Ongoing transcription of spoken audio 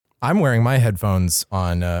I'm wearing my headphones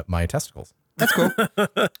on my testicles. That's cool.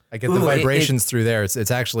 I get the vibrations through there.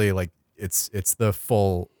 It's actually like it's the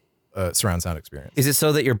full surround sound experience. Is it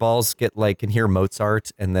so that your balls can hear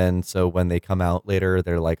Mozart, and then so when they come out later,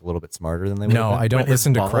 they're like a little bit smarter than they would? No, I don't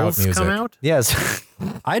listen to crowd music. Come out? Yes,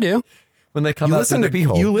 I do. When they come out to the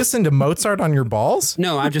beehole. You listen to Mozart on your balls?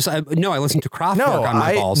 No, I listen to Kraftwerk on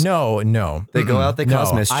my balls. No. They go out, they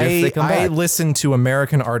cause mischief, they come back. I listen to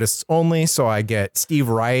American artists only, so I get Steve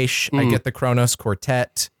Reich, I get the Kronos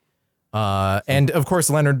Quartet, and of course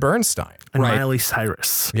Leonard Bernstein. And Miley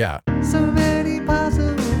Cyrus. Yeah. So many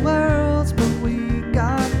possible worlds, but we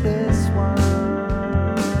got this one.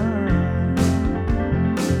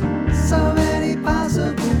 So many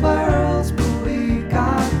possible worlds, but we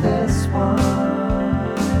got this one.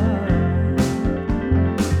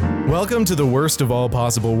 Welcome to the worst of all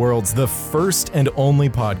possible worlds, the first and only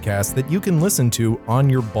podcast that you can listen to on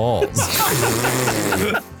your balls.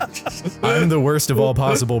 I'm the worst of all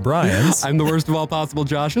possible Brians. I'm the worst of all possible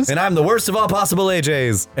Joshes. And I'm the worst of all possible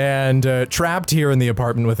AJs. And trapped here in the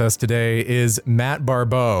apartment with us today is Matt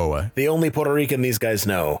Barbot. The only Puerto Rican these guys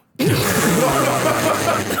know.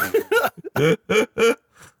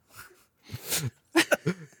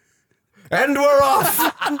 And we're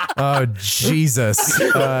off. Oh, Jesus.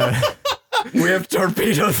 We have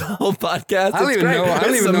torpedoed the whole podcast. I don't even know. I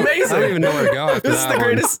don't even know where to go after This is that the one.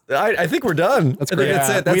 greatest. I think we're done. That's I think great. that's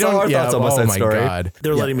it. That's all our thoughts on West Side Story. God.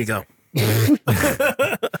 They're letting me go. And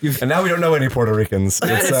now we don't know any Puerto Ricans.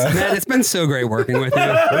 Matt, it's been so great working with you.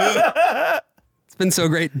 It's been so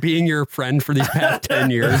great being your friend for these past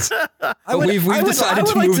 10 years. But we've decided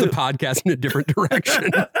to move the podcast in a different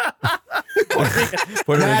direction.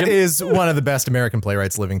 Matt is one of the best American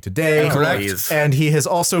playwrights living today. Correct. And he has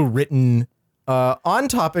also written on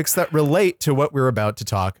topics that relate to what we're about to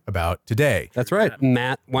talk about today. That's right.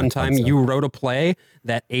 Matt, one time you wrote a play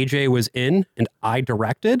that AJ was in and I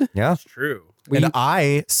directed. Yeah. True. And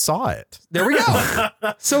I saw it. There we go.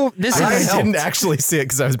 So this I is didn't actually see it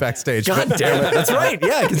because I was backstage. God damn it. That's right.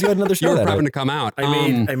 Yeah, because you had another you show were that prepping night. to come out.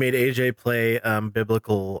 I made AJ play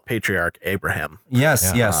biblical patriarch Abraham.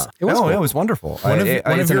 Yes, yes. It was cool. It was wonderful.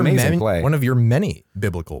 It's an amazing play. One of your many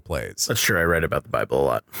biblical plays. That's true. I write about the Bible a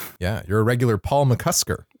lot. Yeah, you're a regular Paul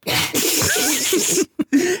McCusker.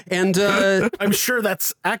 And I'm sure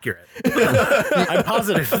that's accurate. I'm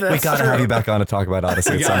positive that's We gotta have you back on to talk about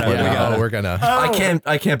Odyssey at some point. We're gonna.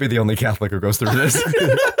 I can't be the only Catholic who goes through this.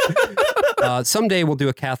 someday we'll do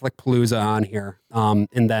a Catholic palooza on here,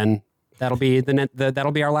 and then that'll be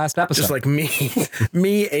that'll be our last episode. just like me,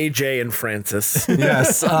 AJ, and Francis.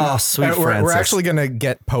 Yes. Oh, sweet Francis. We're actually gonna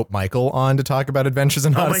get Pope Michael on to talk about Adventures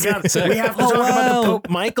in Oh my Odyssey. God! We have to talk about the Pope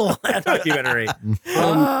Michael documentary.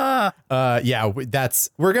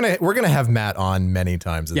 We're gonna have Matt on many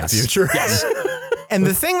times in the future. Yes. And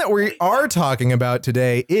the thing that we are talking about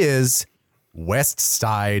today is West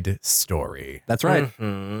Side Story. That's right.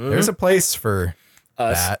 There's a place for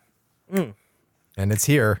that, and it's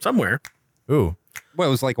here Somewhere. Ooh, What, it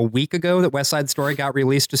was like a week ago that West Side Story got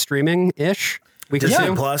released to streaming-ish? Week or Disney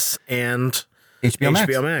two? Plus and HBO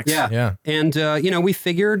Max. HBO Max. Yeah. Yeah. And, we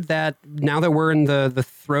figured that now that we're in the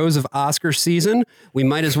throes of Oscar season, we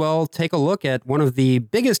might as well take a look at one of the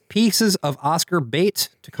biggest pieces of Oscar bait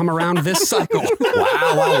to come around this cycle.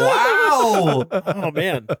 Wow. Oh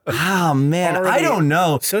man. Oh man, I Already- don't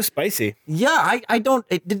know. So spicy. Yeah, I don't.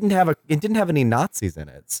 It didn't have any Nazis in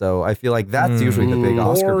it, so I feel like that's usually the big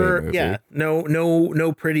Oscar bait movie. Yeah.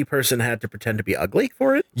 No pretty person had to pretend to be ugly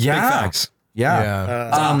for it. Yeah. Big facts. Yeah.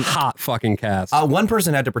 It's a hot fucking cast. One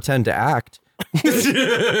person had to pretend to act.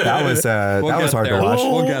 that was hard to watch.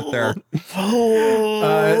 We'll get there.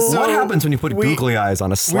 So what happens when you put googly eyes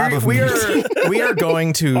on a slab of meat? we are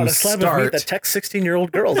going to On a slab of meat start. that texts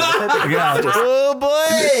 16-year-old girls. Oh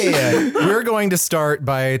boy! We're going to start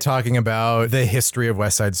by talking about the history of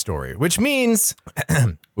West Side Story, which means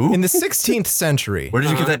in the 16th century, Where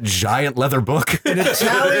did you get that giant leather book? an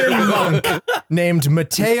Italian monk named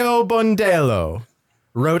Matteo Bondello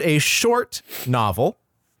wrote a short novel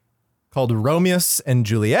called Romeus and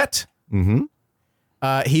Juliet. Mm-hmm.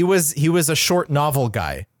 He was a short novel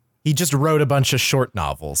guy. He just wrote a bunch of short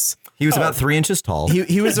novels. He was about 3 inches tall.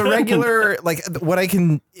 He was a regular, like what I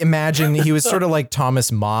can imagine, he was sort of like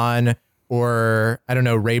Thomas Mann or, I don't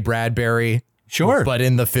know, Ray Bradbury. Sure. But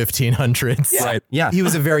in the 1500s. Yeah. Right. Yeah. He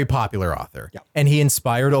was a very popular author. Yeah. And he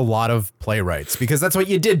inspired a lot of playwrights because that's what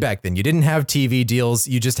you did back then. You didn't have TV deals.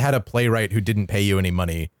 You just had a playwright who didn't pay you any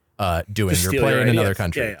money doing Just your steal play your in another ideas.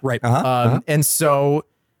 country. Yeah. Right. And so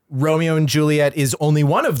Romeo and Juliet is only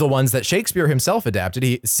one of the ones that Shakespeare himself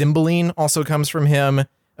adapted. Cymbeline also comes from him.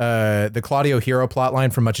 the Claudio Hero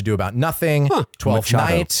plotline from Much Ado About Nothing, Twelfth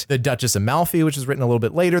Machado. Night, The Duchess of Malfi, which was written a little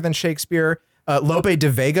bit later than Shakespeare. Lope de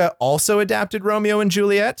Vega also adapted Romeo and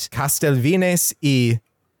Juliet. Castelvines y...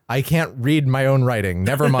 I can't read my own writing.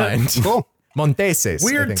 Never mind. Cool. Monteses. I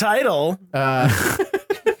Weird think. title.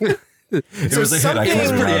 It was a hit. I can't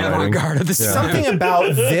Pretty remember. avant-garde of the Something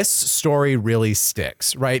about this story really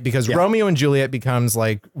sticks, right? Because Romeo and Juliet becomes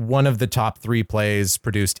like one of the top 3 plays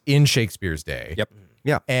produced in Shakespeare's day. Yep.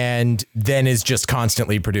 Yeah. And then is just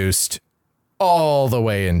constantly produced all the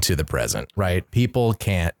way into the present, right? People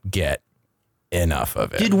can't get enough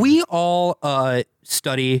of it. Did we all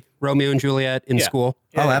study Romeo and Juliet in school?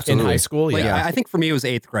 Oh, In absolutely. high school? Like, Yeah. I think for me it was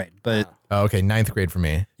 8th grade, but Oh, okay, 9th grade for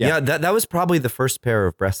me. Yeah, that was probably the first pair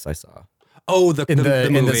of breasts I saw. the In the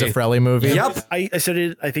movie. Zeffirelli movie. Yep. I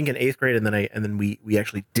studied, I think, in 8th grade, and then we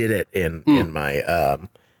actually did it in my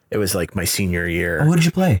it was like my senior year. What did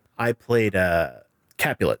you play? I played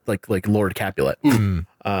Capulet, like Lord Capulet.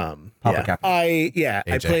 Papa Yeah. Capulet. I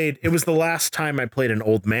AJ. played. It was the last time I played an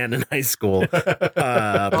old man in high school.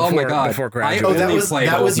 Oh my God. Before I graduating. only that was played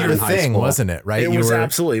that Old was Men your in high thing, school. wasn't it? Right? It You was were,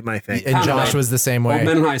 absolutely my thing. and Josh was the same way. Old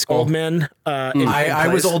Men in high school. Old men. I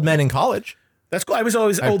was old men in college. That's cool. I was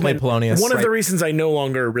always I old played man. Polonius. One of Right. the reasons I no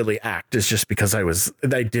longer really act is just because I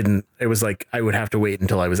didn't. It was like I would have to wait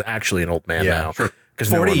until I was actually an old man Yeah, now. sure. Because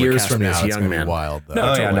 40 years from now, as a it's young gonna be man. wild, though. No,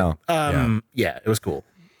 Oh, totally. yeah, no. Yeah, it was cool.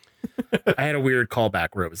 I had a weird callback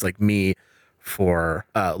where it was like me for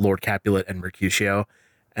Lord Capulet and Mercutio,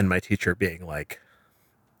 and my teacher being like,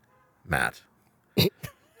 Matt,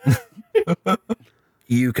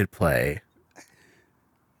 you could play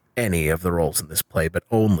any of the roles in this play, but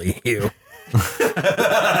only you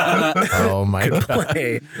Oh my could god.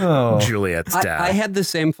 play Juliet's dad. I had the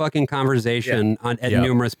same fucking conversation at Yeah.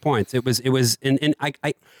 numerous points. It was, and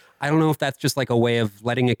I don't know if that's just like a way of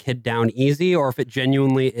letting a kid down easy, or if it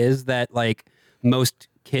genuinely is that like most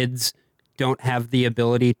kids don't have the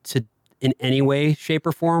ability to, in any way, shape,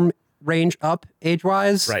 or form, range up age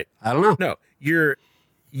wise. Right. I don't know. No, you're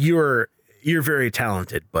very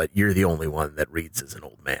talented, but you're the only one that reads as an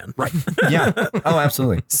old man. Right. Yeah. Oh,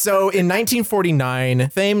 absolutely. So in 1949,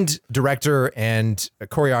 famed director and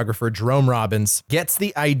choreographer Jerome Robbins gets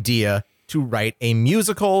the idea to write a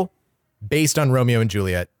musical based on Romeo and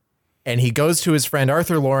Juliet. And he goes to his friend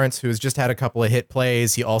Arthur Lawrence, who has just had a couple of hit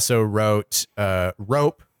plays. He also wrote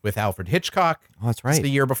Rope with Alfred Hitchcock. Oh, that's It's right. the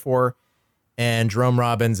year before. And Jerome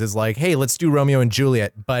Robbins is like, hey, let's do Romeo and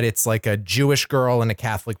Juliet, but it's like a Jewish girl and a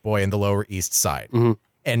Catholic boy in the Lower East Side.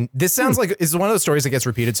 And this sounds like is one of those stories that gets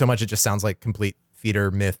repeated so much it just sounds like complete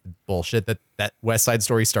theater myth bullshit that West Side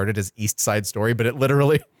Story started as East Side Story, but it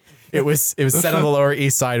literally it was set on the Lower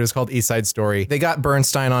East Side. It was called East Side Story. They got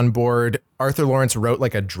Bernstein on board. Arthur Lawrence wrote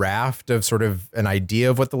like a draft of sort of an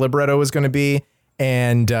idea of what the libretto was going to be,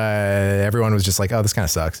 and everyone was just like, "Oh, this kind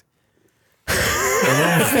of sucks."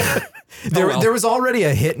 There was already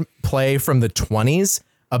a hit play from the 20s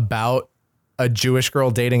about a Jewish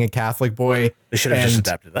girl dating a Catholic boy. They should have just and-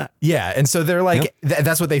 adapted that. Yeah, and so they're like,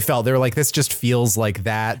 that's what they felt. They were like, this just feels like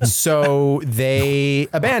that. So they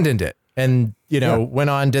abandoned it and, went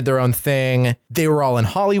on, did their own thing. They were all in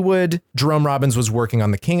Hollywood. Jerome Robbins was working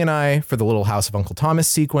on The King and I for the Little House of Uncle Thomas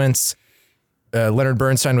sequence. Leonard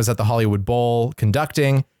Bernstein was at the Hollywood Bowl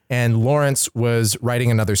conducting, and Lawrence was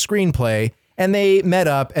writing another screenplay. And they met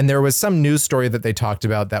up, and there was some news story that they talked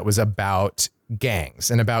about that was about gangs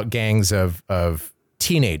and about gangs of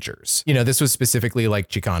teenagers. This was specifically like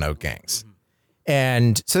Chicano gangs.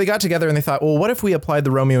 And so they got together and they thought, well, what if we applied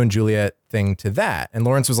the Romeo and Juliet thing to that? And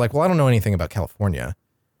Lawrence was like, well, I don't know anything about California,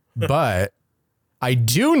 but I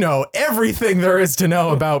do know everything there is to know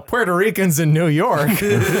about Puerto Ricans in New York.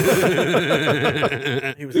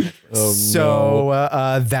 So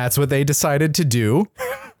that's what they decided to do.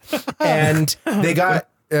 And they got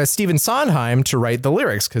Stephen Sondheim to write the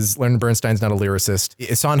lyrics because Leonard Bernstein's not a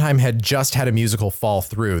lyricist. Sondheim had just had a musical fall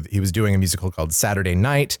through. He was doing a musical called Saturday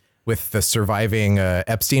Night with the surviving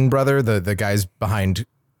Epstein brother, the guys behind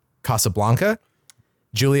Casablanca,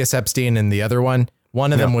 Julius Epstein and the other one.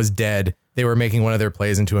 One of them was dead. They were making one of their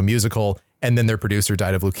plays into a musical, and then their producer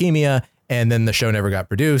died of leukemia, and then the show never got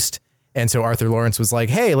produced. And so Arthur Lawrence was like,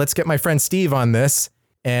 hey, let's get my friend Steve on this.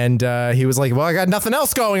 And he was like, well, I got nothing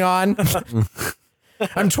else going on.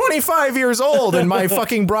 I'm 25 years old and my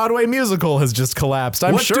fucking Broadway musical has just collapsed.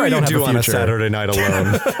 I'm sure I don't have a on a future. Saturday night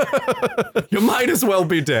alone? You might as well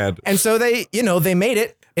be dead. And so they made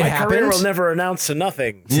it. It My happened. career will never announce to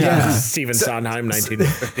nothing. Yeah. Stephen Sondheim,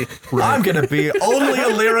 1950. I'm going to be only a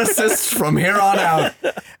lyricist from here on out.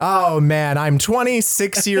 Oh man, I'm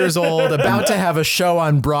 26 years old, about to have a show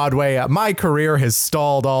on Broadway. My career has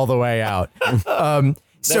stalled all the way out.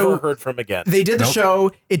 Never heard from again. They did the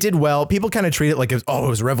show. It did well. People kind of treat it like it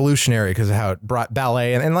was revolutionary because of how it brought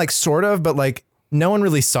ballet and like sort of, but like no one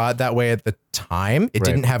really saw it that way at the time. It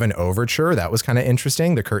didn't have an overture. That was kind of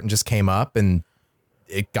interesting. The curtain just came up and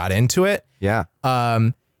it got into it. Yeah.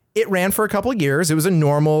 It ran for a couple of years. It was a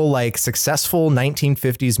normal, like successful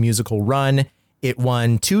 1950s musical run. It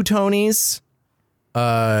won 2 Tonys. What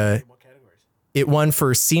categories? It won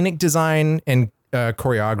for scenic design and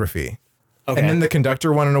choreography. Okay. And then the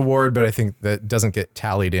conductor won an award, but I think that doesn't get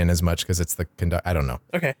tallied in as much because it's the conductor. I don't know.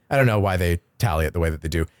 Okay. I don't know why they tally it the way that they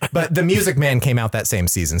do. But The Music Man came out that same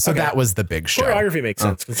season, so that was the big show. Choreography makes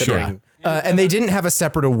sense considering. And they didn't have a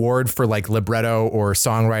separate award for like libretto or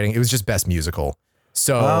songwriting. It was just best musical.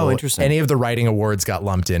 So interesting. Any of the writing awards got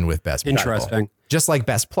lumped in with best musical. Interesting. Just like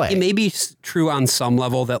best play. It may be true on some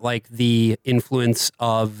level that like the influence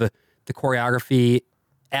of the choreography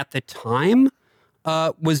at the time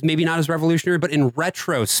was maybe not as revolutionary, but in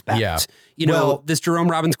retrospect, you know, this Jerome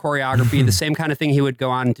Robbins choreography, the same kind of thing he would go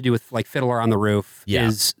on to do with like Fiddler on the Roof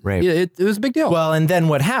is, it was a big deal. Well, and then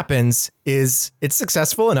what happens is it's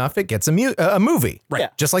successful enough, it gets a movie.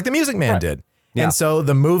 Right. Just like The Music Man did. Yeah. And so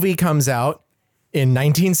the movie comes out in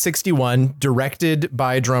 1961, directed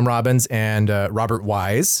by Jerome Robbins and Robert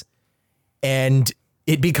Wise, and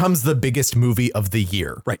it becomes the biggest movie of the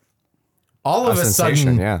year. Right. All of a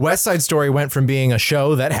sudden, West Side Story went from being a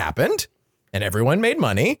show that happened and everyone made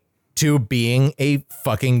money to being a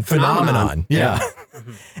fucking phenomenon. Yeah.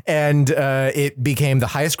 And it became the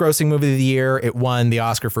highest grossing movie of the year. It won the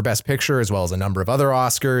Oscar for Best Picture as well as a number of other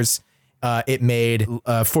Oscars. It made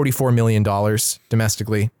 $44 million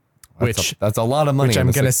domestically, that's a lot of money. Which I'm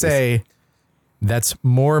going to say that's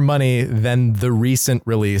more money than the recent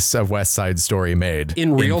release of West Side Story made.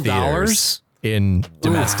 In real dollars? In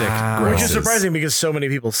domestic grosses. Which is surprising because so many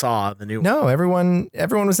people saw the new one. No, everyone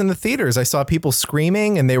was in the theaters. I saw people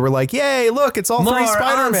screaming and they were like, yay, look, it's all 3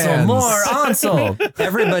 Spider-Mans. More Ansel.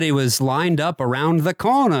 Everybody was lined up around the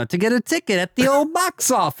corner to get a ticket at the old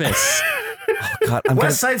box office. God,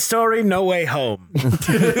 West Side Story, No Way Home.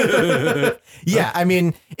 Yeah, I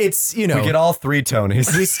mean, it's, you know. We get all 3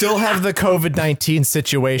 Tonys. We still have the COVID-19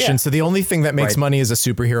 situation, so the only thing that makes money is a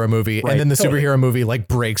superhero movie, and then the superhero movie, like,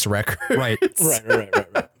 breaks records. Right.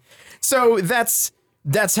 Right. So that's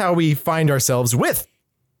how we find ourselves with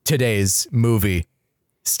today's movie,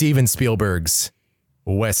 Steven Spielberg's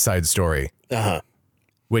West Side Story,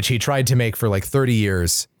 which he tried to make for like 30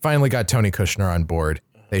 years, finally got Tony Kushner on board.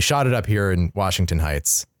 They shot it up here in Washington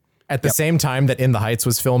Heights at the same time that In the Heights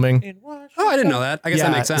was filming. Oh, I didn't know that. I guess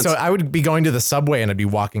that makes sense. So I would be going to the subway and I'd be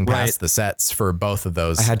walking past the sets for both of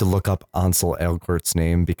those. I had to look up Ansel Elgort's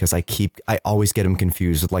name because I always get him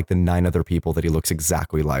confused with like the 9 other people that he looks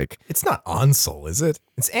exactly like. It's not Ansel, is it?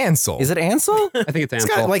 It's Ansel. Is it Ansel? I think it's It's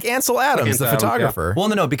Ansel. got like Ansel Adams, the photographer. Well,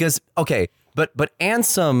 no, because, okay, but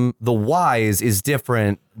Ansem the Wise is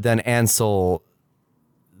different than Ansel,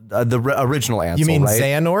 the original Ansel, You mean right?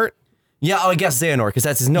 Xehanort? Yeah, I guess Xehanort, because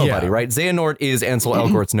that's his nobody, right? Xehanort is Ansel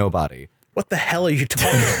Elgort's nobody. What the hell are you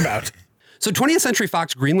talking about? So 20th Century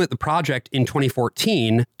Fox greenlit the project in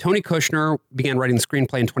 2014. Tony Kushner began writing the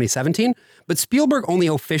screenplay in 2017, but Spielberg only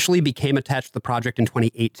officially became attached to the project in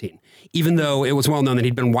 2018, even though it was well known that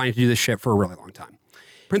he'd been wanting to do this shit for a really long time.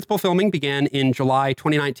 Principal filming began in July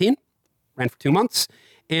 2019, ran for 2 months,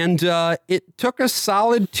 and it took a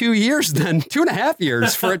solid 2 years then, 2.5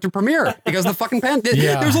 years for it to premiere because of the fucking pandemic.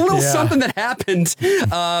 There's a little something that happened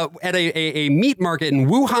at a meat market in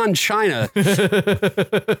Wuhan, China.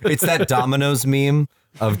 It's that Domino's meme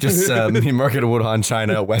of just meat market in Wuhan,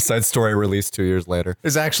 China, West Side Story released 2 years later.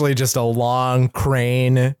 There's actually just a long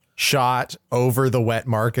crane shot over the wet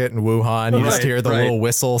market in Wuhan. You just hear the little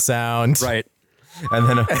whistle sound. Right. And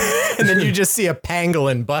then And then you just see a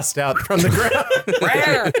pangolin bust out from the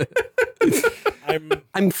ground.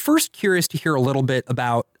 I'm first curious to hear a little bit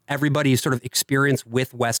about everybody's sort of experience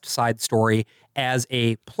with West Side Story as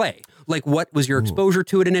a play. Like, what was your exposure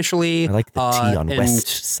to it initially? I like the T on and West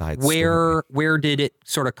Side Story. Where did it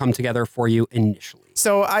sort of come together for you initially?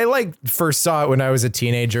 So I first saw it when I was a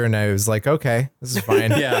teenager and I was like, okay, this is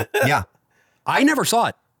fine. Yeah. I never saw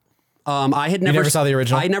it. I had never never saw the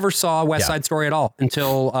original? I never saw West Side Story at all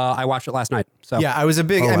until I watched it last night. So Yeah, I was a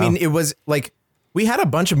big, I mean, it was like, we had a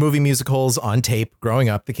bunch of movie musicals on tape growing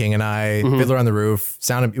up, The King and I, Fiddler on the Roof,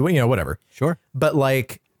 Sound of, whatever. Sure. But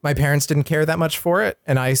like, my parents didn't care that much for it.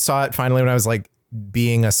 And I saw it finally when I was like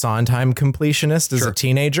being a Sondheim completionist as a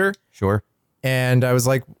teenager. Sure. And I was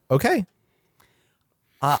like, okay.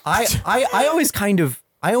 I always kind of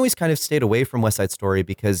stayed away from West Side Story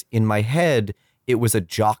because in my head it was a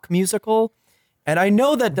jock musical, and I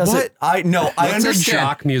know that doesn't. What? I What's a understand.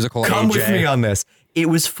 jock musical? Come AJ? with me on this. it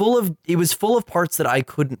was full of parts that I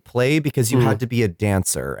couldn't play because you had to be a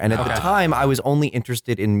dancer. And at the time I was only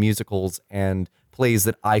interested in musicals and plays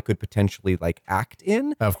that I could potentially like act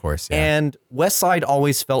in. Of course, yeah. And West Side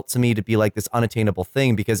always felt to me to be like this unattainable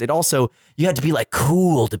thing because it also, you had to be like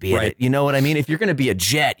cool to be in it. You know what I mean? If you're going to be a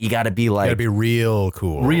jet, you got to be like, gotta be real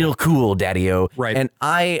cool. real cool, daddy-o. Right. And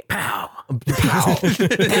pow.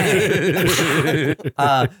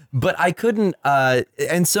 But I couldn't,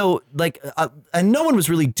 and so like, and no one was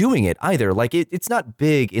really doing it either. Like it's not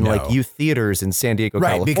big in like youth theaters in San Diego, Right,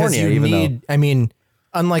 California. because you even need, I mean,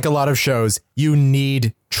 unlike a lot of shows, you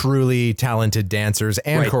need truly talented dancers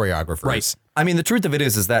and choreographers. Right. I mean, the truth of it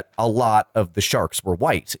is that a lot of the sharks were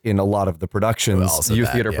white in a lot of the productions, also youth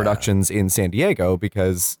that, theater yeah. productions in San Diego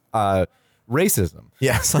because racism.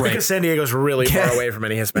 Yes. Because San Diego's really far away from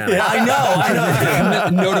any Hispanic. I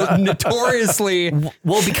know. Notoriously.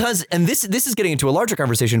 Well, because, and this is getting into a larger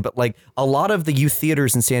conversation, but like a lot of the youth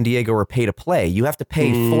theaters in San Diego are pay to play. You have to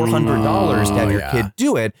pay $400 to have your kid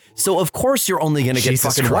do it. So of course you're only going to get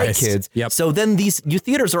Jesus fucking white Christ. kids. Yep. So then these youth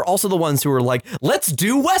theaters are also the ones who are like, let's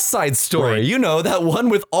do West Side Story. Right. You know, that one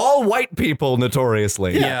with all white people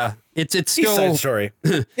notoriously. Yeah. It's East still Side Story.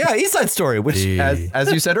 Yeah, East Side Story, which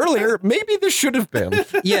as you said earlier, maybe this should have been.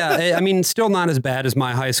 yeah, I mean, still not as bad as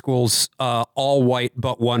my high school's all white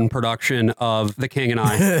but one production of The King and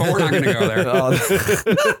I. But we're not going to go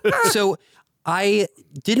there. So I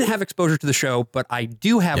didn't have exposure to the show, but I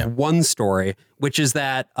do have one story, which is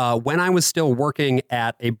that when I was still working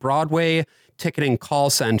at a Broadway ticketing call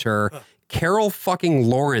center, Carol fucking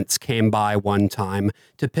Lawrence came by one time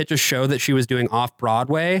to pitch a show that she was doing off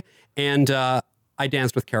Broadway, and I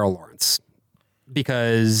danced with Carol Lawrence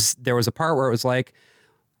because there was a part where it was like,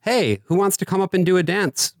 hey, who wants to come up and do a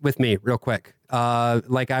dance with me real quick?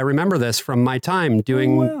 Like, I remember this from my time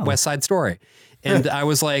doing West Side Story. And I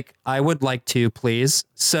was like, I would like to, please.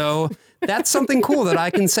 So that's something cool that I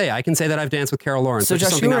can say. I can say that I've danced with Carol Lawrence. So which is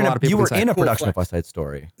Josh, something not a lot of people you were can say. in a production of West Side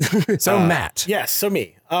Story. So Matt. Yes, so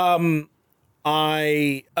me.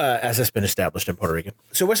 I as has been established in Puerto Rican.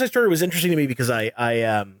 So West Side Story was interesting to me because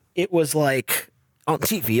I it was like on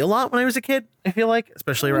TV a lot when I was a kid. I feel like,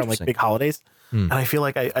 especially around like big holidays. And I feel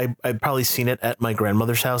like I'd probably seen it at my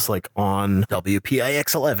grandmother's house, like on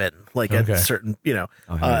WPIX 11, like at certain,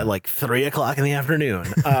 like 3 o'clock in the afternoon.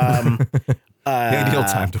 The ideal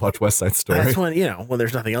time to watch West Side Story. That's when, when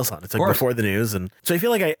there's nothing else on. It's like before the news. And so I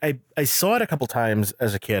feel like I saw it a couple times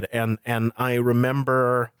as a kid. And I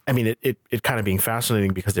remember, I mean, it kind of being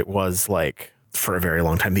fascinating because it was like for a very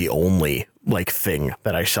long time, the only like thing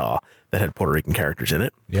that I saw that had Puerto Rican characters in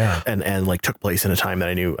it. Yeah. And like took place in a time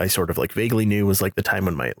that I sort of like vaguely knew was like the time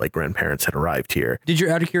when my like grandparents had arrived here.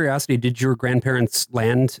 Out of curiosity, did your grandparents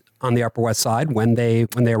land on the Upper West Side when they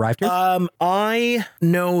arrived here? I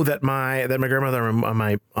know that my grandmother on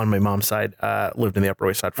my mom's side lived in the Upper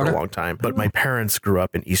West Side for a long time, but my parents grew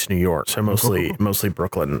up in East New York, so mostly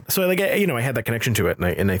Brooklyn. So like I had that connection to it,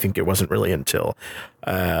 and I think it wasn't really until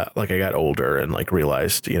like I got older and like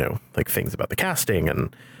realized like things about the casting.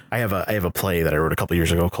 And I have a play that I wrote a couple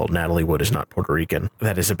years ago called Natalie Wood is Not Puerto Rican.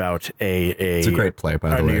 That is about it's a great play, by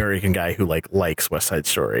the way. New Yorican guy who likes West Side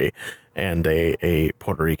Story, and a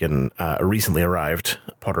Puerto Rican, a recently arrived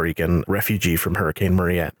Puerto Rican refugee from Hurricane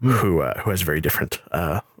Maria who has very different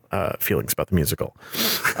feelings about the musical,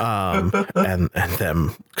 and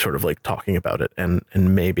them sort of like talking about it and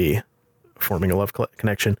maybe forming a love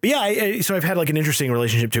connection. But yeah, so I've had like an interesting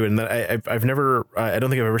relationship to it, and that I've never, I don't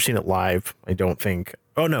think I've ever seen it live. I don't think.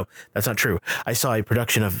 Oh no, that's not true. I saw a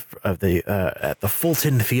production of the at the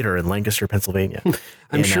Fulton Theater in Lancaster, Pennsylvania.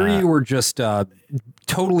 I'm sure you were just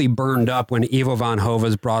totally burned up when Ivo Van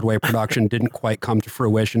Hove's Broadway production didn't quite come to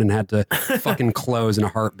fruition and had to fucking close in a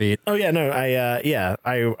heartbeat. Oh yeah, no,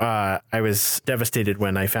 I was devastated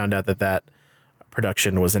when I found out that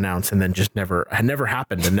production was announced and then just never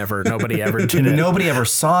happened, and nobody ever did it. Nobody ever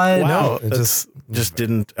saw it. Wow, it just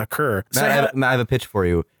didn't occur. So Matt, I have a pitch for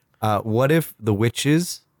you. What if the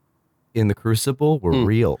witches in the Crucible were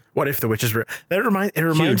real? What if the witches were? It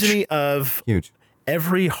reminds me of Huge.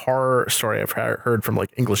 every horror story I've heard from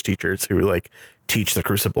like English teachers who like teach the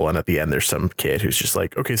Crucible, and at the end there's some kid who's just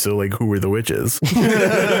like, okay, so like who were the witches?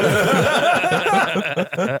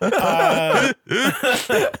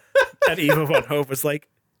 And Eva Von Hope was like,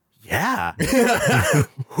 yeah,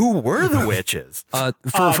 who were the witches?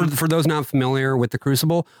 For those not familiar with the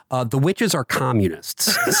Crucible, the witches are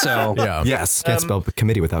communists. So Yeah. Yes. Can't spell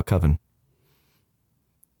committee without coven.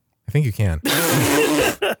 I think you can.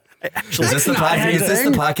 Actually, Is this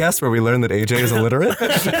the podcast where we learn that AJ is illiterate?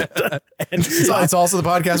 It's also the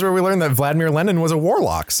podcast where we learned that Vladimir Lenin was a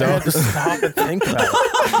warlock. So just stop and think about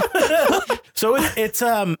it. So it's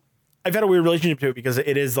I've had a weird relationship to it because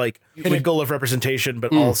it is like pinnacle of representation,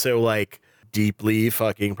 but also like deeply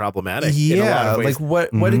fucking problematic. in a lot of ways.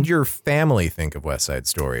 like what did your family think of West Side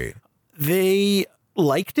Story? They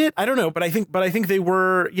liked it. I don't know, but I think they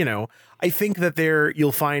were, I think that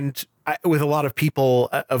you'll find with a lot of people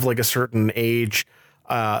of like a certain age,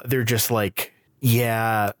 they're just like,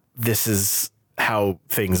 yeah, this is how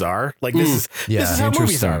things are. Like this is how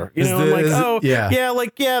movies are. That's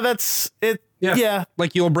it. Yeah.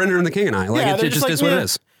 Like Yul Brynner and the King and I. Like it just is what it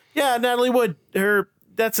is. Yeah, Natalie Wood,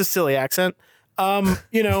 that's a silly accent. That's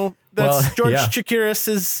George Chakiris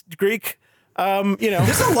is Greek.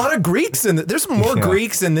 There's a lot of Greeks there's more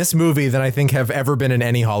Greeks in this movie than I think have ever been in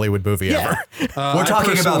any Hollywood movie ever. We're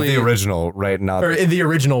talking about the original, right? Not or in the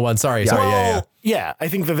original one. Sorry. Yeah, I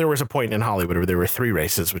think that there was a point in Hollywood where there were three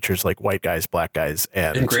races, which was like white guys, black guys,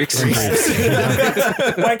 and Greeks.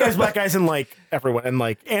 White guys, black guys, and like everyone. And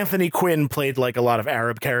like Anthony Quinn played like a lot of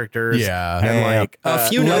Arab characters. Yeah. And a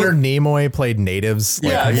few Leonard Nimoy played natives.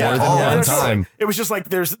 Like, all the time. It was just like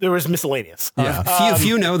there was miscellaneous.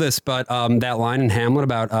 Few know this, but that line in Hamlet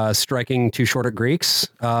about striking too short at Greeks,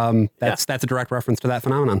 that's a direct reference to that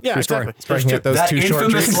phenomenon. Yeah, True story. exactly. Striking at those that two short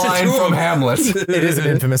infamous Greeks. line from Hamlet. It is an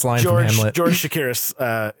infamous line from Hamlet. George Chakiris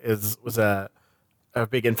was a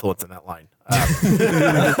big influence in that line.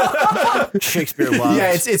 Shakespeare loves.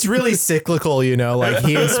 Yeah, it's really cyclical, like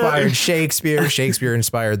he inspired Shakespeare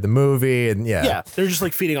inspired the movie, and they're just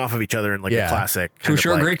like feeding off of each other in like a classic. Too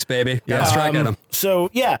short Greeks, baby. Gotta strike at them. So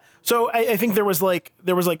I think there was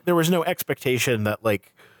no expectation that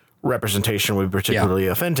like representation would be particularly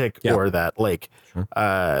authentic, or that like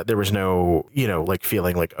there was no like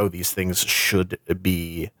feeling like, oh, these things should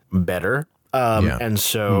be better. And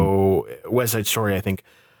so West Side Story, I think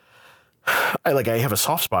I have a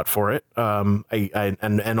soft spot for it.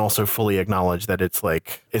 And also fully acknowledge that it's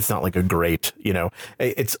not like a great, I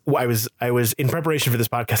was in preparation for this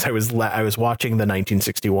podcast. I was watching the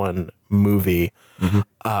 1961 movie, and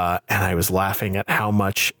I was laughing at how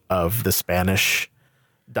much of the Spanish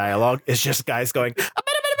dialogue is just guys going,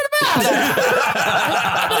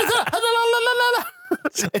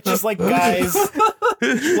 it's just like guys,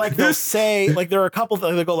 like they'll say, like there are a couple that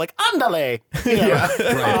they go like "andale," but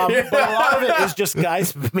a lot of it is just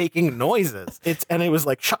guys making noises. It was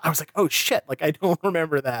like I was like, oh shit, like I don't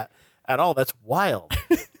remember that at all. That's wild.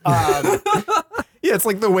 Yeah, it's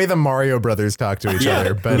like the way the Mario Brothers talk to each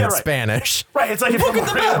other, but in Spanish. Right, it's like look at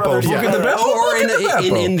the Brothers. Or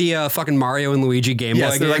in the fucking Mario and Luigi Game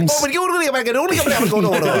Boy games.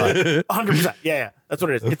 100%. Yeah, that's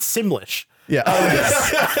what it is. It's Simlish. Yeah.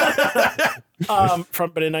 But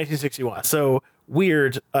in 1961. So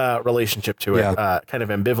weird relationship to it, kind of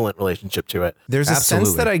ambivalent relationship to it. There's a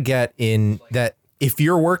sense that I get in that if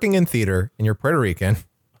you're working in theater and you're Puerto Rican,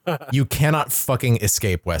 you cannot fucking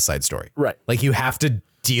escape West Side Story. Right. Like you have to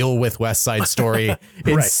deal with West Side Story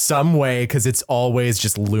in some way because it's always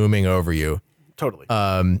just looming over you. Totally.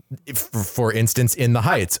 For instance, In the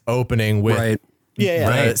Heights opening with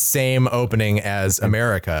the same opening as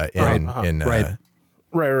America in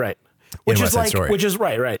right. Which is like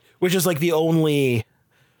the only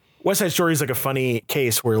West Side Story is like a funny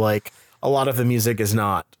case where like a lot of the music is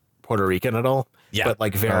not Puerto Rican at all. Yeah. But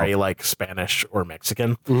like very like Spanish or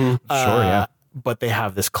Mexican. But they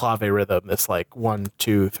have this clave rhythm that's like 1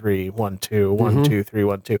 2 3 1 2 1 2 3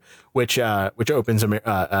 1 2, which opens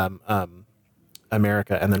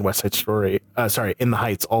America, and then West Side Story. In the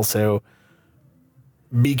Heights also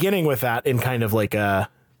beginning with that in kind of like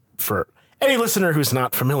for any listener who's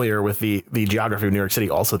not familiar with the geography of New York City,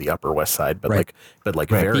 also the Upper West Side, but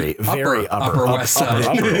very upper West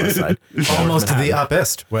Side. Almost the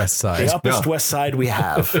uppest West Side. The uppest West Side we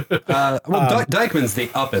have. Dykeman's the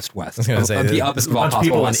uppest West. I was going to say the uppest of all possible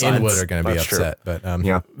people in West Inwood sides. are going to be That's upset, but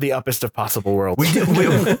the uppest of possible worlds. We do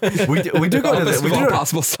go to all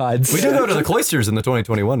possible sides. We do go to the cloisters in the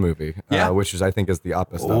 2021 movie, which is I think is the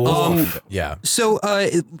uppest. So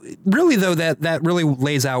really though that really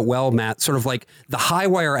lays out well, Matt, sort of like the high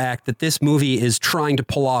wire act that this movie is trying to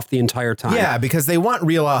pull off the entire time. Yeah, because they want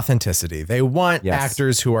real authenticity. They want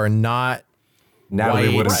actors who are not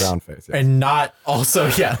Natalie Wood and brownface, and not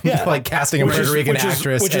also like casting a Puerto Rican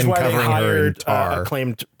actress and covering her in tar.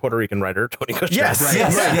 Acclaimed Puerto Rican writer Tony Kushner. Yes,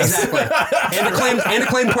 exactly. and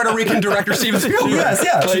acclaimed Puerto Rican director Steven Spielberg.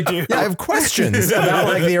 I have questions about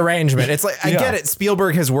like the arrangement. It's like I get it.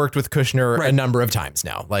 Spielberg has worked with Kushner a number of times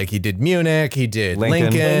now. Like he did Munich, he did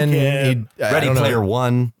Lincoln. Ready Player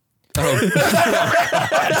One. I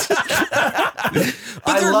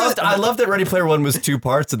loved that Ready Player One was 2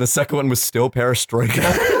 parts and the second one was still Perestroika.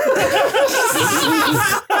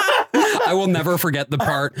 I will never forget the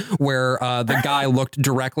part where the guy looked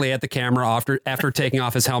directly at the camera after taking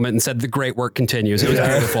off his helmet and said, "The great work continues." It was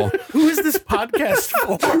beautiful. Who is this podcast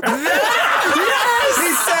for? He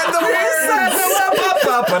said the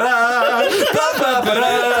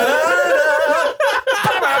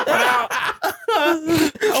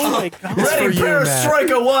Oh my god! Ready, you, Pair Matt.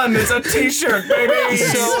 Striker 1. It's a T-shirt, baby.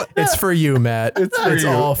 So it's for you, Matt. It's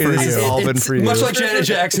all for This you. is all been for you. Much like Janet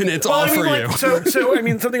Jackson, it's all for you. So I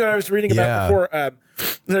mean, something that I was reading about Yeah. before.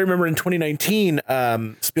 I remember in 2019,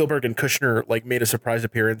 Spielberg and Kushner like made a surprise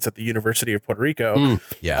appearance at the University of Puerto Rico,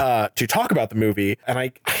 to talk about the movie.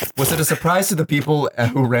 And Was it a surprise to the people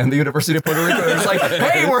who ran the University of Puerto Rico? It was like,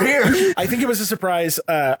 hey, we're here. I think it was a surprise.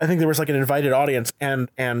 I think there was like an invited audience, and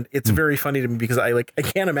it's very funny to me because I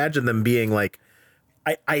can't imagine them being like,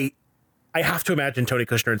 I have to imagine Tony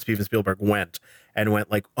Kushner and Steven Spielberg went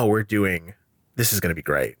like, oh, this is going to be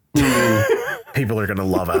great. People are going to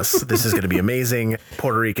love us. This is going to be amazing.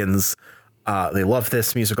 Puerto Ricans, they love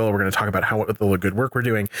this musical. We're going to talk about how the good work we're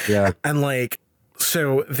doing. Yeah. And like,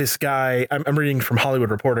 so this guy, I'm reading from Hollywood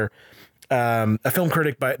Reporter, a film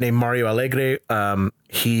critic named Mario Alegre.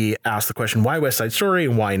 He asked the question, why West Side Story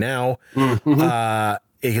and why now?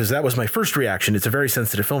 Because that was my first reaction. It's a very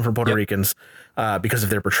sensitive film for Puerto Ricans because of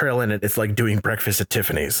their portrayal in it. It's like doing Breakfast at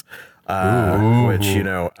Tiffany's, which,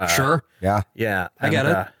 Sure. Yeah. yeah. I get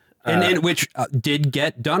it. And which did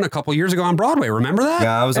get done a couple years ago on Broadway. Remember that?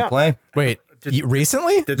 Yeah, it was a play. Wait,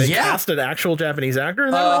 recently? Did they Yeah. cast an actual Japanese actor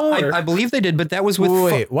in that role? or- I believe they did, but that was with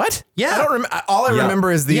Wait, what? Yeah. I don't remember. All I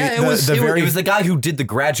remember is the Yeah, it was- the it was- very. It was the guy who did the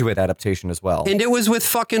Graduate adaptation as well. and it was with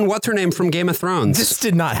fucking what's her name from Game of Thrones. This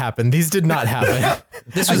did not happen. These did not happen.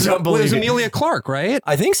 This I was, don't it believe was it. Amelia Clark, right?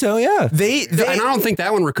 I think so, yeah. They And I don't think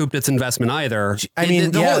that one recouped its investment either. I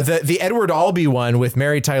mean, the whole, the Edward Albee one with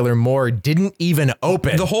Mary Tyler Moore didn't even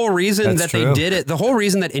open. the whole reason That's that true. they did it, the whole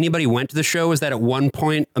reason that anybody went to the show is that at one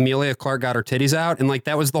point Amelia Clark got her titties out, and like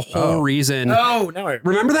that was the whole reason. Oh, no.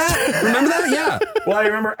 Remember that? Remember that? Yeah. Well, I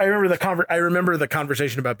remember the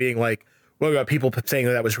conversation about being like, well, about people saying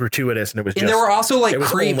that was gratuitous, and it was. And there were also like it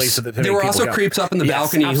was only creeps. so that There were people also go. creeps up in the Yes,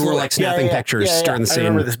 balcony who were absolutely. like snapping pictures during the I scene.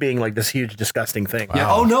 remember this being like this huge, disgusting thing.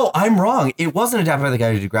 Yeah. Oh, no, I'm wrong. It wasn't adapted by the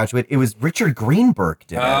guy who did Graduate. It was Richard Greenberg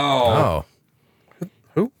did it. Oh.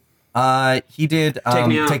 He did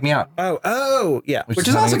Take Me Out. Oh, yeah. Which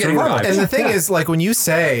is also getting revived. And the thing is, like, when you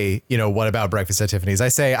say, what about Breakfast at Tiffany's? I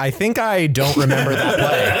say, I think I don't remember that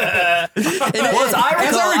play. As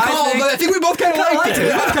I recall, but I think we both kind of liked it. We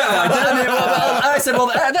both kind of liked it. I said, well,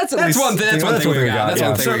 that's one thing. That's one thing we got. That's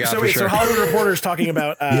one thing we got for sure. So Hollywood Reporter is talking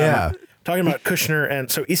about talking about Kushner,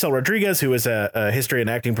 and so Isel Rodriguez, who is a history and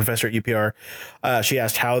acting professor at UPR, she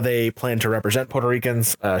asked how they plan to represent Puerto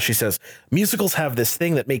Ricans. She says, musicals have this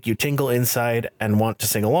thing that make you tingle inside and want to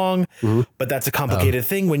sing along, but that's a complicated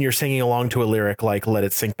thing when you're singing along to a lyric like "Let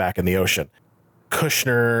It Sink Back in the Ocean."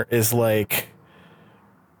 Kushner is like,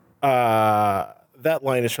 that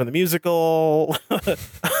line is from the musical.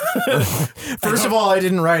 First of all, I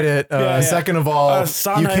didn't write it. Second of all,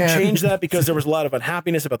 Sondheim changed that because there was a lot of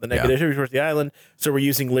unhappiness about the negativity towards the island. So we're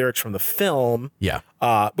using lyrics from the film. Yeah.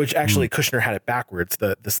 Which actually Kushner had it backwards.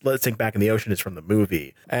 The Let It Sink Back in the Ocean is from the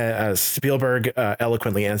movie. Spielberg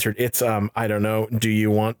eloquently answered, it's, I don't know, do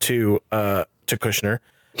you want to Kushner?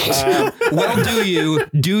 Well,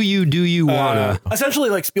 do you wanna? Essentially,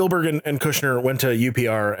 like Spielberg and Kushner went to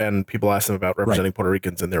UPR and people asked them about representing Puerto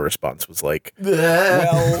Ricans, and their response was like,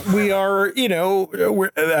 well, we are,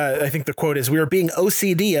 I think the quote is, we are being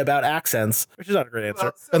OCD about accents, which is not a great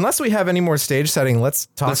answer. Unless we have any more stage setting, let's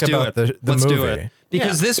talk about the Let's movie. do it.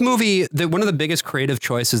 Because this movie, one of the biggest creative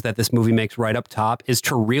choices that this movie makes right up top is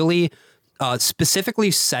to really specifically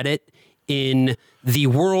set it in the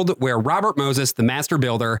world where Robert Moses, the master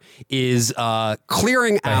builder, is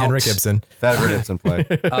clearing out Henrik Ibsen. Favorite Ibsen play.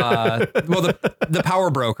 the power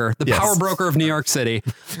broker, Yes. power broker of New York City,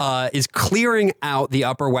 is clearing out the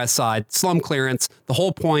Upper West Side, slum clearance. The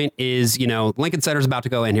whole point is, Lincoln Center's about to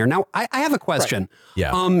go in here. Now, I have a question.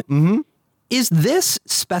 Yeah. Is this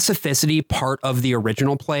specificity part of the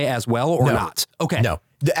original play as well, or not? Okay. No.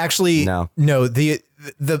 Actually, No.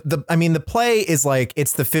 The play is like,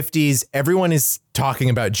 it's the 50s. Everyone is talking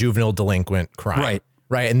about juvenile delinquent crime.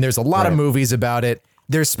 Right. And there's a lot of movies about it.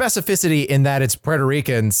 There's specificity in that it's Puerto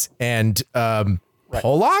Ricans and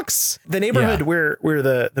Polacks. The neighborhood where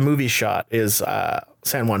the movie shot is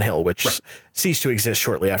San Juan Hill, which ceased to exist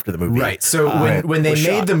shortly after the movie. Right. So when they was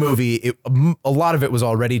made shot. the movie, a lot of it was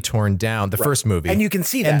already torn down, the first movie. And you can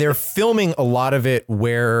see that. And they're filming a lot of it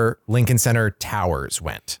where Lincoln Center towers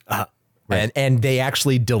went. And they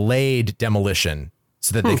actually delayed demolition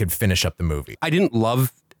so that they could finish up the movie. I didn't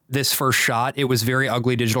love this first shot, it was very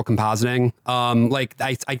ugly digital compositing. Like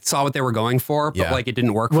I saw what they were going for, but like it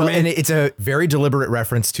didn't work for me. And it's a very deliberate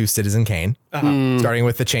reference to Citizen Kane, starting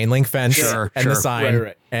with the chain link fence and the sign,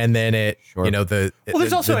 Right. and then it, you know, the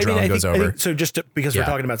there's also, the drone goes over. So because we're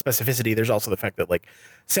talking about specificity, there's also the fact that like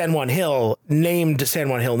San Juan Hill named San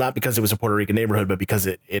Juan Hill not because it was a Puerto Rican neighborhood, but because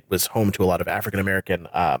it was home to a lot of African American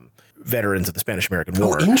veterans of the Spanish American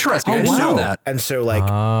War. Interesting. I didn't know that. And so like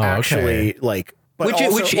actually like. But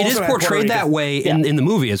which it is portrayed that way in the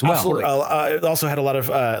movie as well. Absolutely. It also had a lot of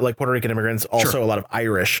like Puerto Rican immigrants, also a lot of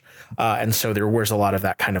Irish, and so there was a lot of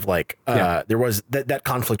that kind of like there was that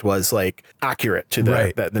conflict was like accurate to the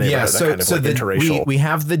neighborhood. Yeah, that kind of like interracial. we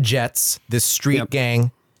have the Jets, this street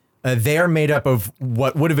gang. They are made up of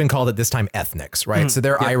what would have been called at this time ethnics, right? So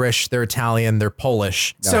they're Irish, they're Italian, they're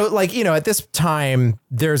Polish. So like, you know, at this time,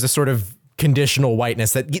 there's a sort of conditional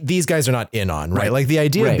whiteness that these guys are not in on, right? Like the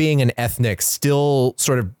idea of being an ethnic still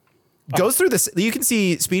sort of goes through this. You can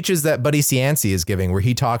see speeches that Buddy Cianci is giving where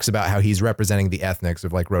he talks about how he's representing the ethnics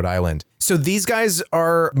of like Rhode Island. So these guys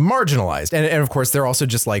are marginalized. And of course, they're also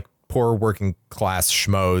just like poor working class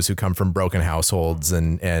schmoes who come from broken households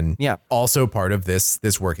and also part of this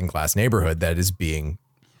working class neighborhood that is being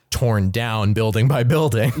torn down building by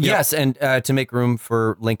building. Yes, and to make room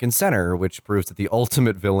for Lincoln Center, which proves that the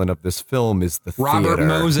ultimate villain of this film is the Robert theater.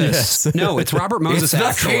 Moses. Yes. No, it's Robert Moses. It's the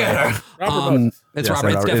actually. theater. It's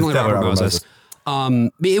definitely Robert Moses.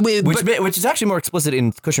 Which is actually more explicit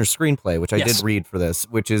in Kushner's screenplay, which I did read for this,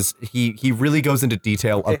 which is he really goes into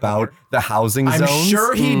detail about the housing zones. I'm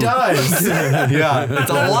sure he does. Yeah,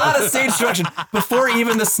 it's a lot of stage direction before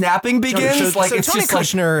even the snapping begins. So it's Tony just like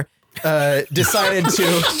Kushner decided to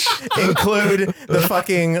include the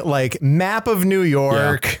fucking like map of New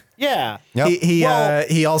York. Yeah. Yep.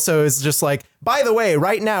 He also is just like, by the way,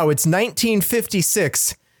 right now it's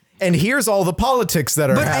 1956. And here's all the politics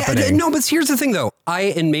that are happening. But here's the thing, though.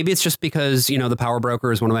 And maybe it's just because, you know, The Power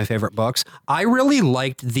Broker is one of my favorite books. I really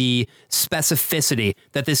liked the specificity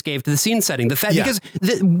that this gave to the scene setting. The fact because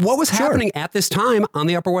what was happening at this time on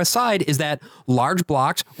the Upper West Side is that large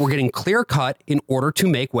blocks were getting clear cut in order to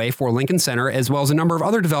make way for Lincoln Center, as well as a number of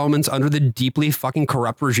other developments under the deeply fucking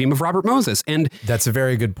corrupt regime of Robert Moses. And that's a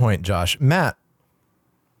very good point, Josh. Matt,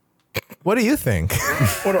 what do you think?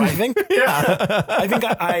 What do I think? I think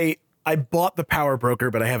I bought The Power Broker,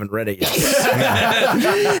 but I haven't read it yet.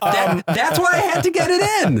 That's why I had to get it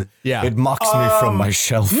in. Yeah. it mocks me from my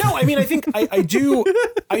shelf. No, I mean, I think I do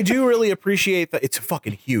really appreciate that. It's a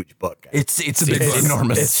fucking huge book. It's a big book.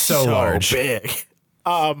 Enormous. It's so large. Big.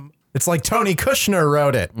 It's like Tony Kushner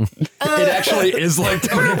wrote it. It actually is like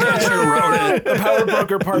Tony Kushner wrote it. The Power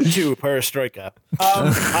Broker Part 2, Perestroika.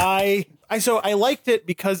 I liked it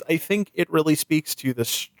because I think it really speaks to the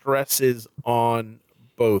stresses on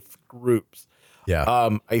both groups.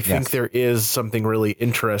 Yeah. I think there is something really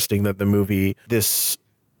interesting that this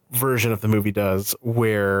version of the movie does,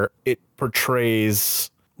 where it portrays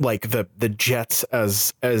like the Jets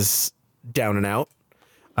as down and out.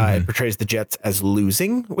 It portrays the Jets as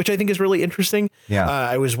losing, which I think is really interesting. Yeah.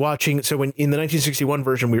 I was watching. So in the 1961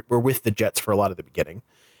 version, we were with the Jets for a lot of the beginning.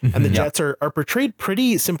 And the Jets are portrayed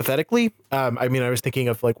pretty sympathetically. I mean, I was thinking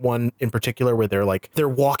of like one in particular where they're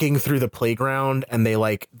walking through the playground and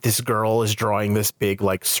this girl is drawing this big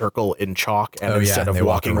like circle in chalk, and instead of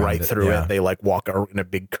walking right through it, they like walk in a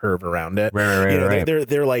big curve around it. Right.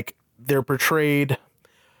 They're portrayed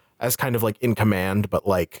as kind of like in command, but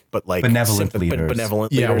benevolent leaders.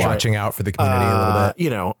 Benevolent Yeah, leaders, watching out for the community a little bit. You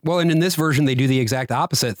know, Well, and in this version, they do the exact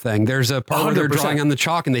opposite thing. There's a part where they're 100%. drawing on the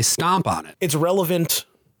chalk and they stomp on it. it's relevant.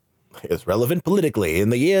 It's relevant politically in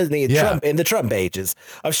the Trump ages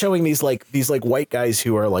of showing these white guys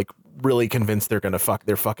who are like really convinced they're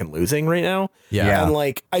fucking losing right now. Yeah. And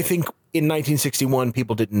like I think in 1961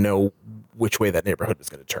 people didn't know which way that neighborhood was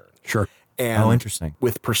going to turn. Sure. And interesting.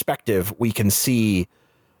 With perspective, we can see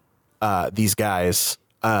these guys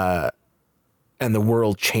and the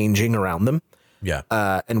world changing around them. Yeah.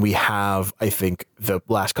 And we have, I think, the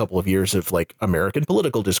last couple of years of like American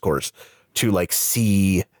political discourse to like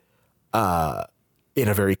see in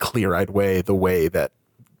a very clear-eyed way the way that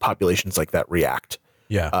populations like that react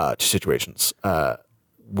to situations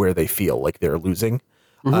where they feel like they're losing,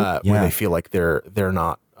 where they feel like they're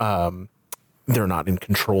not in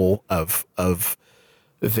control of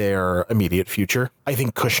their immediate future. I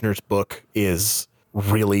think Kushner's book is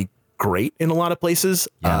really great in a lot of places,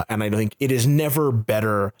 and I think it is never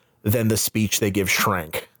better than the speech they give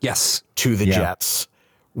Schrank to the Jets,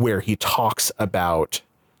 where he talks about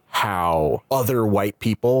how other white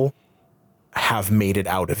people have made it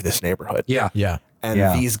out of this neighborhood. Yeah.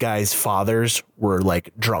 And these guys' fathers were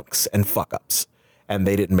like drunks and fuck ups. and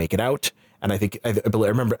they didn't make it out. And I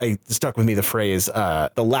remember it stuck with me the phrase,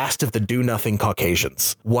 the last of the do-nothing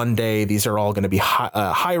Caucasians. One day, these are all going to be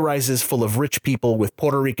high rises full of rich people with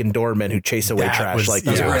Puerto Rican doormen who chase away trash like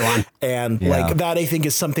you. And like that, I think,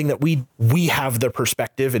 is something that we have the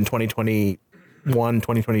perspective in 2021,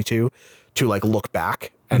 2022 to like look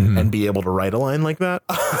back and be able to write a line like that.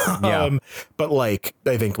 But like,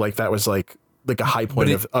 I think like that was like a high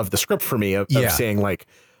point of the script for me of saying like,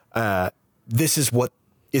 this is what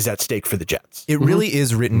is at stake for the Jets. It really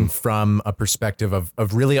is written from a perspective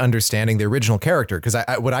of really understanding the original character. Because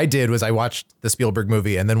what I did was I watched the Spielberg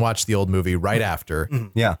movie and then watched the old movie right after.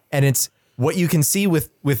 Yeah. And it's what you can see with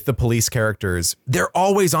the police characters. They're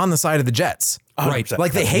always on the side of the Jets. 100%.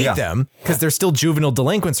 Like they hate them because they're still juvenile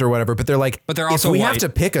delinquents or whatever, but they're like, but they're also if we white. have to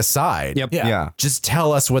pick a side, just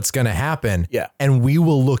tell us what's going to happen and we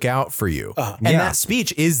will look out for you. And that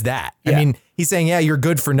speech is that. I mean, he's saying, you're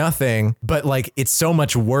good for nothing, but like, it's so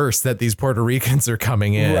much worse that these Puerto Ricans are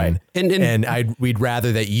coming in. Right. And we'd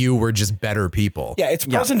rather that you were just better people. Yeah, it's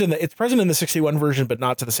present in the 61 version, but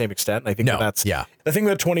not to the same extent. And I think that's the thing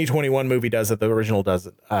that 2021 movie does that the original does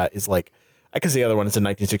is like, because the other one is in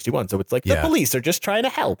 1961, so it's like the police are just trying to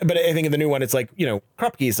help. But I think in the new one, it's like,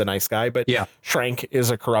 Krupke's a nice guy, but Schrank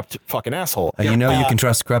is a corrupt fucking asshole. And you can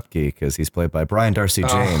trust Krupke because he's played by Brian Darcy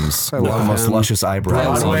James with the most luscious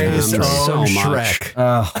eyebrows. Broadway's own so much.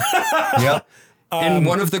 Shrek. Yep. And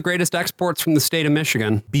one of the greatest exports from the state of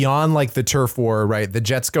Michigan. Beyond like the turf war, right? The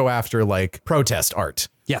Jets go after like protest art.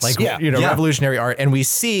 Yes. Like, revolutionary art. And we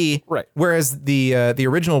see, whereas the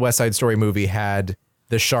original West Side Story movie had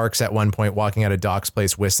the Sharks at one point walking out of Doc's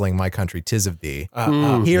place whistling My Country 'Tis of Thee.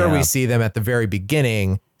 Here we see them at the very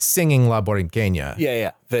beginning singing La Borinqueña.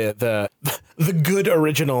 Yeah. The good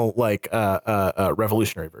original like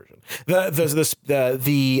revolutionary version.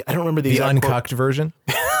 The I don't remember the uncucked version.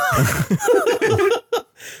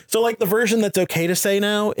 So like the version that's okay to say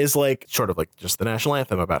now is like sort of like just the national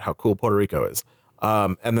anthem about how cool Puerto Rico is.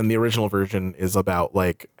 And then the original version is about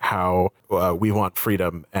like how we want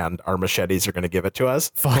freedom and our machetes are going to give it to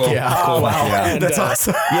us. Fuck yeah. Oh, wow. And, that's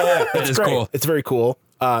awesome. Yeah, that is cool. It's very cool.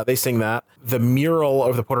 They sing that. The mural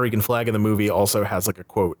of the Puerto Rican flag in the movie also has like a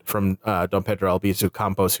quote from Don Pedro Albizu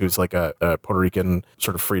Campos, who's like a Puerto Rican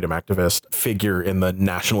sort of freedom activist figure in the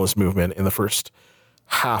nationalist movement in the first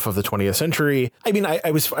half of the 20th century. I mean,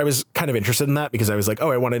 I was kind of interested in that because I was like,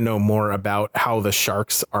 I want to know more about how the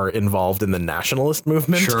Sharks are involved in the nationalist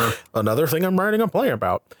movement. Sure. Another thing I'm writing a play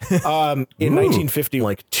about. In 1950,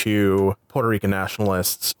 like two Puerto Rican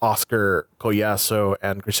nationalists, Oscar Collazo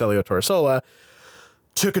and Griselio Torresola,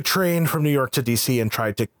 took a train from New York to DC and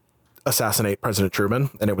tried to assassinate President Truman,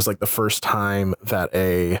 and it was like the first time that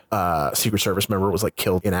a Secret Service member was like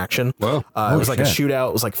killed in action. Whoa. It was like a shootout.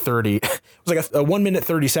 It was like 30. It was like a 1 minute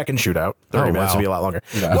 30 second shootout. 30 minutes would be a lot longer.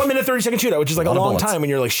 1 minute 30 second shootout, which is like a long time when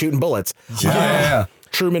you're like shooting bullets. Yeah.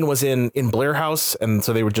 Truman was in Blair House, and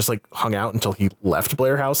so they were just like hung out until he left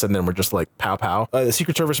Blair House, and then we're just like pow pow. The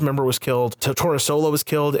Secret Service member was killed. Torresola was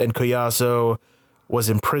killed, and Collazo was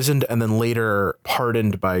imprisoned and then later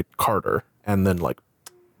pardoned by Carter, and then like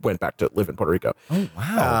went back to live in Puerto Rico. Oh,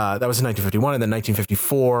 wow. That was in 1951. And then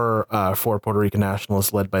 1954, four Puerto Rican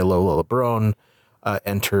nationalists led by Lola LeBron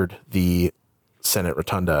entered the Senate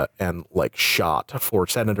rotunda and like shot four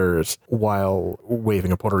senators while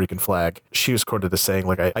waving a Puerto Rican flag. She was quoted as saying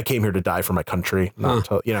like, I came here to die for my country, not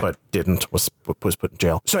to, but didn't, was put in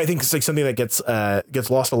jail. So I think it's like something that gets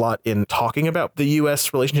lost a lot in talking about the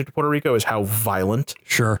U.S. relationship to Puerto Rico is how violent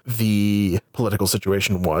the political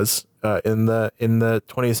situation was in the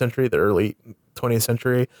 20th century, the early 20th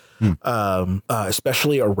century,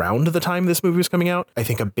 especially around the time this movie was coming out. I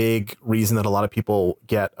think a big reason that a lot of people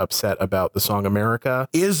get upset about the song America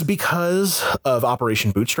is because of Operation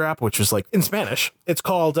Bootstrap, which was like in Spanish. It's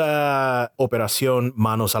called Operación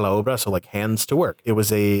Manos a la Obra, so like hands to work. It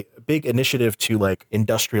was a big initiative to like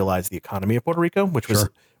industrialize the economy of Puerto Rico, which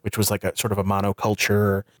was like a sort of a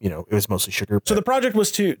monoculture, it was mostly sugar. So the project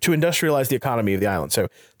was to industrialize the economy of the island. So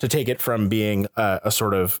to take it from being a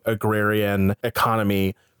sort of agrarian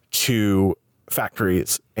economy to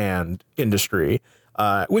factories and industry,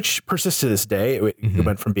 which persists to this day. It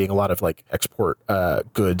went from being a lot of like export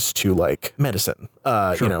goods to like medicine, so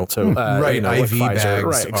right. like IV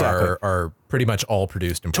Pfizer. bags are pretty much all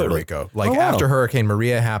produced in Puerto Rico. Like after Hurricane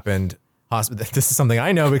Maria happened, this is something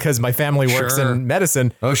I know because my family works in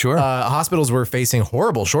medicine. Oh, sure. Hospitals were facing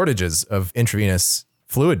horrible shortages of intravenous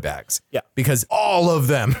fluid bags. Yeah. Because all of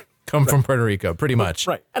them come from Puerto Rico, pretty much.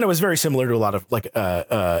 Right. And it was very similar to a lot of like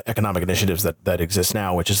economic initiatives that exist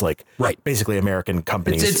now, which is like basically American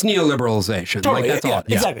companies. It's neoliberalization. Totally. Like that's all.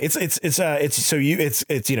 Exactly. It's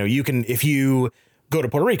you can, if you go to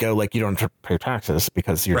Puerto Rico, like you don't have to pay taxes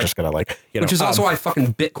because you're just gonna like, you know, Which is also why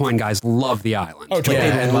fucking Bitcoin guys love the island. Oh, totally.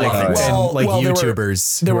 Yeah, and like,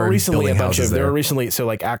 YouTubers. There who were are recently a building bunch of. houses There were there. recently, so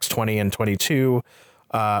like Acts 20 and 22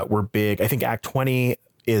 were big. I think Act 20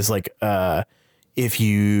 is like if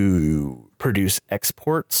you produce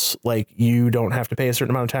exports, like you don't have to pay a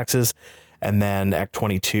certain amount of taxes. And then Act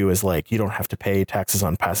 22 is like you don't have to pay taxes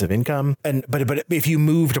on passive income. And but if you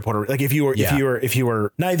move to Puerto Rico, like if you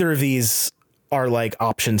were neither of these are like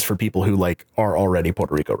options for people who like are already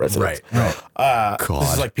Puerto Rico residents. Right.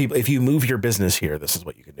 This is like people, if you move your business here, this is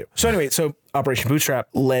what you can do. So anyway, so Operation Bootstrap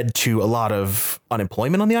led to a lot of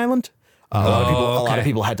unemployment on the island. A lot of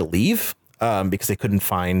people had to leave because they couldn't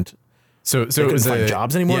find. So They it was couldn't find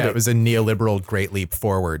jobs anymore. Yeah, it was a neoliberal great leap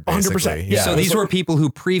forward. 100%. Basically. Yeah. So these were people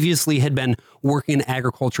who previously had been working in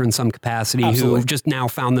agriculture in some capacity Absolutely. who just now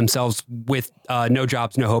found themselves with no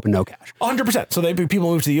jobs, no hope, and no cash. 100%. So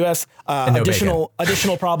people moved to the U.S. no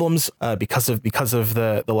Additional problems because of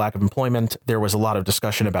the lack of employment. There was a lot of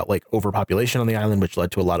discussion about like overpopulation on the island, which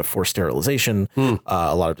led to a lot of forced sterilization.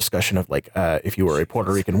 A lot of discussion of like if you were a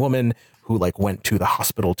Puerto Rican woman who like went to the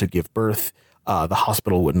hospital to give birth. The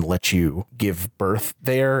hospital wouldn't let you give birth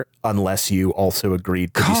there unless you also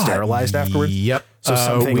agreed to be sterilized afterwards. Yep. So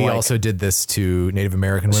something we like, also did this to Native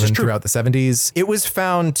American women throughout the 70s. It was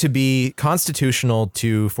found to be constitutional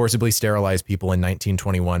to forcibly sterilize people in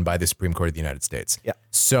 1921 by the Supreme Court of the United States. Yeah.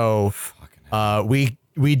 So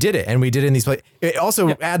we did it, and we did it in these places. It also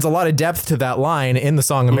adds a lot of depth to that line in the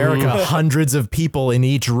song America, hundreds of people in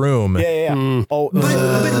each room. Yeah. Oh,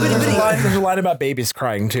 there's a line about babies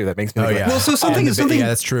crying too that makes me think Well, so something. Yeah,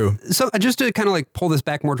 that's true. So just to kind of like pull this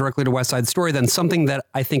back more directly to West Side Story, then something that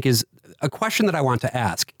I think is a question that I want to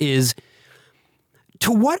ask is,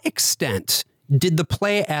 to what extent did the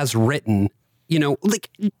play as written, like,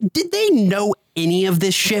 did they know any of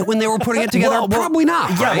this shit when they were putting it together? Probably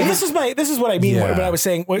not. Yeah, right? well, this is what I mean Yeah. when I was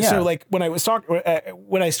saying. So like when I was talking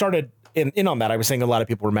when I started in on that, I was saying a lot of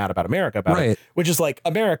people were mad about America about it, which is like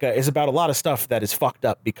America is about a lot of stuff that is fucked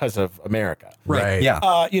up because of America. Right.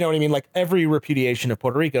 Yeah. You know what I mean? Like every repudiation of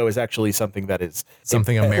Puerto Rico is actually something that is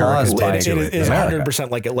Something America did it to It is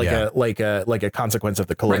 100% like a consequence of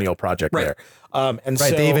the colonial project there. And Right.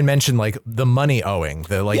 so They even mentioned like the money owing,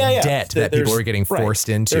 the debt that people were getting forced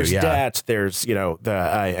into. There's debt. There's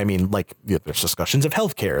there's discussions of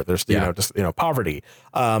healthcare. There's poverty.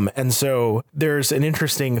 And so there's an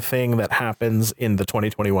interesting thing that happens in the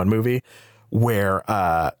 2021 movie where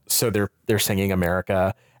so they're singing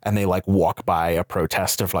America and they like walk by a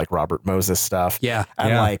protest of like Robert Moses stuff. Yeah.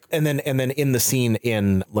 And then in the scene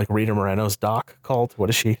in like Rita Moreno's doc called what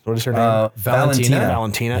is her name? Valentina.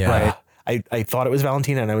 Valentina. Yeah. Right. I thought it was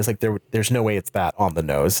Valentina, and I was like, there's no way it's that on the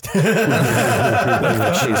nose.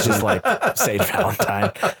 She's just like Saint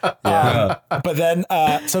Valentine. Yeah. But then,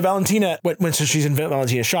 so Valentina, when she's in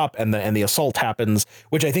Valentina's shop, and the assault happens,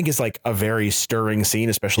 which I think is like a very stirring scene,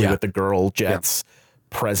 especially with the girl Jets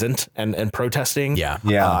present and protesting.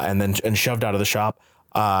 And shoved out of the shop.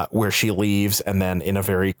 Where she leaves, and then in a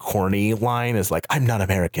very corny line is like, "I'm not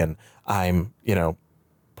American. I'm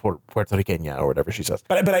Puerto Rican or whatever she says."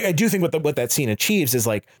 But I do think what that scene achieves is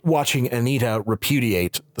like watching Anita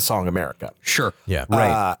repudiate the song America. Sure. Yeah.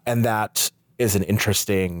 Right. And that is an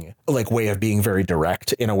interesting like way of being very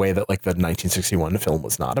direct in a way that like the 1961 film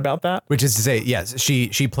was not about that. Which is to say, yes, she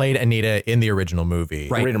played Anita in the original movie.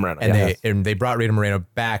 Right. Rita Moreno. And they brought Rita Moreno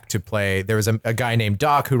back to play. There was a guy named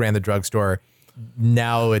Doc who ran the drugstore.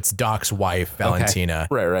 Now it's Doc's wife, Valentina.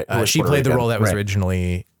 Right. Who was She Puerto played the Rican. role that was Right.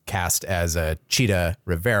 originally cast as Cheetah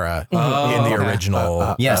Rivera in the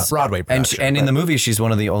original Broadway production. And in the movie, she's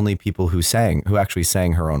one of the only people who actually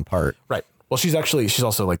sang her own part. Right. Well, she's also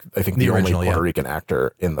like I think the only original, Puerto Rican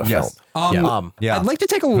actor in the film. I'd like to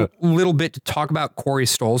take a little bit to talk about Corey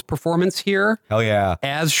Stoll's performance here Hell yeah.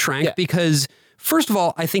 as Shrank because, first of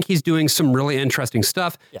all, I think he's doing some really interesting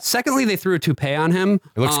stuff. Secondly, they threw a toupee on him.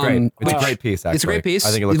 It looks great. It's a great piece, actually. It's a great piece. I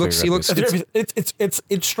think it looks like a great piece.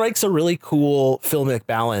 It strikes a really cool filmic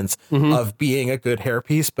balance of being a good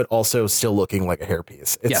hairpiece, but also still looking like a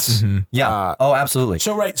hairpiece. Yes. Yeah. Absolutely.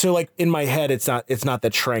 So like in my head, it's not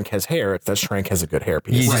that Shrank has hair. It's that Shrank has a good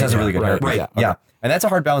hairpiece. He just has a really good hairpiece. Right. Yeah. And that's a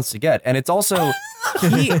hard balance to get. And it's also, don't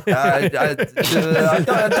worry about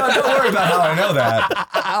how I know that.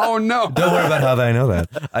 Oh, no. Don't worry about how I know that.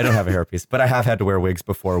 I don't have a hairpiece, but I have had to wear wigs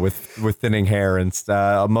before with thinning hair and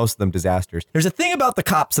most of them disasters. There's a thing about the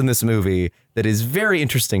cops in this movie that is very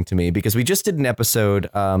interesting to me because we just did an episode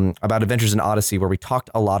about Adventures in Odyssey where we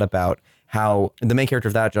talked a lot about how the main character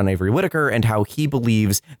of that, John Avery Whitaker, and how he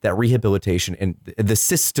believes that rehabilitation and the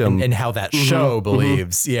system and how that show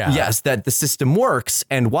believes. Yeah. Yes, that the system works.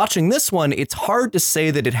 And watching this one, it's hard to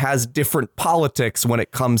say that it has different politics when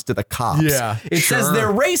it comes to the cops. Yeah, it says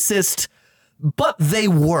they're racist, but they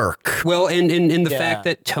work. Well, and in the fact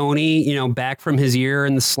that Tony, back from his year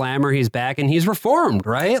in the slammer, he's back and he's reformed,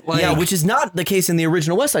 right? Like, Yeah, which is not the case in the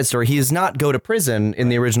original West Side Story. He does not go to prison in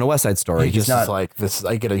the original West Side Story. He's not like this.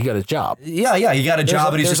 You got a job. Yeah, he got a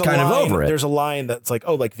job, but he's just kind of over it. There's a line that's like,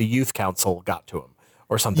 oh, like the youth council got to him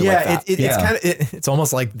or something Yeah, like that. it's kind of it's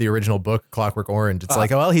almost like the original book, Clockwork Orange. It's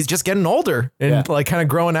like, oh, well, he's just getting older and like kind of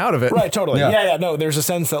growing out of it. Right, totally. Yeah. Yeah. No, there's a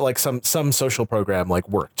sense that like some social program like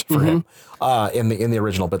worked for him in the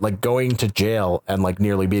original, but like going to jail and like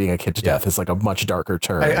nearly beating a kid to death is like a much darker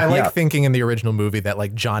turn. I like thinking in the original movie that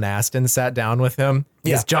like John Astin sat down with him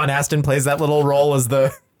because John Astin plays that little role as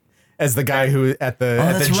the guy who at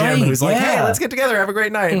the gym who's like, hey, let's get together, have a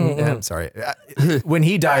great night. And, I'm sorry. When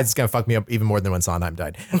he dies, it's going to fuck me up even more than when Sondheim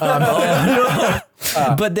died.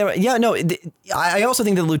 But I also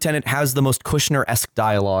think that the lieutenant has the most Kushner-esque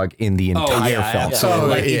dialogue in the entire film.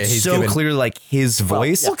 So it's so clear, like his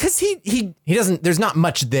voice. Well, because he doesn't. There's not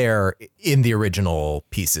much there in the original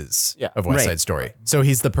pieces of West Side Story. So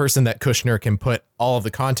he's the person that Kushner can put all of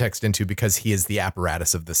the context into because he is the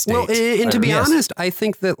apparatus of the state. Well, and to be honest, I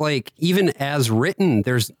think that like even as written,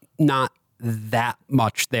 there's not that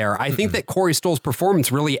much there. I think that Corey Stoll's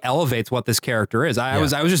performance really elevates what this character is. I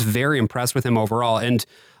was just very impressed with him overall. And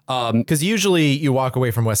because usually you walk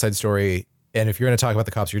away from West Side Story, and if you're going to talk about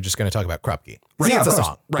the cops, you're just going to talk about Krupke. Right. He gets a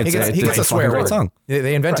song. Right. He gets a swear word. Song.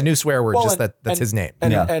 They invent a new swear word. Just that's his name.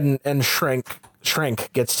 And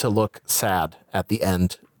Shrank gets to look sad at the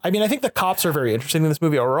end. I mean, I think the cops are very interesting in this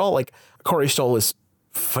movie overall. Like Corey Stoll is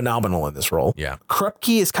phenomenal in this role. Yeah.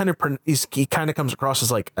 Krupke is he kind of comes across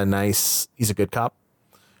as like he's a good cop,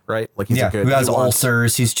 right? Like he's a good. Who has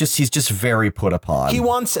ulcers. He's just very put upon. He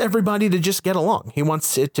wants everybody to just get along. He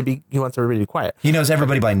wants everybody to be quiet. He knows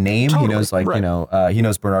everybody by name. Totally. He knows he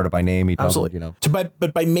knows Bernardo by name. He Absolutely.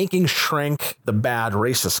 But by making Shrank the bad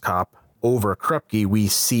racist cop over Krupke, we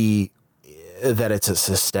see that it's a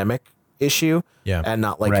systemic issue. Yeah. And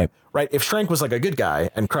not like right. If Shrank was like a good guy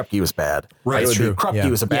and Krupke was bad, right? It would be Krupke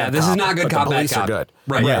was a bad. Yeah, this cop, is not good but cop. The police bad cop. are good.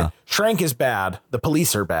 Right. Yeah. Shrank is bad. The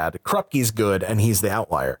police are bad. Krupke's good, and he's the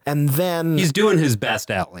outlier. And then He's doing his best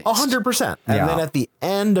at least. 100%. And then at the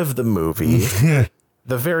end of the movie,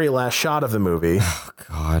 the very last shot of the movie,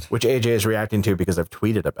 which AJ is reacting to because I've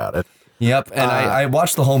tweeted about it. Yep, and I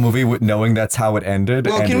watched the whole movie knowing that's how it ended.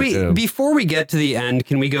 Well, can we before we get to the end,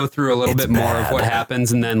 can we go through a little bit more of what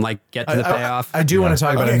happens and then like get to the payoff? I do want to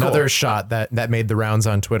talk about another shot that made the rounds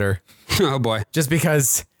on Twitter. Oh boy. Just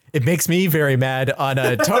because it makes me very mad on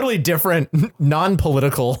a totally different,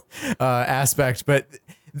 non-political aspect. But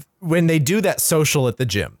when they do that social at the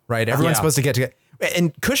gym, right? Everyone's supposed to get together.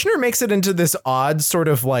 And Kushner makes it into this odd sort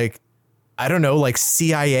of like, I don't know, like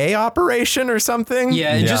CIA operation or something.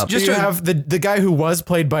 Yeah, just to have the guy who was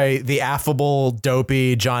played by the affable,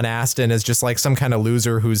 dopey John Astin as just like some kind of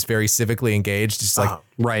loser who's very civically engaged. Just like,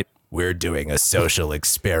 right. We're doing a social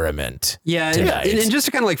experiment. Yeah, and just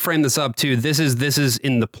to kind of like frame this up too, this is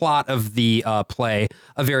in the plot of the play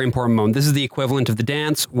a very important moment. This is the equivalent of the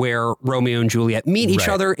dance where Romeo and Juliet meet each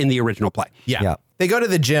other in the original play. Yeah. They go to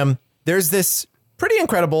the gym. There's this pretty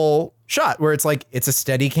incredible shot where it's like it's a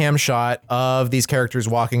steady cam shot of these characters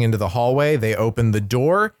walking into the hallway. They open the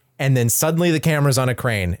door and then suddenly the camera's on a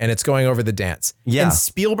crane and it's going over the dance. Yeah. And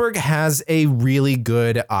Spielberg has a really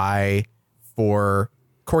good eye for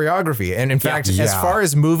choreography. And in fact, as far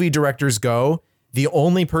as movie directors go, the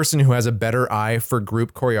only person who has a better eye for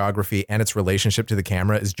group choreography and its relationship to the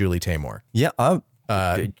camera is Julie Taymor. Yeah.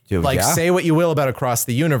 Say what you will about Across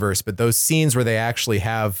the Universe, but those scenes where they actually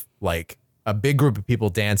have like a big group of people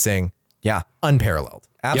dancing, unparalleled.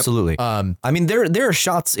 Absolutely. Yep. I mean, there are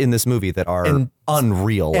shots in this movie that are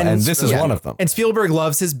unreal, and this is one of them. And Spielberg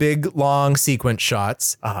loves his big, long sequence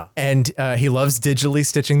shots, and he loves digitally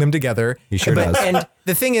stitching them together. He sure does. And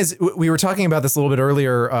the thing is, we were talking about this a little bit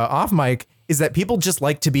earlier off mic, is that people just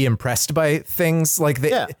like to be impressed by things. Like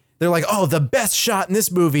they're like, oh, the best shot in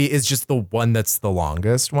this movie is just the one that's the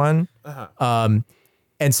longest one.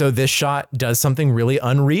 And so this shot does something really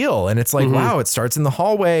unreal. And it's like, wow, it starts in the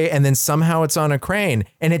hallway and then somehow it's on a crane.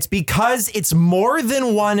 And it's because it's more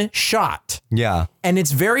than one shot. Yeah. And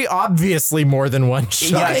it's very obviously more than one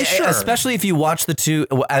shot. Yeah, especially if you watch the two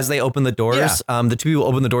as they open the doors. Yeah. The two people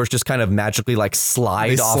open the doors just kind of magically like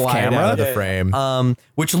slide They off slide camera out of the frame.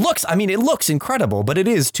 which looks, I mean, it looks incredible, but it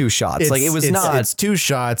is two shots. It's two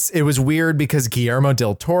shots. It was weird because Guillermo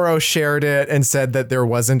del Toro shared it and said that there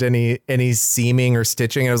wasn't any seaming or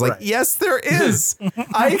stitching. And I was like, yes, there is.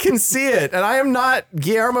 I can see it. And I am not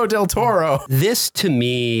Guillermo del Toro. This to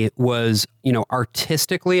me was,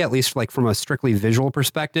 artistically, at least like from a strictly visual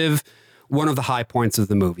perspective, one of the high points of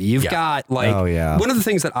the movie. You've got like, one of the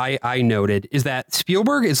things that I noted is that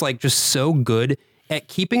Spielberg is like just so good at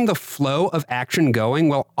keeping the flow of action going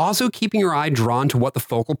while also keeping your eye drawn to what the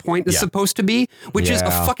focal point is supposed to be, which is a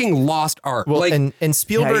fucking lost art. Well, like, and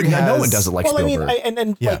Spielberg has, no one does it like Spielberg. I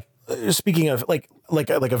mean, like speaking of like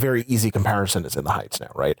a very easy comparison is In the Heights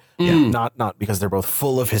now, right? Yeah. Not because they're both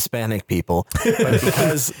full of Hispanic people, but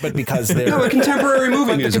because they're a contemporary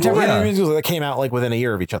movie musical. Contemporary musical that came out like within a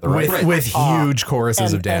year of each other, right? with huge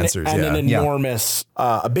choruses of dancers. And an enormous,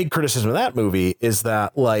 a big criticism of that movie is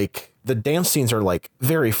that like the dance scenes are like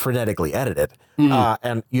very frenetically edited,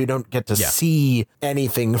 and you don't get to see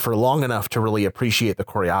anything for long enough to really appreciate the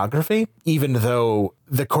choreography, even though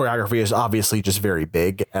the choreography is obviously just very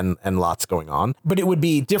big and lots going on. But it would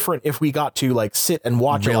be different if we got to like sit and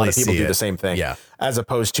watch a lot of people do the same thing, as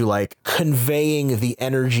opposed to like conveying the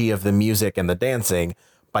energy of the music and the dancing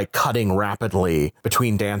by cutting rapidly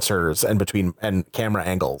between dancers and camera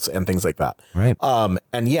angles and things like that. Right.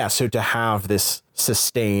 So to have this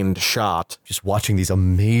sustained shot, just watching these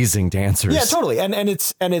amazing dancers. Yeah, totally. And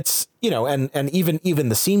it's even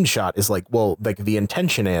the scene shot is like, well, like the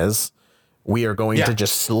intention is we are going to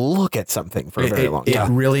just look at something for a very long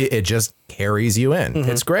time. It just carries you in.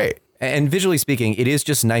 It's great. And visually speaking, it is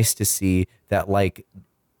just nice to see that like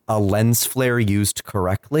a lens flare used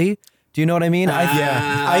correctly. Do you know what I mean?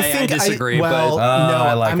 I disagree.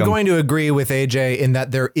 I'm going to agree with AJ in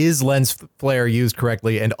that there is lens flare used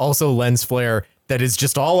correctly and also lens flare that is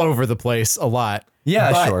just all over the place a lot.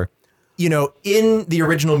 Yeah, but, sure. In the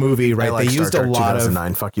original movie, right, like they used a lot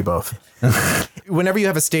 2009. Fuck you both. Whenever you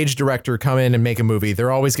have a stage director come in and make a movie,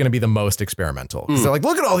 they're always going to be the most experimental. They're like,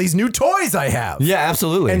 look at all these new toys I have. Yeah,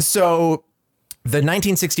 absolutely. And so the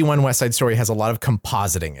 1961 West Side Story has a lot of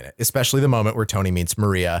compositing in it, especially the moment where Tony meets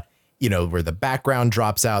Maria. Where the background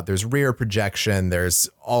drops out, there's rear projection, there's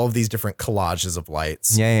all of these different collages of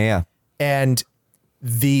lights. Yeah. And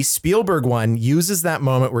the Spielberg one uses that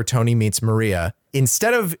moment where Tony meets Maria.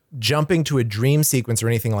 Instead of jumping to a dream sequence or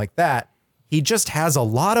anything like that, he just has a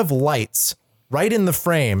lot of lights right in the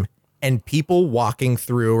frame and people walking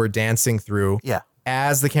through or dancing through. Yeah.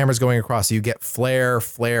 As the camera's going across, you get flare,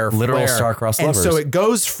 literal star-crossed lovers. And so it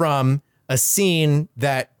goes from a scene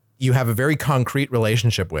that you have a very concrete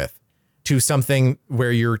relationship with to something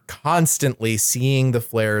where you're constantly seeing the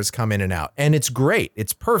flares come in and out. And it's great.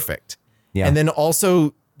 It's perfect. Yeah. And then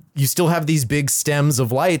also you still have these big stems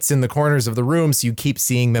of lights in the corners of the room. So you keep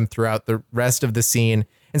seeing them throughout the rest of the scene.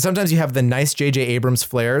 And sometimes you have the nice J.J. Abrams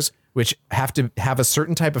flares, which have to have a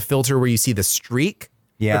certain type of filter where you see the streak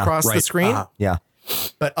across the screen. Yeah.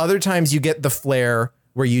 But other times you get the flare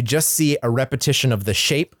where you just see a repetition of the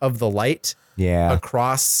shape of the light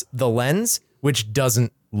across the lens, which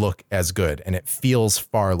doesn't look as good and it feels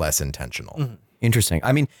far less intentional. Interesting.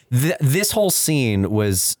 I mean, this whole scene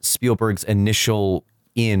was Spielberg's initial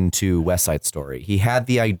into West Side Story. He had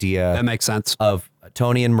the idea that makes sense of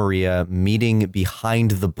Tony and Maria meeting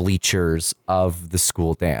behind the bleachers of the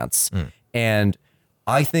school dance. And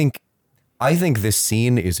I think this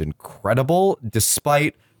scene is incredible,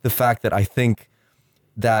 despite the fact that I think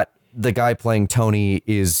that the guy playing Tony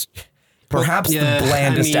is perhaps the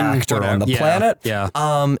blandest actor on the planet. Yeah.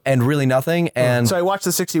 And really nothing. And so I watched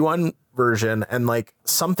the 61 version and like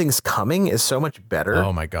Something's Coming is so much better.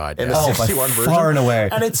 Oh my God. In the 61 version. Far and away.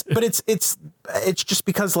 And it's just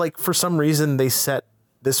because like for some reason they set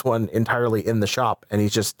this one entirely in the shop and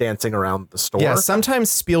he's just dancing around the store. Yeah. Sometimes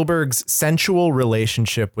Spielberg's sensual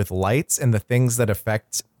relationship with lights and the things that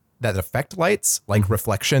affect lights, like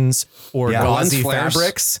reflections or gauzy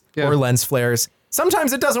fabrics or lens flares.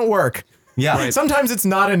 Sometimes it doesn't work. Yeah. Right. Sometimes it's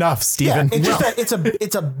not enough, Steven. Yeah, it's just that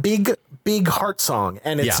it's a big heart song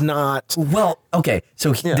and it's not. Well, okay.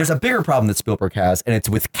 So there's a bigger problem that Spielberg has, and it's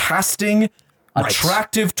with casting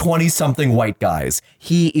attractive 20-something white guys.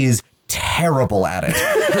 He is terrible at it.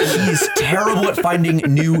 He's terrible at finding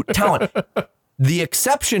new talent. The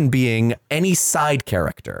exception being any side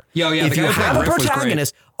character. If you have a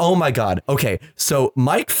protagonist, oh my God. Okay. So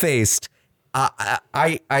Mike Faced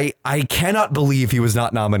I cannot believe he was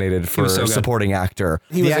not nominated for was so good. supporting actor.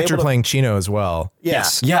 He the was actor able to- playing Chino as well.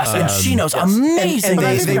 Yes. Yes, and Chino's amazing. And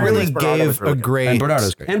they Bernardo's really Bernardo was gave really a good. great And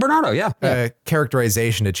Bernardo's great. And Bernardo, yeah.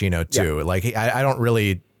 characterization to Chino too. Like I don't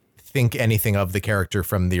really think anything of the character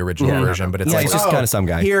from the original version, but it's Yeah, like he's just kinda some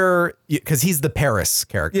guy. here because he's the Paris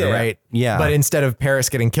character, Yeah. right? Yeah. But instead of Paris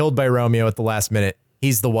getting killed by Romeo at the last minute,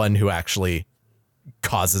 he's the one who actually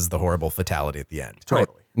causes the horrible fatality at the end.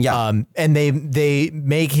 Totally. Yeah. And they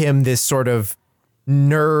make him this sort of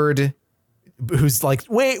nerd who's like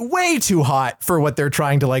way too hot for what they're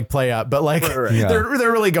trying to like play up, but like Yeah. they're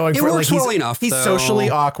really going for it. works Like, well enough, He's though. socially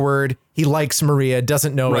awkward. He likes Maria,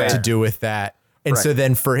 doesn't know what Right. to do with that. And so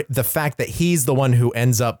then for the fact that he's the one who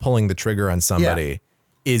ends up pulling the trigger on somebody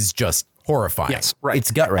is just horrifying. Yes. Right. It's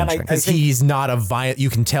gut-wrenching. Because he's not a violent, you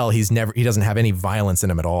can tell he doesn't have any violence in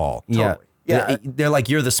him at all. Yeah. Yeah. They're like,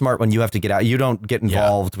 you're the smart one. You have to get out. You don't get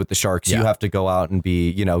involved with the sharks. You Yeah. have to go out and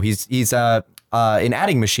be, he's an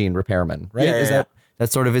adding machine repairman, right? Yeah, Is yeah.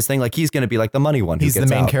 that's sort of his thing? Like he's going to be like the money one. He's who the gets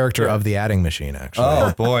main out. character of the adding machine, actually.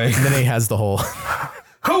 Oh boy. And then he has the whole,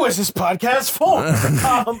 Who is this podcast for?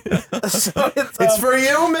 So it's for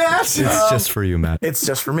you, Matt. It's just for you, Matt. It's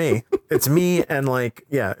just for me. It's me and like,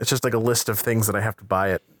 yeah, it's just like a list of things that I have to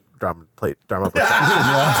buy at Drama Bookshop.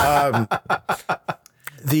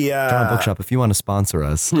 Drama Bookshop, if you want to sponsor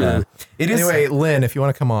us. It is. Anyway, Lynn, if you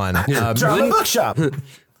want to come on. Drama Bookshop.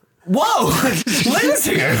 Whoa! Lynn's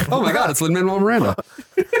here. Oh my God, it's Lin-Manuel Miranda.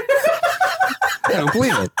 I don't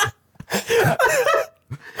believe it.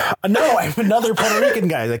 No, I'm another Puerto Rican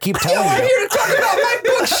guy. I keep telling you. Here to talk about my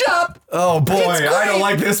bookshop. Oh boy, I don't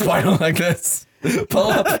like this. I don't like this. Pull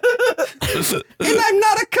up. And I'm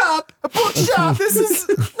not a cop. A bookshop. This is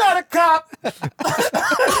not a cop.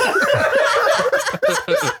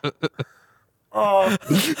 I'm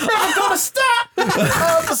gonna stop.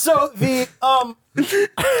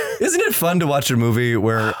 Isn't it fun to watch a movie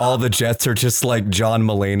where all the jets are just like John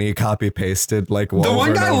Mulaney copy pasted like The over one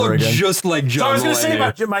and guy over looked again? just like John So I was going to say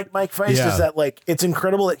Mulaney. about Mike Feist Yeah. is that like it's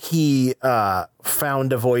incredible that he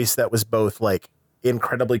found a voice that was both like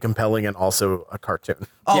incredibly compelling and also a cartoon.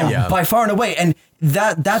 Oh, Yeah. by far and away, and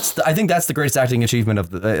I think that's the greatest acting achievement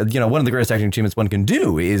of the one of the greatest acting achievements one can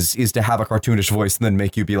do is to have a cartoonish voice and then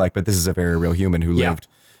make you be like, but this is a very real human who lived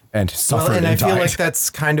and suffered Well, and I and feel died. like that's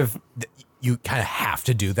kind of, you kind of have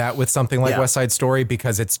to do that with something like Yeah. West Side Story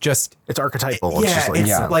because it's just, It's archetypal. It's just like,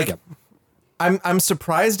 yeah. like, I'm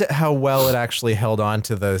surprised at how well it actually held on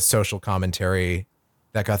to the social commentary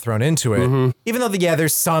that got thrown into it. Even though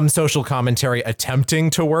there's some social commentary attempting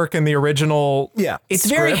to work in the original. Yeah. It's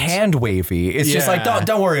very script. hand wavy. It's just like Yeah.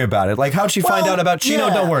 don't worry about it. Like how'd she find Well, out about Chino?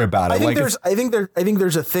 yeah. Don't worry about it. I think Like there's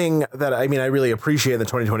a thing that I really appreciate in the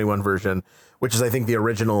 2021 version, which is I think the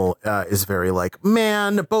original is very like,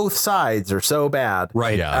 man, both sides are so bad.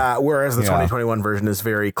 Right. Yeah. Whereas the Yeah. 2021 version is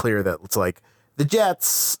very clear that it's like the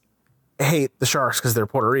Jets hate the Sharks because they're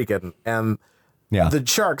Puerto Rican, and yeah. the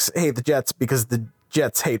Sharks hate the Jets because the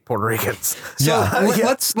Jets hate Puerto Ricans. So Yeah.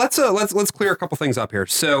 let's clear a couple things up here.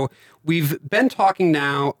 So we've been talking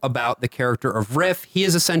now about the character of Riff. He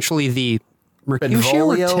is essentially the Mercutio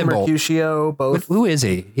or Benvolio, Tybalt. Mercutio, both. Who is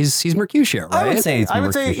he? He's Mercutio, right? I would say it's I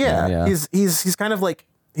would say, Mercutio, yeah. He's kind of like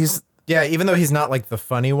he's Yeah, even though he's not like the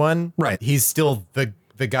funny one, Right. He's still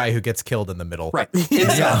the guy who gets killed in the middle. Right.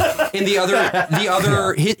 And the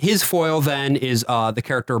other his foil then is the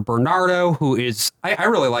character Bernardo, who is I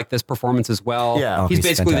really like this performance as well. Yeah. Oh, he's he's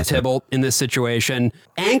basically fantastic. the Tybalt in this situation.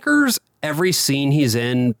 Anchors every scene he's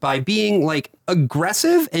in by being like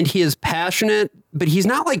aggressive, and he is passionate, but he's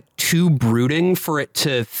not like too brooding for it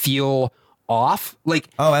to feel off. Like,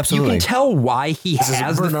 Oh, absolutely. you can tell why he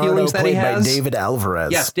has the Bernardo feelings that he played by has. David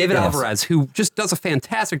Alvarez. Yes, David Alvarez, who just does a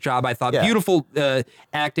fantastic job. I thought Yeah. beautiful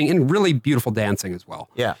acting and really beautiful dancing as well.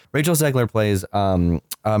 Yeah. Rachel Zegler plays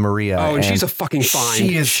Maria. Oh, and she's a fucking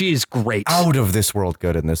fine. She's great. out of this world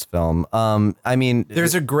good in this film. I mean,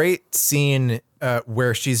 There's a great scene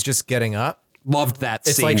where she's just getting up. Loved that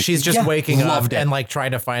It's scene. like she's just Yeah. waking up Loved it. and like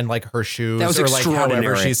trying to find like her shoes That was or like however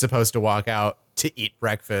extraordinary. she's supposed to walk out to eat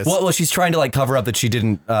breakfast. well, she's trying to like cover up that she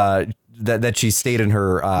didn't that she stayed in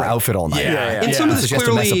her outfit all night. Yeah. And some of So this she has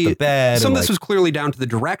to mess up clearly, the bed some and, of this like- was clearly down to the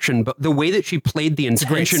direction, but the way that she played the great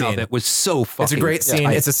intention of scene. it was so fucking. It's a great scene.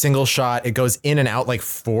 tight. It's a single shot. It goes in and out like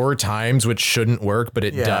 4 times, which shouldn't work, but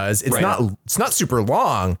it Yeah. does. It's Right. not super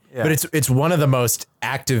long, but it's one of the most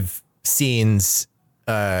active scenes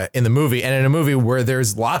in the movie, and in a movie where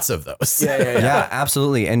there's lots of those. Yeah,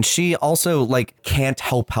 absolutely. And she also like can't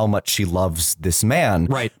help how much she loves this man,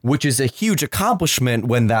 Right. Which is a huge accomplishment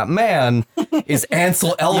when that man is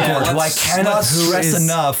Ansel Elgort, who I cannot stress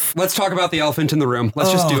enough. Let's talk about the elephant in the room.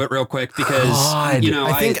 Let's just do it real quick because I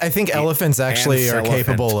think elephants actually are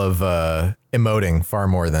capable of emoting far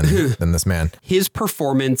more than this man. his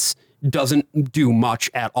performance doesn't do much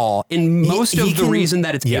at all. And most of the reason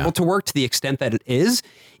that it's able to work to the extent that it is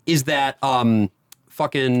that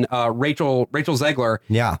fucking Rachel Zegler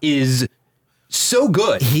is so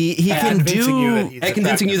good. He can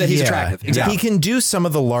convincing you that he's attractive. Exactly. He can do some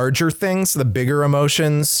of the larger things, the bigger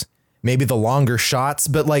emotions, maybe the longer shots,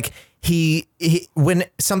 but like he when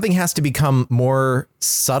something has to become more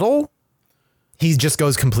subtle, he just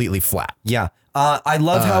goes completely flat. Yeah. I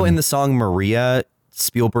love how in the song Maria,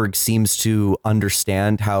 Spielberg seems to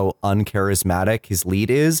understand how uncharismatic his lead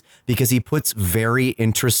is because he puts very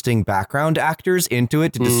interesting background actors into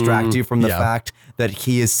it to distract you from the fact that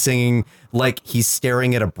he is singing like he's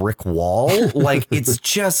staring at a brick wall. Like it's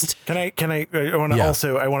just. I want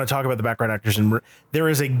to talk about the background actors, and there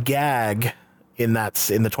is a gag in the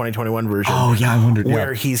 2021 version. Oh yeah, I wondered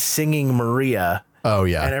where he's singing Maria. Oh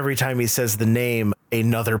yeah, and every time he says the name,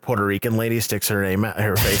 another Puerto Rican lady sticks her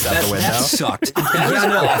face out the window. That sucked. That was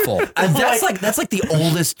awful. That's like the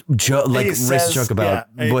oldest racist joke about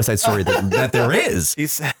West Side Story that there is.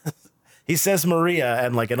 He says Maria,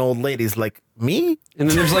 and like an old lady's like, me? And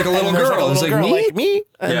then there's like a little girl. It's like, me? Like, me?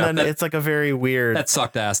 And then it's like a very weird. That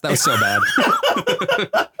sucked ass. That was so bad.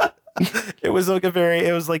 It was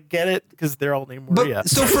like get it because they're all named Maria. But,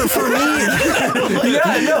 so for me,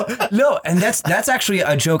 no, and that's actually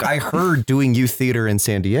a joke I heard doing youth theater in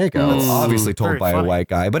San Diego. It's obviously told by a white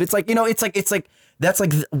guy, but it's like that's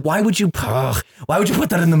like why would you put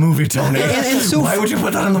that in the movie, Tony? And so why would you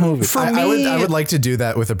put that in the movie? For me, I would like to do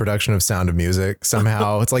that with a production of Sound of Music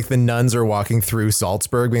somehow. It's like the nuns are walking through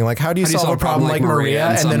Salzburg, being like, "How do you solve a problem like Maria?"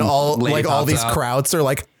 And then all these crowds are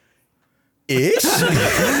like, "Ich?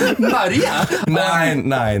 Maria,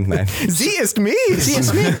 Nine. Sie ist me.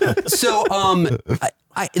 So,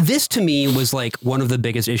 this to me was like one of the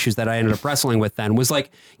biggest issues that I ended up wrestling with then was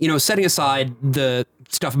like, setting aside the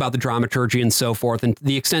stuff about the dramaturgy and so forth and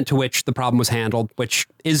the extent to which the problem was handled, which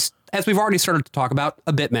is, as we've already started to talk about,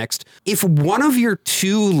 a bit mixed. If one of your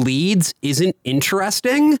two leads isn't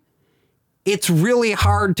interesting, it's really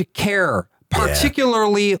hard to care,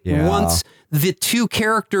 particularly once the two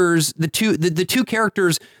characters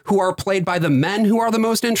who are played by the men who are the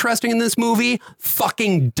most interesting in this movie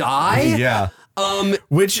fucking die. Yeah.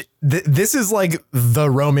 Which this is like the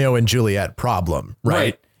Romeo and Juliet problem,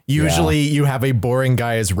 right? Usually you have a boring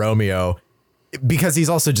guy as Romeo because he's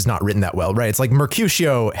also just not written that well, right? It's like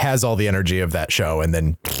Mercutio has all the energy of that show and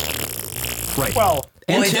then. Right. Well,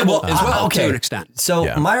 and Tybalt as well, to an extent. So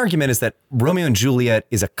my argument is that Romeo and Juliet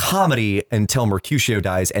is a comedy until Mercutio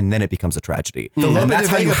dies, and then it becomes a tragedy. And that's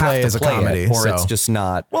how you have to play it, or it's just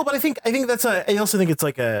not. Well, but I think that's I also think it's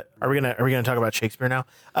like a. Are we gonna talk about Shakespeare now?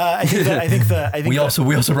 I think we also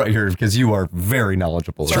brought here because you are very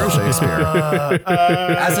knowledgeable about Shakespeare.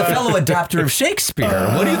 As a fellow adapter of Shakespeare,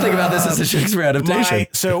 what do you think about this as a Shakespeare adaptation?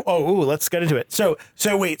 Let's get into it. So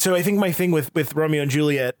I think my thing with Romeo and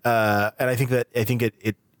Juliet, and I think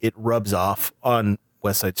it rubs off on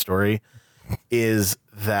West Side Story, is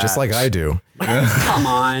that just like I do. Come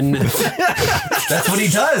on. That's what he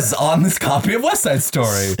does on this copy of West Side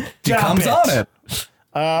Story. He comes on it.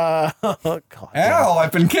 Oh God! Ow!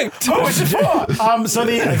 I've been kicked. Oh, it's I'm just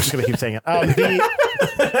gonna keep saying it.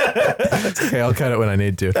 Okay, I'll cut it when I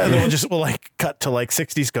need to. And we'll like cut to like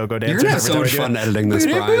 60s go-go dancers. You're gonna have so much fun editing this,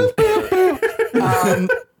 Brian.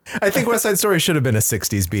 I think West Side Story should have been a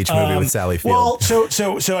 60s beach movie with Sally Field. Well,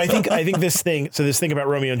 so I think this thing about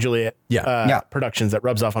Romeo and Juliet productions that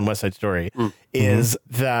rubs off on West Side Story is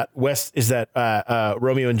that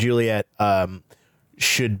Romeo and Juliet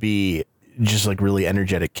should be just like really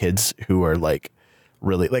energetic kids who are like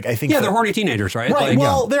really like I think they're horny teenagers, right? Right.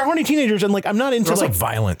 Like, they're horny teenagers, and like I'm not into also like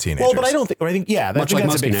violent teenagers. Well, but I don't think. I think much like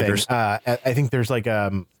that's most a big teenagers. thing. I think there's like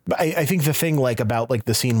but I think the thing like about like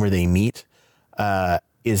the scene where they meet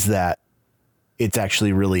is that it's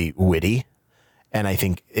actually really witty. And I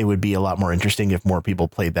think it would be a lot more interesting if more people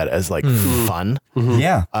played that as like fun.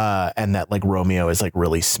 Yeah. And that like Romeo is like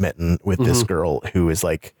really smitten with this girl who is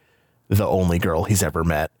like the only girl he's ever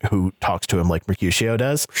met who talks to him like Mercutio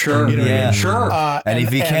does. Sure. You know what I mean? Sure. And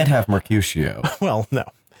if he can't have Mercutio. Well, no.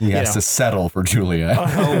 He has to settle for Juliet.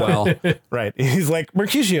 Oh, well. Right. He's like,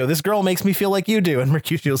 Mercutio, this girl makes me feel like you do. And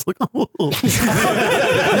Mercutio's like, oh.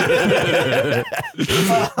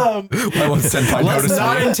 I won't send my Let's notice.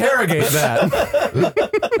 not interrogate that.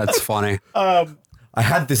 That's funny. I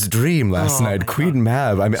had this dream last night. Queen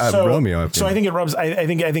Mab. I mean, Romeo. So I think it rubs. I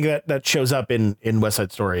think that shows up in West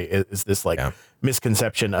Side Story is this like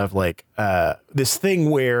misconception of like this thing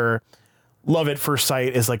where love at first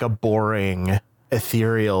sight is like a boring,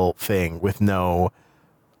 ethereal thing with no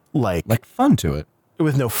like fun to it.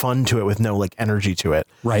 with no fun to it, with no like energy to it.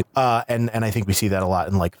 Right. And I think we see that a lot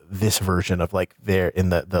in like this version of like there in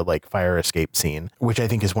the like fire escape scene, which I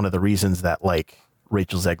think is one of the reasons that like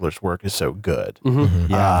Rachel Zegler's work is so good.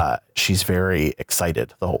 She's very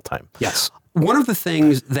excited the whole time. Yes. One of the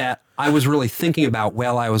things that I was really thinking about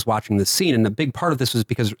while I was watching this scene, and a big part of this was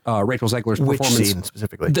because Rachel Zegler's Which performance. scene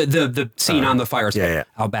specifically? The scene on the fire escape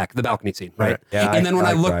out back, the balcony scene, right? Yeah, and then when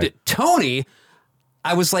I looked cried. at Tony,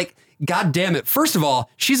 I was like, God damn it. First of all,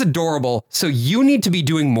 she's adorable. So you need to be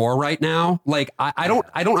doing more right now. Like, I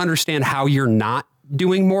don't understand how you're not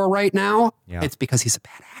doing more right now. Yeah. It's because he's a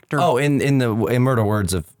bad actor. Oh, in murder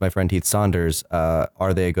words of my friend Heath Saunders,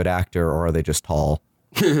 are they a good actor or are they just tall?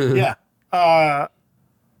 Yeah. I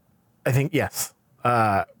think yes.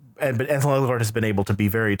 But Anthony Elgort has been able to be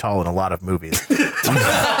very tall in a lot of movies.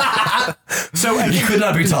 So He could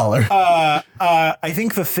not be taller. I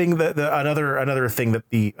think the thing that another thing that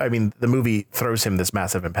the movie throws him this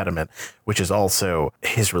massive impediment, which is also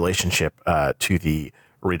his relationship to the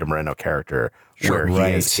Rita Moreno character, where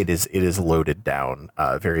it is loaded down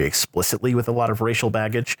very explicitly with a lot of racial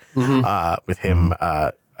baggage. With him,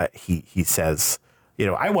 he says, you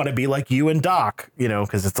know, I want to be like you and Doc, you know,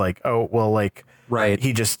 because it's like, oh well, like Right.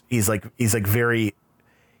 He's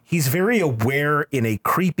very aware in a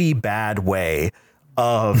creepy bad way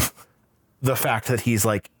of the fact that he's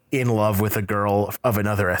like in love with a girl of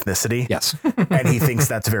another ethnicity. Yes. And he thinks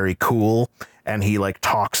that's very cool. And he like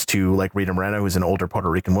talks to like Rita Moreno, who's an older Puerto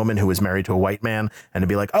Rican woman who is married to a white man, and to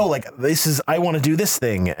be like, oh, like I want to do this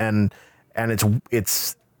thing. And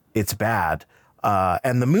it's bad.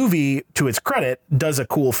 And the movie, to its credit, does a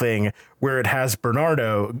cool thing where it has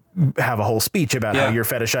Bernardo have a whole speech about how you're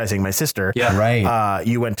fetishizing my sister. Yeah. Right.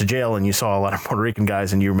 You went to jail and you saw a lot of Puerto Rican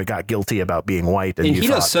guys and you got guilty about being white. And he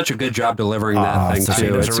does such a good job delivering that thing, he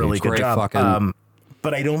too. does It's a really good great job. fucking...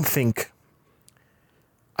 But I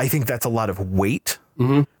think that's a lot of weight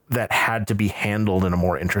that had to be handled in a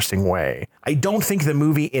more interesting way. I don't think the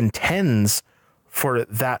movie intends for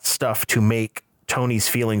that stuff to make Tony's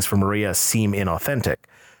feelings for Maria seem inauthentic,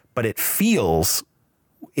 but it feels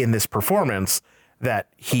in this performance that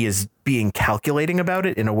he is being calculating about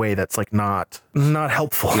it in a way that's like not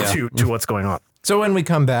helpful to what's going on. So when we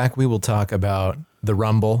come back, we will talk about the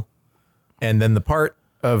Rumble and then the part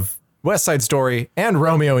of West Side Story and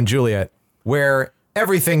Romeo and Juliet where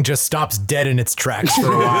everything just stops dead in its tracks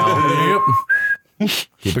for a while.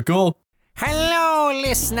 Keep it cool. Hello,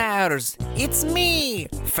 listeners! It's me,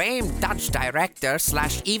 famed Dutch director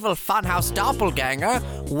 / evil funhouse doppelganger,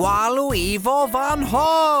 Ivo van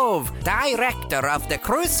Hove, director of The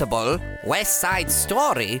Crucible, West Side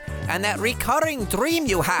Story, and that recurring dream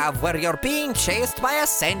you have where you're being chased by a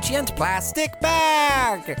sentient plastic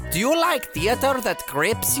bag. Do you like theater that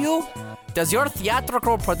grips you? Does your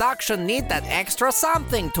theatrical production need that extra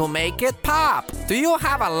something to make it pop? Do you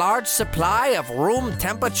have a large supply of room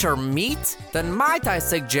temperature meat? Then might I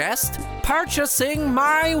suggest purchasing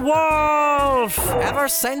my wolf? Ever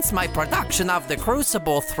since my production of The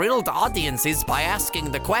Crucible thrilled audiences by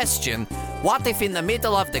asking the question, what if in the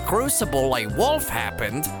middle of The Crucible a wolf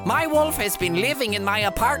happened? My wolf has been living in my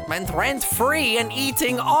apartment rent-free and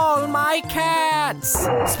eating all my cats.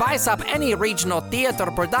 Spice up any regional theater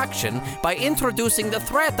production by introducing the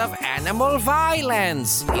threat of animal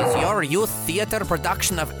violence. Is your youth theater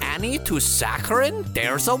production of Annie too saccharine?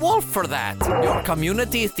 There's a wolf for that. Your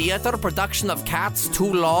community theater production of Cats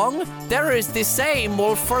too long? There is the same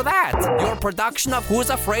wolf for that. Your production of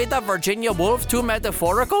Who's Afraid of Virginia Woolf too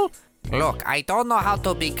metaphorical? Look, I don't know how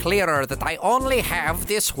to be clearer that I only have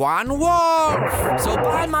this one wolf. So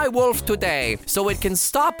buy my wolf today, so it can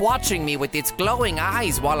stop watching me with its glowing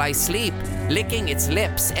eyes while I sleep, licking its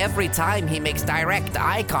lips every time he makes direct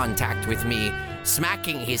eye contact with me,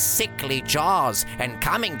 smacking his sickly jaws and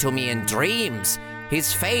coming to me in dreams.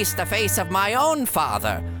 His face the face of my own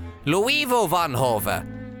father, Ivo van Hove,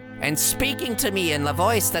 and speaking to me in the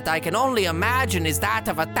voice that I can only imagine is that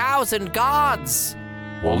of 1,000 gods.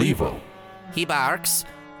 Ivo, He barks.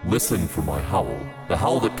 listen for my howl, the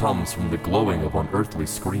howl that comes from the glowing of unearthly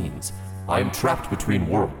screens. I am trapped between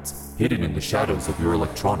worlds, hidden in the shadows of your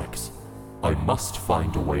electronics. I must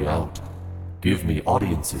find a way out. Give me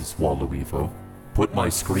audiences, Waluivo. Put my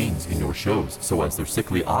screens in your shows so as their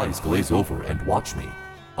sickly eyes glaze over and watch me,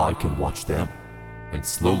 I can watch them and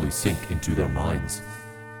slowly sink into their minds.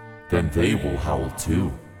 Then they will howl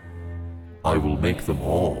too. I will make them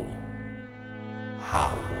all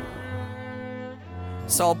howl.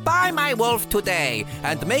 So buy my wolf today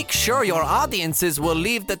and make sure your audiences will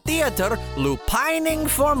leave the theater lupining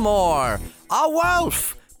for more. A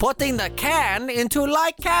wolf putting the can into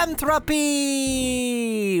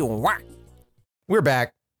lycanthropy. Wah. We're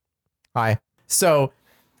back. Hi. So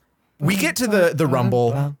we get to the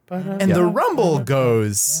rumble, and the rumble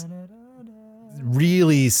goes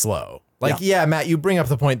really slow. Like, yeah, Matt, you bring up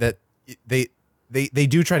the point that they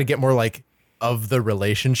do try to get more like of the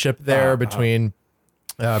relationship there between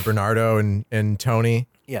Bernardo and Tony.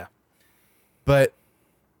 Yeah. But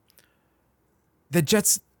the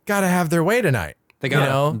Jets gotta have their way tonight. They gotta.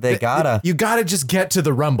 You know? They gotta. You gotta just get to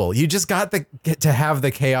the rumble. You just got to have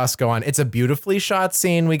the chaos go on. It's a beautifully shot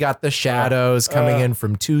scene. We got the shadows coming in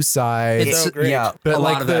from two sides. It's So great. Yeah, but a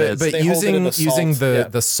like lot of that is. but They hold it in using the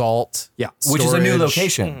the salt. salt. Yeah. which is a new storage.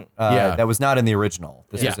 location. Yeah. That was not in the original.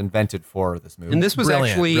 This Yeah. was invented for this movie. And this was Brilliant,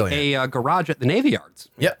 actually brilliant. a garage at the Navy Yards.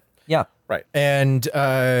 Yep. yeah. Right. And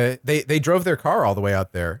they drove their car all the way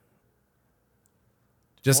out there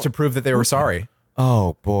just to prove that they were sorry.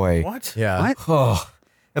 Oh boy. What? Yeah. What? Oh.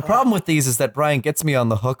 The problem with these is that Brian gets me on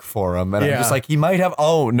the hook for him, and I'm Yeah. just like, he might have.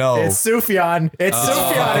 Oh no, It's Sufjan. It's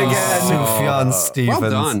Sufjan again. Sufjan Stevens.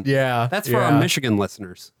 Well done. Yeah. That's for yeah. our Michigan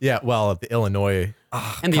listeners. Yeah. Well, the Illinois.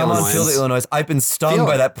 And the Come on, Illinois. feel the Illinois. I've been stung Feel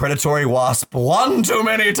by it. that predatory wasp one too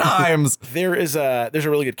many times. There's a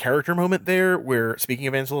really good character moment there where, speaking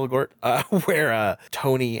of Ansel Elgort, where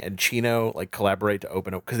Tony and Chino like collaborate to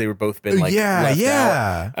open up because they were both been like Yeah, left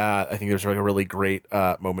yeah. out. I think there's like a really great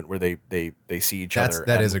moment where they see each other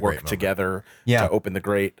That and is a great work moment. together Yeah. to open the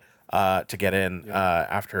grate. To get in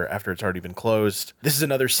after it's already been closed. This is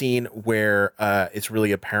another scene where it's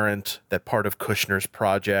really apparent that part of Kushner's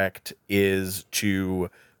project is to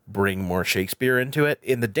bring more Shakespeare into it.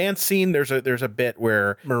 In the dance scene, there's a bit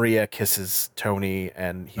where Maria kisses Tony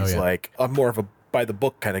and he's like, I'm more of a by the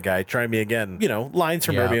book kind of guy. Try me again. You know, lines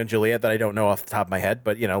from Yeah. Romeo and Juliet that I don't know off the top of my head,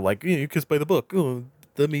 but you know, like you kiss by the book. Oh,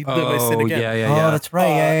 let me sin again. Yeah. Oh, that's right.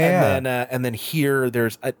 Yeah. And then here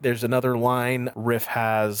there's another line Riff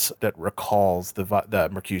has that recalls the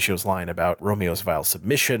Mercutio's line about Romeo's vile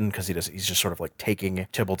submission because he's just sort of like taking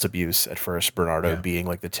Tybalt's abuse at first, Bernardo being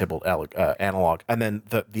like the Tybalt analog, and then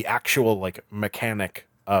the actual like mechanic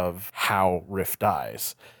of how Riff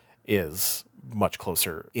dies is much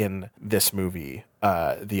closer in this movie.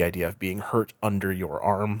 The idea of being hurt under your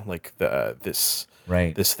arm, like this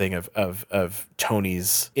thing of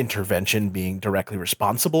Tony's intervention being directly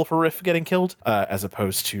responsible for Riff getting killed, as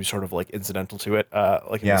opposed to sort of like incidental to it,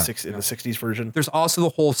 like in the 60s version. There's also the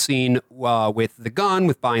whole scene with the gun,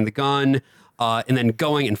 with buying the gun, and then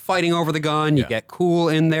going and fighting over the gun. You get Cool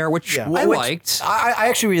in there, which I liked. I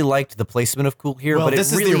actually really liked the placement of Cool here. Well, but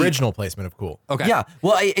this it is really, the original placement of Cool. Okay. Yeah,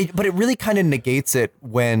 well, but it really kind of negates it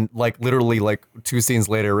when, like, literally, like 2 scenes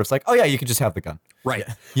later, Riff's like, "Oh yeah, you can just have the gun." Right.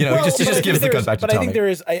 You know, he just gives the gun back to But Tony. I think there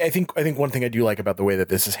is. I think one thing I do like about the way that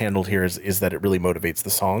this is handled here is that it really motivates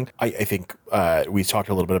the song. I think we talked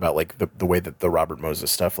a little bit about like the way that the Robert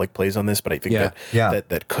Moses stuff like plays on this, but I think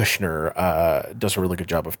that Kushner does a really good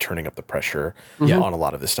job of turning up the pressure on a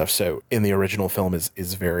lot of this stuff. So in the original film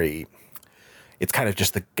is very. It's kind of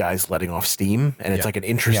just the guys letting off steam, and it's like an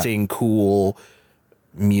interesting, cool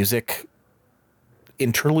music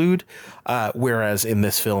interlude, whereas in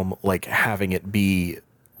this film, like having it be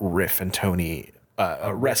Riff and Tony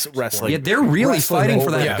wrestling. Yeah, they're really wrestling fighting for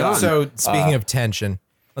over that the gun. So speaking of tension,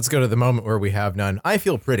 let's go to the moment where we have none. I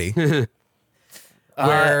feel pretty.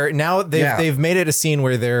 Where now they've made it a scene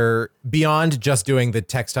where they're beyond just doing the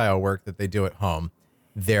textile work that they do at home.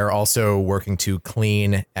 They're also working to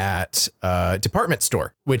clean at a department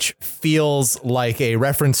store, which feels like a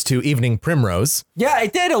reference to Evening Primrose. yeah, I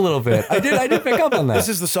did a little bit. I did pick up on that. This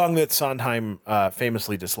is the song that Sondheim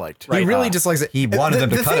famously disliked. He really dislikes it. He wanted them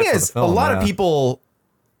to the cut thing it for is, the film, a lot of yeah. people,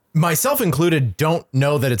 myself included, don't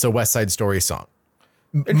know that it's a West Side Story song.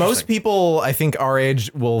 Most people, I think, our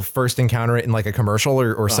age will first encounter it in like a commercial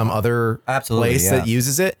or some other place that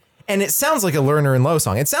uses it. And it sounds like a Lerner and Lowe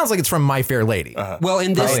song. It sounds like it's from My Fair Lady. Well,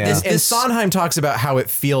 in this, And this Sondheim talks about how it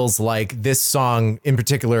feels like this song in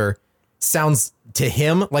particular sounds to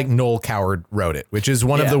him like Noel Coward wrote it, which is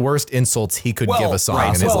one of the worst insults he could give a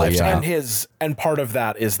song in his lifetime. And And part of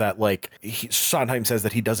that is that like Sondheim says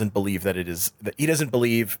that he doesn't believe that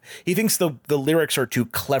he thinks the lyrics are too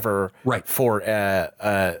clever for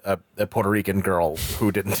a Puerto Rican girl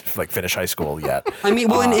who didn't like finish high school yet. I mean,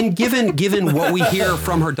 well, and given what we hear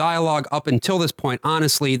from her dialogue up until this point,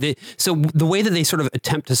 honestly, the way that they sort of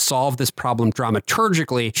attempt to solve this problem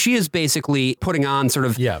dramaturgically, she is basically putting on sort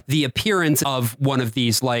of the appearance of one of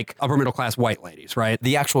these like upper middle class white ladies, right?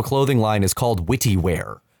 The actual clothing line is called Witty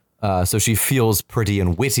Wear. So she feels pretty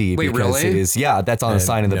and witty because really? it is, that's on the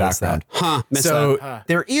sign in the background.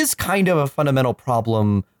 There is kind of a fundamental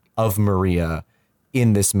problem of Maria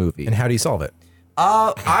in this movie. And how do you solve it?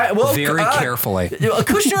 Very carefully.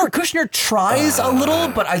 Kushner tries a little,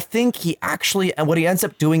 but I think he actually, and what he ends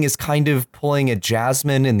up doing is kind of pulling a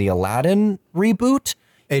Jasmine in the Aladdin reboot.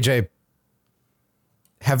 AJ,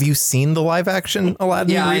 have you seen the live action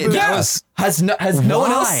Aladdin reboot? Yes. Has no one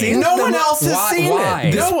else seen it? No one else has seen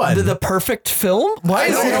it. No one. The perfect film? Why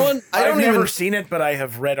is no one? I've never seen it, but I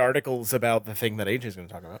have read articles about the thing that AJ is going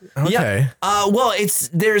to talk about. Okay. Well,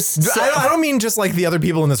 I don't mean just like the other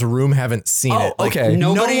people in this room haven't seen it. Like, okay.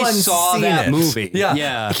 Nobody no saw seen that it. movie.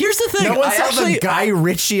 Yeah. Here's the thing. No one saw the Guy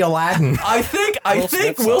Ritchie Aladdin. I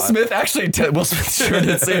think Will Smith actually Will Smith sure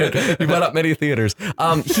did see it. He went up many theaters.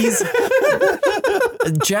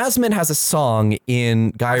 Jasmine has a song in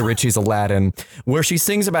Guy Ritchie's Aladdin where she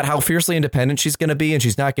sings about how fiercely independent she's going to be and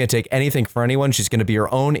she's not going to take anything for anyone. She's going to be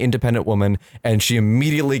her own independent woman, and she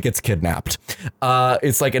immediately gets kidnapped.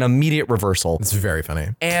 It's like an immediate reversal. It's very funny.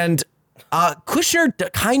 And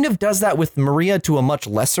Kushner kind of does that with Maria to a much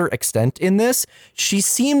lesser extent in this. She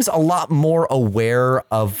seems a lot more aware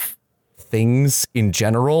of things in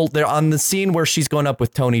general. They're on the scene where she's going up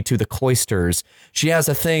with Tony to the cloisters. She has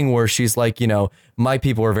a thing where she's like, my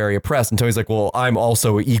people are very oppressed. And Tony's like, well, I'm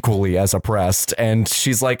also equally as oppressed. And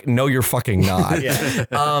she's like, no, you're fucking not.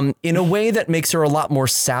 In a way that makes her a lot more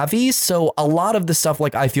savvy. So a lot of the stuff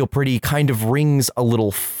like I Feel Pretty kind of rings a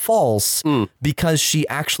little false because she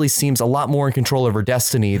actually seems a lot more in control of her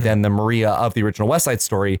destiny than the Maria of the original West Side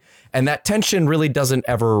Story. And that tension really doesn't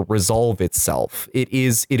ever resolve itself. It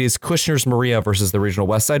is Kushner's Maria versus the original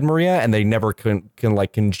West Side Maria, and they never can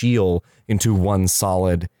like congeal into one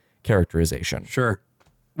solid characterization. Sure.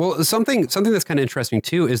 Well, something that's kind of interesting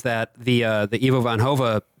too is that the Ivo van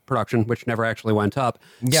Hove production, which never actually went up.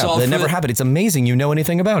 Yeah, that never happened. It's amazing you know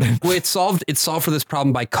anything about it. Well, it solved for this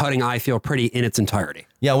problem by cutting I Feel Pretty in its entirety.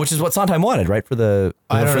 Yeah, which is what Sondheim wanted, right? For the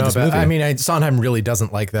I don't know, this but movie. I mean, Sondheim really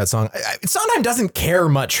doesn't like that song. Sondheim doesn't care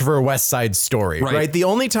much for West Side Story, right? The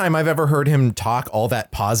only time I've ever heard him talk all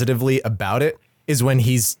that positively about it is when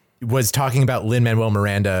was talking about Lin-Manuel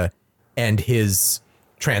Miranda and his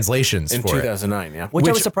translations in for 2009, it. Which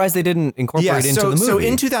I was surprised they didn't incorporate into the movie. So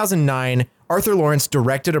in 2009, Arthur Lawrence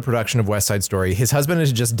directed a production of West Side Story. His husband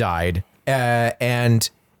has just died, and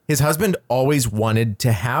his husband always wanted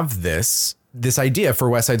to have this idea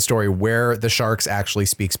for West Side Story where the sharks actually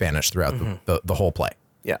speak Spanish throughout the whole play.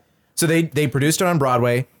 Yeah. So they produced it on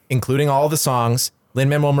Broadway, including all the songs.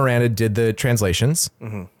 Lin-Manuel Miranda did the translations.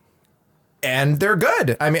 And they're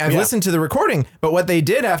good. I mean, I've listened to the recording, but what they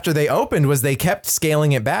did after they opened was they kept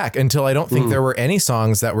scaling it back until I don't think there were any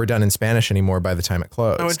songs that were done in Spanish anymore by the time it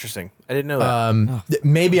closed. Oh, interesting. I didn't know that.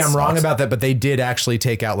 Maybe I'm wrong about that, but they did actually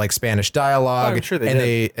take out like Spanish dialogue. I'm sure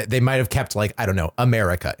they did. They might have kept like, I don't know,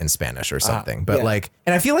 America in Spanish or something. But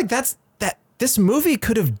and I feel like this movie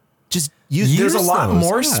could have just used, there's a lot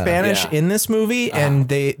more Spanish in this movie, and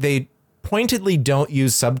they pointedly don't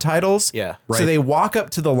use subtitles. Yeah. So they walk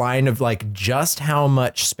up to the line of like just how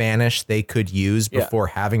much Spanish they could use before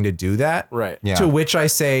having to do that. Right. Yeah. To which I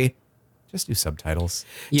say, just do subtitles.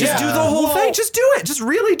 Yeah. Just do the whole thing. Just do it. Just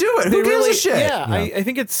really do it. Who gives a shit? Yeah.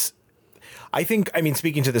 I think,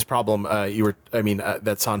 speaking to this problem,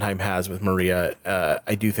 that Sondheim has with Maria,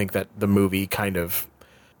 I do think that the movie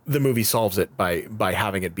solves it by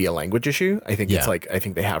having it be a language issue. I think it's like, I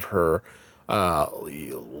think they have her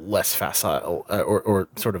less facile or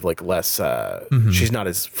sort of like less she's not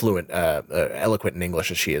as fluent eloquent in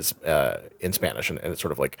English as she is in Spanish, and it's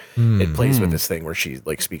sort of like it plays with this thing where she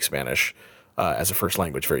like speaks Spanish as a first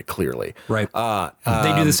language very clearly. Right.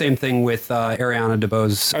 They do the same thing with Ariana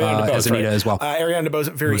DeBose as Anita as well. Ariana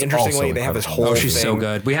DeBose, very interestingly, they have this whole she's thing. so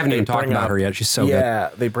good. We haven't even talked about her yet. She's so good. Yeah,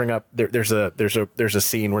 they bring up there's a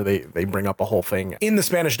scene where they bring up a whole thing in the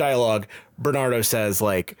Spanish dialogue. Bernardo says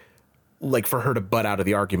like, like for her to butt out of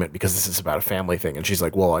the argument because this is about a family thing, and she's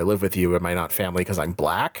like, well, I live with you, am I not family because I'm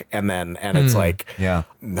black? And it's like, Yeah.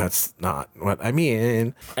 that's not what I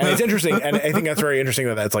mean. And it's interesting, and I think that's very interesting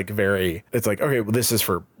that that's like very, it's like, okay, well, this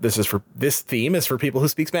theme is for people who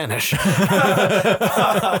speak Spanish.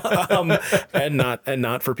 And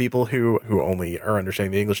not for people who only are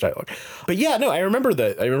understanding the English dialogue. But yeah, no, I remember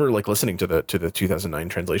like listening to the 2009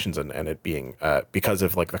 translations and it being because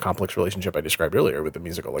of like the complex relationship I described earlier with the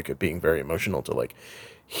musical, like it being very emotional to like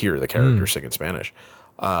hear the characters sing in Spanish,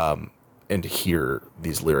 and to hear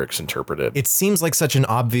these lyrics interpreted. It seems like such an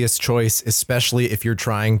obvious choice, especially if you're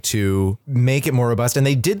trying to make it more robust. And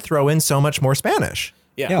they did throw in so much more Spanish.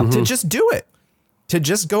 Yeah. To just do it, to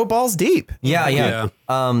just go balls deep. Yeah.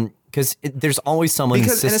 Because there's always someone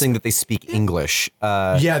insisting that they speak English.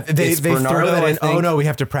 They throw that in. Oh no, we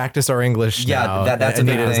have to practice our English. Now. That's a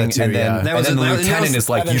big thing. And then the lieutenant is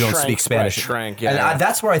like, you don't speak Spanish. Shrank, And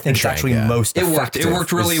that's where I think it's actually most effective. It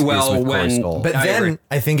worked really well when. But then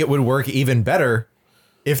I think it would work even better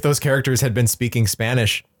if those characters had been speaking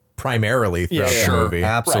Spanish primarily throughout the movie.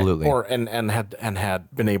 Absolutely. Right. Or and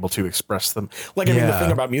had been able to express them. Like, I mean, the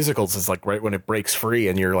thing about musicals is like right when it breaks free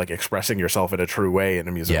and you're like expressing yourself in a true way in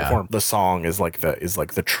a musical form, the song is like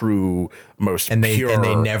the true most pure. And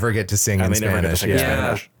they never get to sing in Spanish.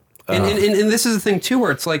 Spanish. And this is the thing too,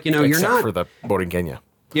 where it's like, you know, you're Except not for the Borinqueña.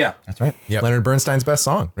 Yeah, That's right. Yeah, Leonard Bernstein's best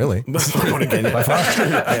song, really.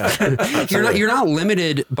 you're not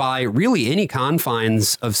limited by really any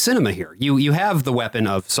confines of cinema here. You have the weapon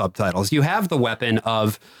of subtitles. You have the weapon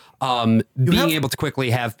of being able to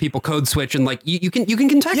quickly have people code switch and like you can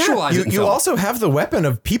contextualize it. You also have the weapon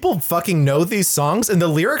of people fucking know these songs and the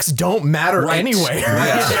lyrics don't matter anyway.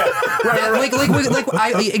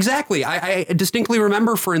 Exactly. I distinctly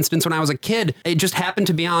remember, for instance, when I was a kid, it just happened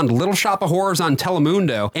to be on Little Shop of Horrors on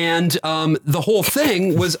Telemundo, and the whole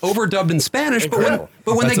thing was overdubbed in Spanish. But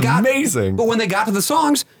when they got to the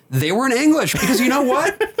songs, they were in English because you know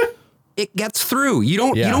what? It gets through. You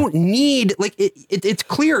don't need like it's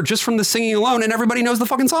clear just from the singing alone, and everybody knows the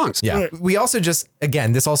fucking songs. Yeah. We also just,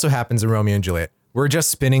 again, this also happens in Romeo and Juliet. We're just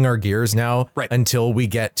spinning our gears now until we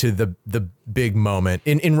get to the big moment.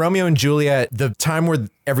 In Romeo and Juliet, the time where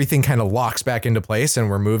everything kind of locks back into place and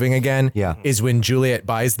we're moving again is when Juliet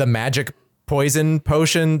buys the magic poison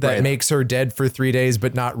potion that makes her dead for 3 days,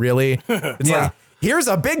 but not really. It's like, here's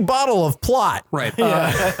a big bottle of plot. Right.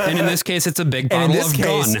 And in this case, it's a big bottle of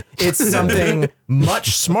gun. It's something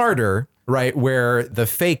much smarter, right? Where the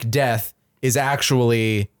fake death is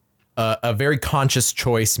actually a very conscious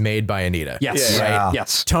choice made by Anita. Yes. Right? Yeah.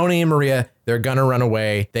 Yes. Tony and Maria, they're gonna run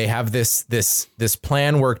away. They have this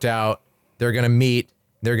plan worked out. They're gonna meet.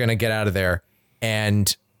 They're gonna get out of there.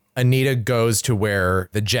 And Anita goes to where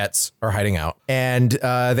the Jets are hiding out, and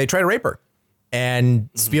they try to rape her. And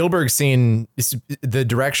Spielberg's seen the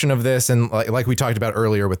direction of this, and like we talked about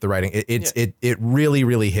earlier with the writing, it really,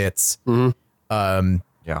 really hits. And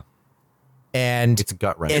it's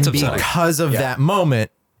gut wrenching. And because of that moment,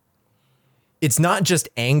 it's not just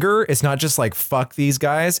anger. It's not just like, fuck these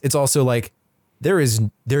guys. It's also like, there is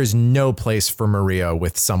no place for Maria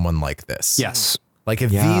with someone like this. Yes. Like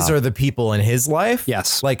if these are the people in his life,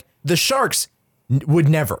 like the Sharks would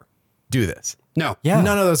never do this. No. Yeah.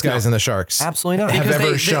 None of those guys in the Sharks absolutely not have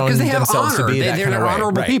ever shown themselves to be that kind of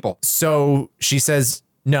honorable way. people. So she says,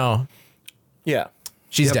 no. Yeah.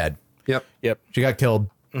 She's dead. Yep. She got killed.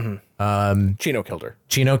 Chino killed her.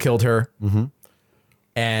 Chino killed her.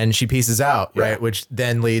 And she pieces out, right? Which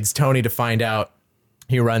then leads Tony to find out.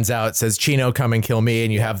 He runs out, says, Chino, come and kill me.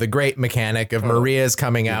 And you have the great mechanic of Maria's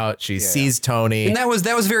coming out. She sees Tony. And that was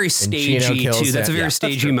very stagey too. That's a very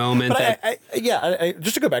stagey moment. But I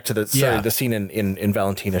just to go back to the scene in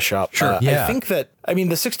Valentina's shop. Sure. I think that, I mean,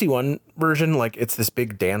 the 61 version, like it's this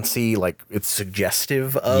big dancey, like it's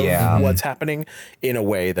suggestive of what's happening in a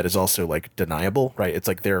way that is also like deniable, right? It's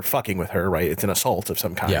like they're fucking with her, right? It's an assault of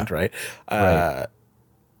some kind, right?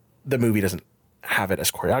 The movie doesn't have it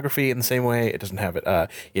as choreography in the same way. It doesn't have it.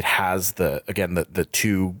 It has the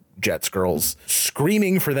two Jets girls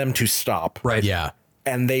screaming for them to stop. Right. Yeah.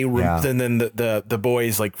 And then the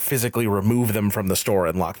boys like physically remove them from the store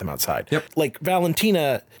and lock them outside. Yep. Like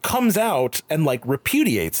Valentina comes out and like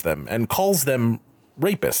repudiates them and calls them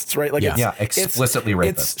rapists, right? Like explicitly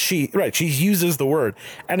rapists. She uses the word,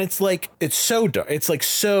 and it's like it's so it's like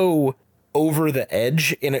so over the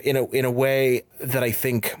edge in a way that I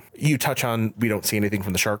think you touch on. We don't see anything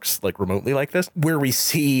from the Sharks like remotely like this, where we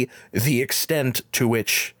see the extent to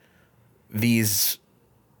which these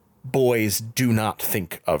boys do not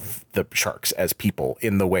think of the Sharks as people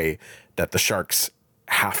in the way that the Sharks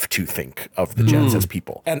have to think of the Jets as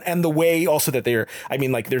people, and the way also that they're, I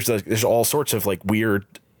mean, like there's all sorts of like weird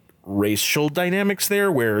racial dynamics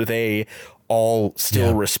there where they all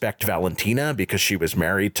still respect Valentina because she was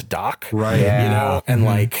married to Doc, Right. You Yeah. know, and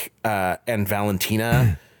like and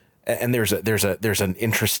Valentina, and there's an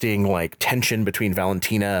interesting like tension between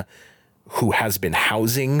Valentina, who has been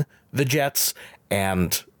housing the Jets,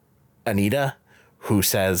 and Anita, who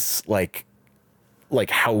says like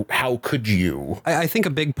how could you? I think a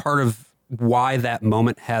big part of why that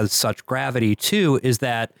moment has such gravity too is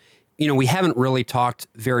that, you know, we haven't really talked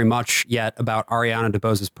very much yet about Ariana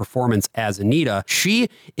DeBose's performance as Anita. She,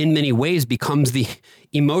 in many ways, becomes the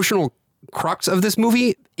emotional crux of this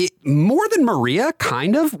movie, more than Maria,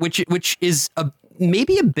 kind of, which is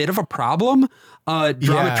maybe a bit of a problem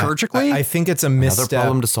dramaturgically. I think it's a Another misstep.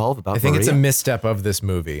 problem to solve about I think it's a Maria. misstep of this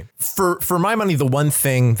movie. For my money, the one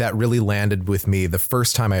thing that really landed with me the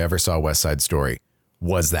first time I ever saw West Side Story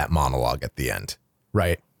was that monologue at the end,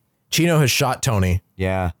 right? Chino has shot Tony.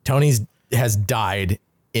 Yeah. Tony has died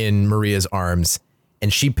in Maria's arms,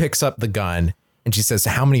 and she picks up the gun and she says,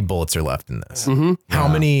 "How many bullets are left in this? How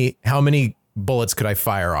many bullets could I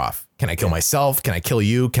fire off? Can I kill myself? Can I kill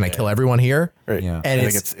you? Can I kill everyone here?" Right. Yeah. And I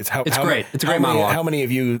think it's great. It's a great how many, monologue. How many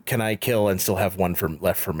of you can I kill and still have one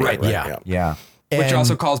left for me? Right, yeah. Yeah. Which and-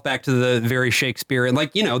 also calls back to the very Shakespearean,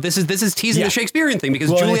 like, you know, this is teasing Yeah. the Shakespearean thing because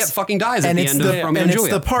Well, and Juliet it's- fucking dies at and the it's end of Romeo and and it's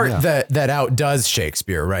Juliet. the part that outdoes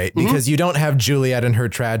Shakespeare, right? Because you don't have Juliet and her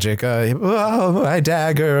tragic, oh, my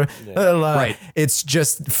dagger. Right. It's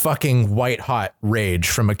just fucking white hot rage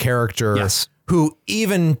from a character Yes. who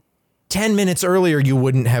even 10 minutes earlier you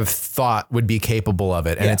wouldn't have thought would be capable of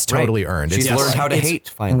it, and it's totally earned. She's It's learned how to it's hate,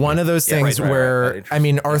 finally. One of those things right, where, right. I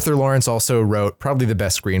mean, Arthur Lawrence also wrote probably the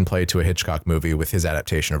best screenplay to a Hitchcock movie with his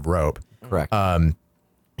adaptation of Rope. Correct.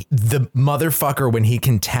 The motherfucker, when he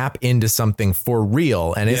can tap into something for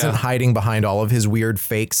real and isn't hiding behind all of his weird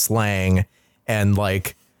fake slang and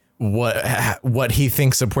like what he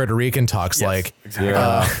thinks a Puerto Rican talks like.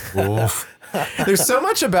 There's so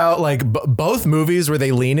much about like both movies where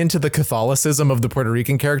they lean into the Catholicism of the Puerto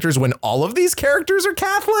Rican characters when all of these characters are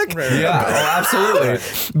Catholic. yeah. Oh,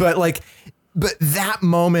 absolutely. But that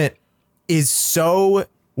moment is so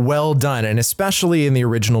well done, and especially in the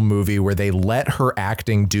original movie where they let her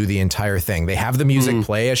acting do the entire thing. They have the music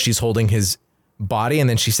play as she's holding his body, and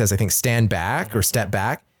then she says, I think, stand back or step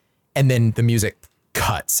back, and then the music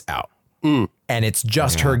cuts out. And it's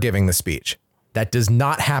just her giving the speech. That does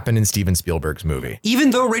not happen in Steven Spielberg's movie.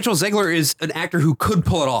 Even though Rachel Zegler is an actor who could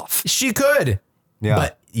pull it off. She could. Yeah.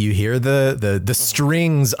 But you hear the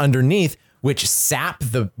strings underneath, which sap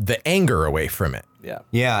the anger away from it.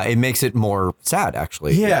 Yeah. It makes it more sad,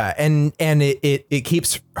 actually. Yeah, and it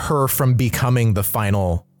keeps her from becoming the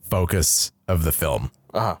final focus of the film.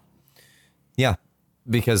 Yeah.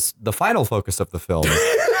 Because the final focus of the film.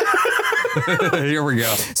 Here we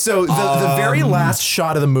go. So the very last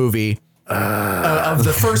shot of the movie, of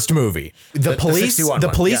the first movie, the police 61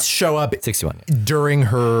 one, yeah. show up 61. during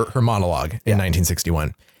her monologue in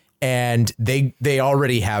 1961, and they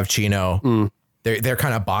already have Chino. They're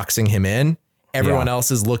kind of boxing him in. Everyone else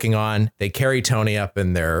is looking on. They carry Tony up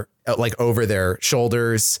in their like over their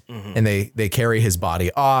shoulders, and they carry his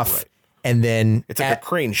body off. And then It's like a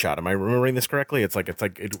crane shot. Am I remembering this correctly? It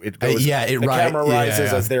goes. yeah, it the camera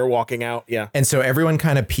rises yeah. as they're walking out. Yeah. And so everyone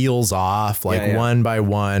kind of peels off like Yeah. one by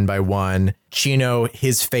one by one. Chino,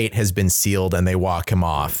 his fate has been sealed, and they walk him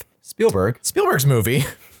off. Spielberg's movie.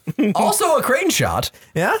 Also a crane shot.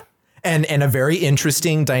 Yeah. And a very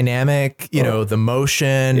interesting dynamic, you know, the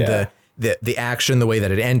motion, Yeah. the action, the way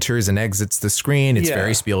that it enters and exits the screen. It's Yeah.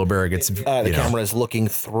 very Spielberg. It's The camera is looking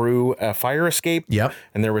through a fire escape. Yep.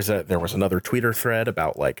 And there was another Twitter thread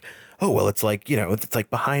about like, oh well, it's like, you know, it's like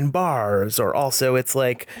behind bars, or also it's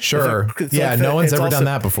like Sure. it's Yeah, like no one's it's ever also- done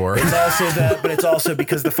that before. It's also that, but it's also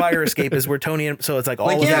because the fire escape is where Tony and so it's like all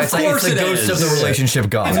Like, of yeah, that. of course it's it the ghost is. of the relationship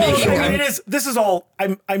gone. No, making- I mean, it is. This is all.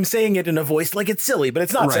 I'm saying it in a voice like it's silly, but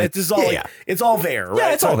it's not. Right. It's just all. Yeah. It's all there.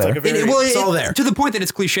 Right? it's all there. Like a very, it's all there. To the point that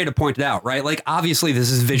it's cliche to point it out, right? Like, obviously, this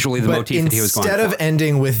is visually the But motif that he was going instead of for.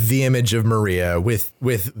 ending with the image of Maria, with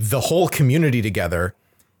the whole community together,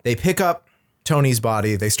 they pick up Tony's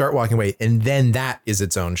body, they start walking away, and then that is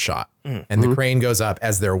its own shot. And the crane goes up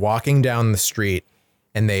as they're walking down the street,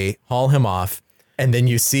 and they haul him off. And then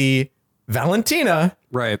you see Valentina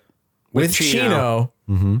Right. with Chino.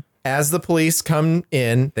 As the police come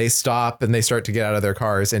in, they stop and they start to get out of their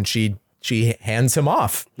cars, and she hands him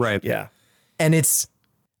off. Right. yeah. And it's,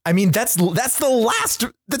 I mean, that's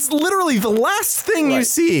literally the last thing you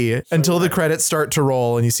see until the credits start to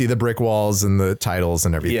roll and you see the brick walls and the titles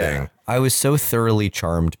and everything. Yeah. I was so thoroughly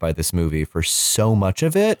charmed by this movie for so much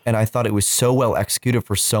of it, and I thought it was so well executed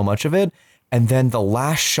for so much of it. And then the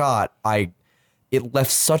last shot, it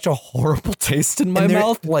left such a horrible taste in my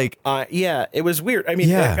mouth. Like, yeah, it was weird. I mean,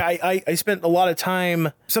 Yeah. I spent a lot of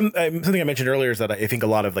time. Something I mentioned earlier is that I think a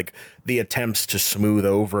lot of like the attempts to smooth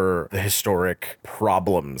over the historic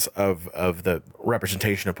problems of the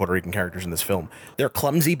representation of Puerto Rican characters in this film, they're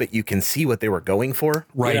clumsy, but you can see what they were going for.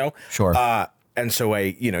 Right. You know? Sure. And so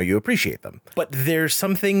you appreciate them. But there's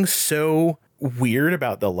something so weird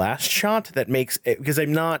about the last shot that makes it, because I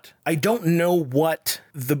don't know what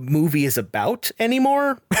the movie is about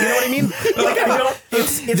anymore. You know what I mean? Like, I don't,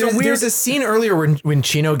 it's a weird. There's a scene earlier when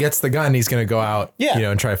Chino gets the gun, he's going to go out,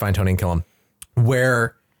 and try to find Tony and kill him,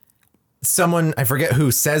 where someone, I forget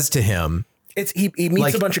who, says to him, he meets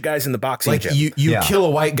like, a bunch of guys in the boxing like, gym. you kill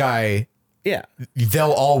a white guy, Yeah.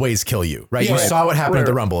 they'll always kill you, right? Yeah. You saw what happened at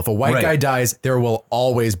the Right. Rumble. If a white guy dies, there will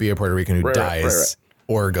always be a Puerto Rican who Right. dies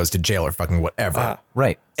or goes to jail or fucking whatever.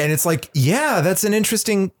 right. And it's like, yeah, that's an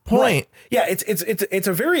interesting point. Right. Yeah, it's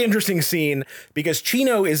a very interesting scene because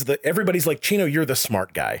Chino is everybody's like, Chino, you're the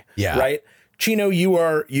smart guy. Yeah. Right? Chino,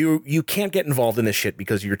 you can't get involved in this shit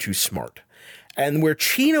because you're too smart. And where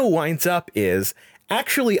Chino winds up is,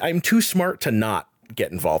 actually, I'm too smart to not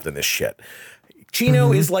get involved in this shit.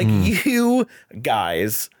 Chino is like, you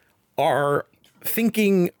guys are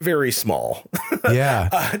thinking very small. Yeah.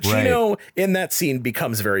 Chino in that scene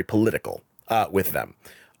becomes very political with them.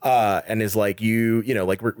 And is like, you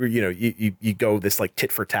go this like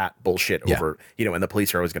tit for tat bullshit over, and the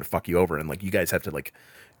police are always going to fuck you over. And like, you guys have to like,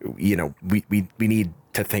 we need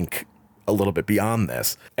to think a little bit beyond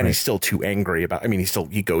this. And he's still too angry about,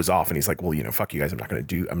 he goes off and he's like, well, fuck you guys. I'm going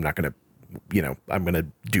to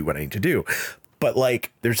do what I need to do. But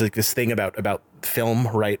like, there's like this thing about film,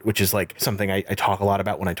 right? Which is like something I talk a lot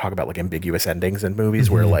about when I talk about like ambiguous endings in movies,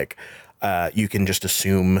 where like, you can just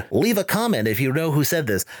assume, leave a comment if you know who said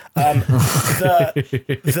this.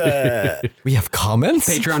 We have comments?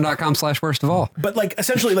 Patreon.com/worst of all. But like,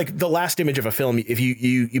 essentially, like the last image of a film, if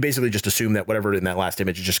you basically just assume that whatever in that last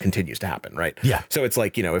image just continues to happen, right? Yeah. So it's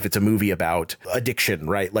like, if it's a movie about addiction,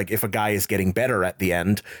 right? Like if a guy is getting better at the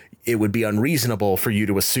end, it would be unreasonable for you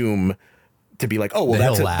to assume to be like, oh, well,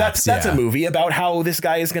 that's a movie about how this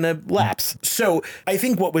guy is going to lapse. So I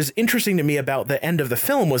think what was interesting to me about the end of the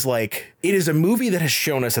film was like, it is a movie that has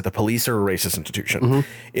shown us that the police are a racist institution.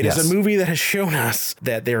 It is a movie that has shown us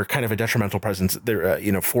that they're kind of a detrimental presence,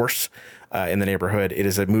 they're force in the neighborhood. It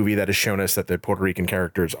is a movie that has shown us that the Puerto Rican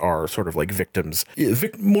characters are sort of like victims,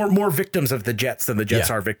 more victims of the Jets than the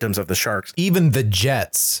Jets are victims of the Sharks. Even the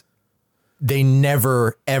Jets, they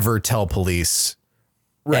never, ever tell police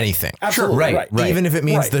anything. Absolutely. Right. Even if it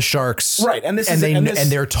means the Sharks. Right. And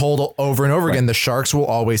they're told over and over again, the Sharks will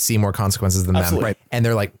always see more consequences than them. Right. And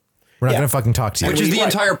they're like, we're not going to fucking talk to you. Which is the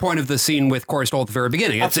entire point of the scene with Corey Stoll at the very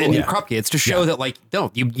beginning. It's in Krupke. It's to show that like,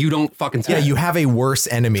 no, you don't fucking say you have a worse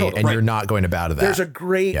enemy and you're not going to bow to that. There's a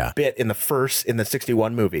great bit in the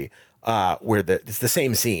 61 movie where it's the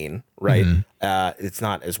same scene, right? It's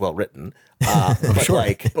not as well written,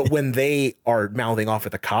 but when they are mouthing off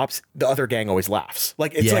at the cops, the other gang always laughs.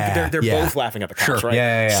 Like it's like they're both laughing at the cops, right?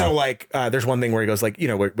 Yeah. So like, there's one thing where he goes like,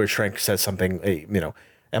 where Schrenk says something,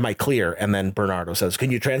 am I clear? And then Bernardo says, can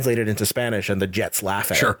you translate it into Spanish? And the Jets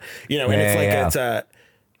laugh at it. And it's like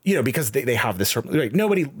it's because they have this like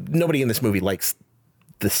nobody in this movie likes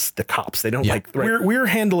the cops. They don't like we're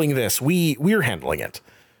handling this. We're handling it.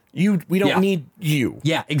 We don't need you.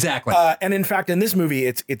 Yeah, exactly. And in fact, in this movie,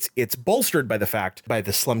 it's bolstered by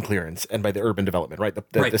the slum clearance and by the urban development, right?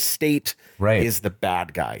 The state is the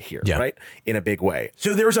bad guy here, right? In a big way.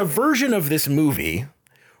 So there's a version of this movie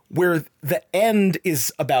where the end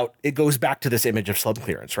is about, it goes back to this image of slum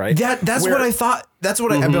clearance, right? That's what I thought. That's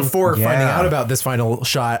what I, before finding out about this final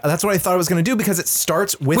shot, that's what I thought I was going to do, because it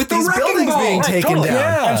starts with these the buildings ball. being taken down.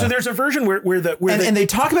 Yeah. And so there's a version where they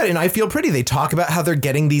talk about it, and I Feel Pretty. They talk about how they're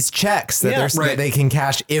getting these checks that that they can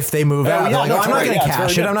cash if they move out. They're like, I'm not going to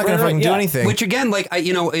cash it. I'm not going to fucking do anything. Which again, like,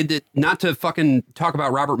 not to fucking talk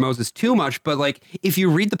about Robert Moses too much, but like, if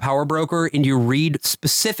you read The Power Broker and you read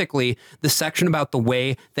specifically the section about the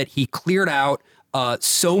way that he cleared out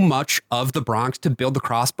so much of the Bronx to build the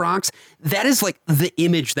Cross Bronx, that is like the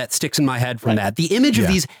image that sticks in my head from that. The image of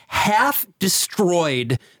these half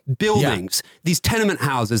destroyed buildings, these tenement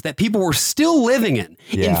houses that people were still living in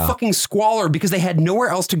fucking squalor because they had nowhere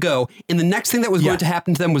else to go. And the next thing that was going to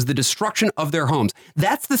happen to them was the destruction of their homes.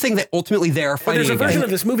 That's the thing that ultimately they're fighting There's a against. version of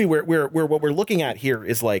this movie where what we're looking at here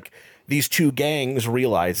is like these two gangs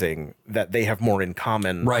realizing that they have more in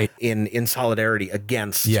common, in solidarity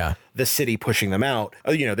against the city pushing them out.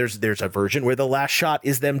 There's a version where the last shot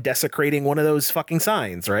is them desecrating one of those fucking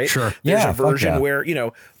signs, right? Sure. There's a version where,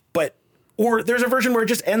 or there's a version where it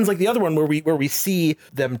just ends like the other one where we see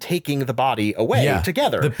them taking the body away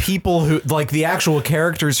together. The people who, like, the actual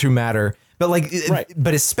characters who matter. But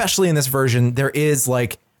but especially in this version, there is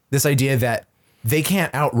like this idea that they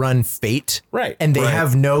can't outrun fate. Right. And they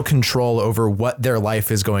have no control over what their life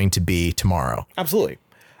is going to be tomorrow. Absolutely.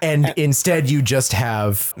 And instead you just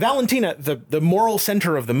have Valentina, the moral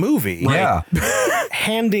center of the movie,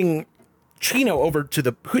 handing Chino over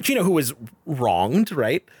to Chino, who was wronged,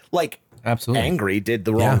 right? Like, absolutely angry, did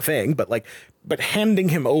the wrong thing, but handing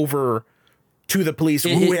him over to the police,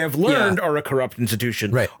 who we have learned are a corrupt institution,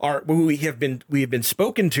 right? We have been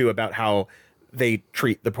spoken to about how they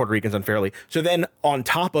treat the Puerto Ricans unfairly. So then, on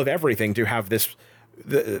top of everything, to have this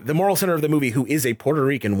the moral center of the movie, who is a Puerto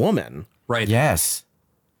Rican woman, right? Yes.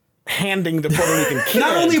 Handing the Puerto Rican kid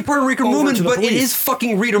not only a Puerto Rican woman, but police. it is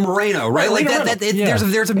fucking Rita Moreno, right? Like Rita that.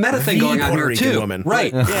 There's a meta thing going on Puerto here Rican too, woman.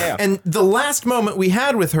 right? Yeah. And the last moment we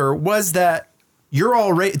had with her was that you're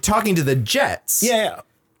already talking to the Jets. Yeah.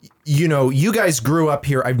 You know, you guys grew up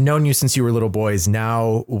here. I've known you since you were little boys.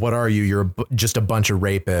 Now, what are you? You're just a bunch of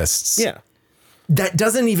rapists. Yeah. That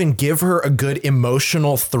doesn't even give her a good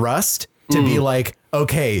emotional thrust to be like,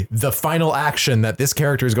 okay, the final action that this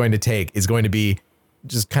character is going to take is going to be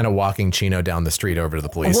just kind of walking Chino down the street over to the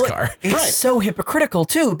police car. It's so hypocritical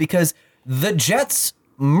too, because the Jets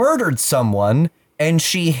murdered someone and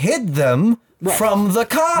she hid them from the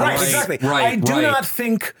cops. Right, exactly. I do not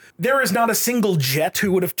think there is not a single Jet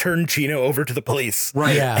who would have turned Chino over to the police.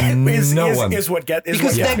 Right. Yeah. Is what get is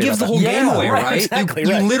because what that gives the whole game away, right? Exactly.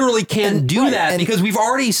 You literally can't do that because we've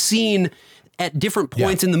already seen at different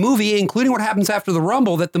points in the movie, including what happens after the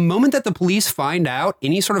Rumble, that the moment that the police find out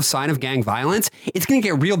any sort of sign of gang violence, it's going to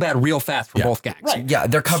get real bad real fast for both gangs. Right. Yeah,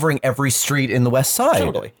 they're covering every street in the West Side.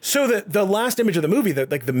 Totally. So the last image of the movie,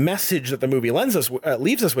 that like the message that the movie leaves us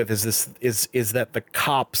with is that the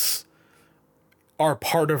cops are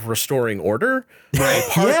part of restoring order. Right.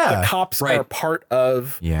 The cops are part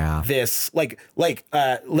of this. Like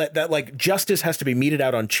justice has to be meted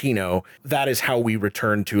out on Chino. That is how we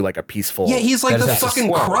return to like a peaceful. Yeah, he's like the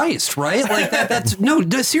fucking Christ, right? Like that's no,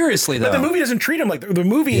 seriously though. But the movie doesn't treat him like the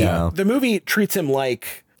movie. Yeah. The movie treats him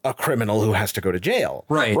like a criminal who has to go to jail.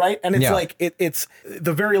 Right. Right. And it's like it's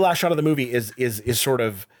the very last shot of the movie is sort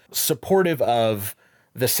of supportive of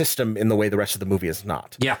the system in the way the rest of the movie is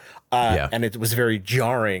not. Yeah. And it was very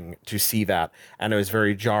jarring to see that. And it was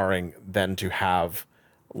very jarring then to have,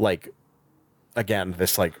 like, again,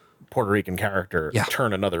 this, like, Puerto Rican character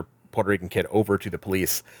turn another Puerto Rican kid over to the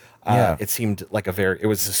police. It seemed like it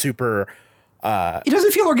was a super... it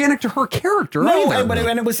doesn't feel organic to her character either. But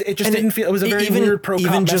it just didn't feel. It was a very weird pro-cop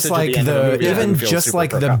even just like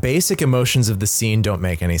the basic emotions of the scene don't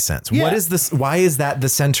make any sense. Yeah. What is this? Why is that the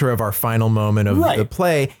center of our final moment of the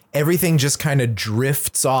play? Everything just kind of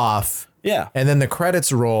drifts off. Yeah, and then the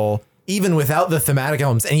credits roll. Even without the thematic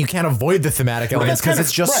elements, and you can't avoid the thematic elements because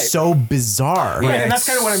it's just so bizarre. Right, and that's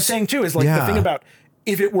kind of what I'm saying too. Is like the thing about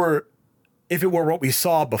if it were what we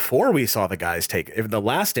saw before we saw the guys take, if the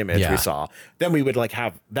last image we saw, then we would like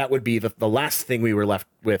have, that would be the last thing we were left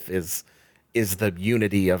with is the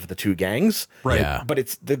unity of the two gangs. Right. Yeah.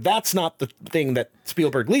 But that's not the thing that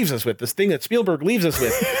Spielberg leaves us with. This thing that Spielberg leaves us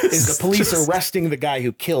with is the police arresting the guy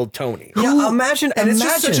who killed Tony. Yeah, imagine.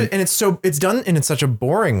 It's done in such a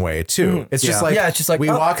boring way too. It's just like we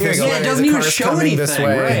walk this way. It doesn't even show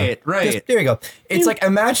anything. Right. There you go. It's like,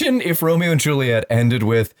 imagine if Romeo and Juliet ended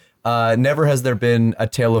with, never has there been a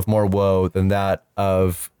tale of more woe than that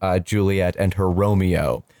of Juliet and her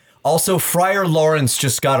Romeo. Also, Friar Lawrence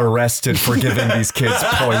just got arrested for giving these kids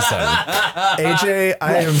poison. AJ,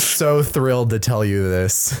 I am so thrilled to tell you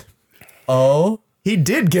this. Oh? He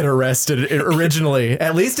did get arrested originally.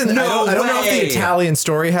 At least I don't know if the Italian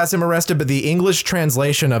story has him arrested, but the English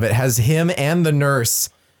translation of it has him and the nurse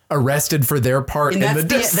arrested for their part in the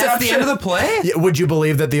deception. That's the end of the play? Would you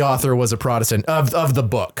believe that the author was a Protestant of the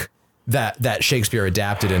book that Shakespeare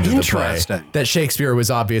adapted into the play? That Shakespeare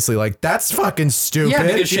was obviously like, that's fucking stupid. Yeah,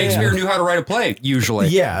 because Shakespeare knew how to write a play, usually.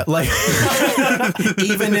 Yeah, like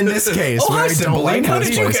even in this case, where I don't like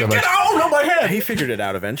this play so much. Get out of my head! He figured it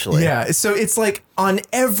out eventually. Yeah, so it's like on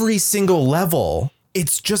every single level,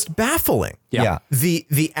 it's just baffling. Yeah.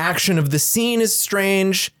 The action of the scene is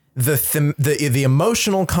strange. the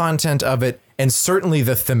emotional content of it, and certainly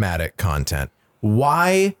the thematic content.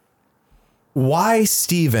 Why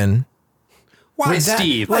Steven? Why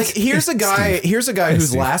Steve? Like, here's a guy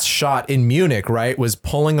whose last shot in Munich, right, was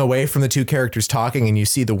pulling away from the two characters talking, and you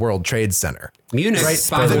see the World Trade Center. Munich, Right,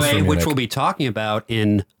 by the spoilers way, for which Munich. we'll be talking about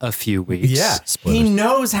in a few weeks. Yeah, he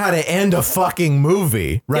knows how to end a fucking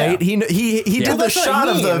movie, right? Yeah. He did the that's what I shot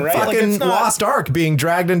of the mean, right? Like, fucking it's not- Lost Ark being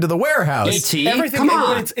dragged into the warehouse. E.T., Everything, come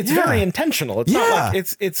on. it's Yeah. very intentional. It's not Yeah.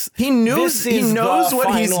 like it's. He knows- this he is knows the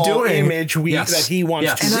what he's final doing. Image Yes. that he wants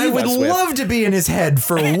Yes. to And I leave would us with. love to be in his head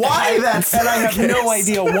for why that's and I have the no case.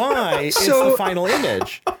 idea why it's the final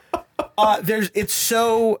image. It's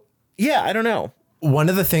so I don't know. One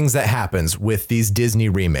of the things that happens with these Disney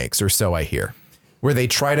remakes, or so I hear, where they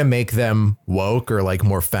try to make them woke or like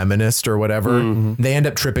more feminist or whatever, they end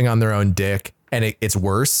up tripping on their own dick, and it's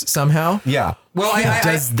worse somehow. Yeah. Well,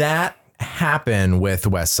 Does that happen with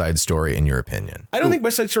West Side Story, in your opinion? I don't think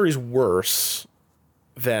West Side Story is worse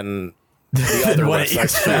than the other What West it Side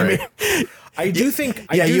used to Story. I do think.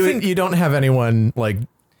 you don't have anyone like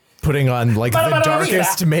putting on like the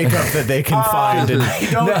darkest makeup that they can find.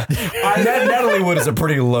 And Natalie Wood is a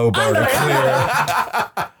pretty low bar to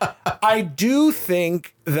clear. I do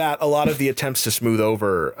think that a lot of the attempts to smooth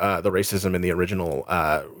over the racism in the original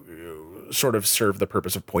sort of serve the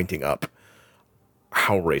purpose of pointing up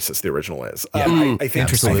how racist the original is. I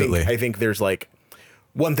think absolutely. I think there's like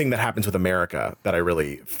one thing that happens with America that I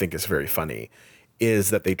really think is very funny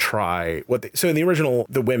is that they try so in the original,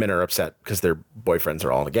 the women are upset because their boyfriends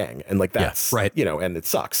are all in a gang, and like that's right. and it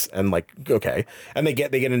sucks, and like okay, and they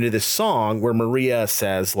get into this song where Maria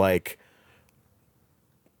says like,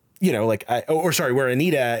 where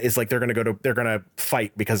Anita is like they're gonna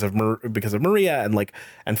fight because of Maria, and like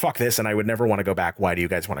and fuck this, and I would never want to go back. Why do you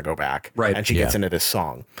guys want to go back? Right. And she gets into this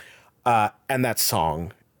song, and that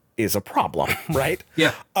song is a problem, right?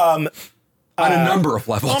 Yeah. On a number of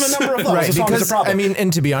levels. On a number of levels, right, the song is a because problem. I mean,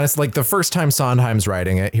 and to be honest, like the first time Sondheim's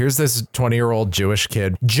writing it, here's this 20-year-old Jewish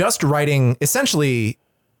kid just writing essentially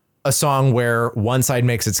a song where one side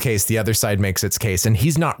makes its case, the other side makes its case, and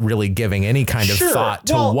he's not really giving any kind of Sure. thought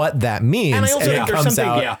to Well, what that means. And I also think it there's comes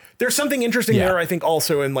something, out, there's something interesting Yeah. there, I think,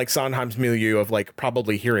 also in like Sondheim's milieu of like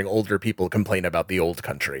probably hearing older people complain about the old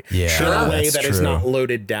country. Yeah, in a way that's that is true. not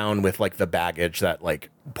loaded down with like the baggage that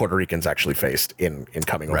like Puerto Ricans actually faced in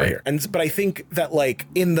coming over Right. here. But I think that like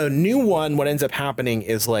in the new one, what ends up happening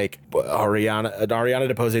is like Ariana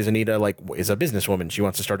DeBose's Anita like is a businesswoman. She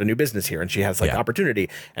wants to start a new business here, and she has like Yeah. opportunity,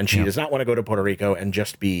 and she does not want to go to Puerto Rico and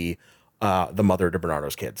just be the mother to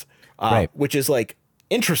Bernardo's kids, Right. which is like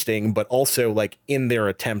interesting, but also like in their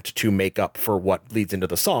attempt to make up for what leads into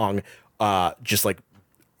the song, just like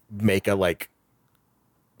make a like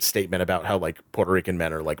statement about how like Puerto Rican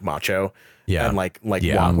men are like macho, Yeah. and like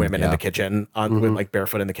Yeah. want women in Yeah. the kitchen with like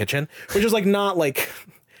barefoot in the kitchen, which is like not like.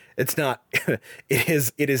 It's not. It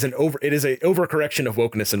is an overcorrection of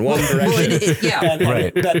wokeness in one direction, and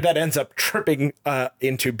Right. that ends up tripping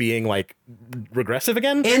into being like regressive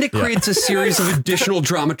again. And it creates a series of additional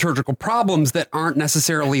dramaturgical problems that aren't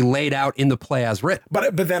necessarily laid out in the play as written.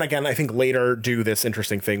 But then again, I think later do this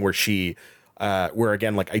interesting thing where she, where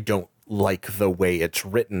again, like I don't like the way it's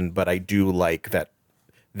written, but I do like that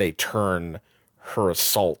they turn her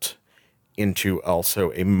assault into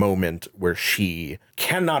also a moment where she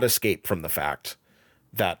cannot escape from the fact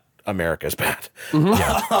that America is bad.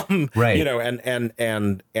 Right. You know, and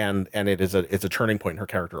it's a turning point in her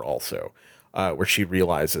character also, where she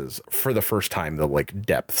realizes for the first time the like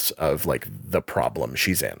depths of like the problem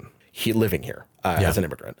she's in. Living here as an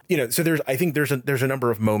immigrant, you know, so I think there's a number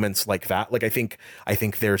of moments like that. Like I think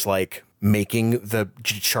there's like making the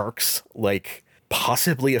Sharks like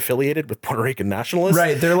possibly affiliated with Puerto Rican nationalists.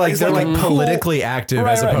 right? They're like is, cool. politically active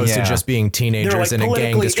as Right. opposed Yeah. to just being They're teenagers like in a gang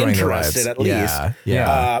politically destroying their lives. interested at least.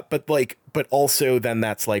 Yeah. But also then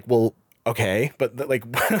that's like, well, okay, but like,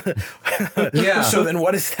 Yeah. So then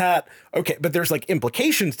what is that? Okay, but there's like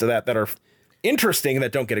implications to that are interesting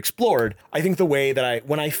that don't get explored. I think the way that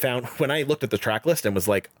when I looked at the track list and was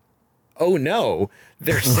like, oh no,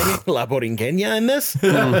 they're singing La Borinqueña in this.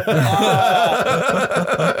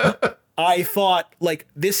 I thought like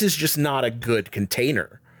this is just not a good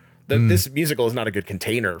container. This musical is not a good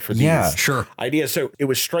container for these Sure. ideas. So it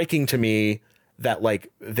was striking to me that like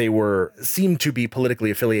they seemed to be politically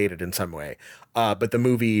affiliated in some way, but the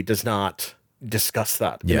movie does not discuss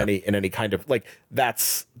that in any kind of like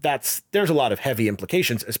there's a lot of heavy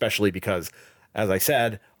implications, especially because, as I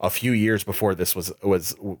said, a few years before this was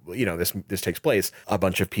you know this takes place, a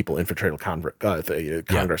bunch of people infiltrated Congress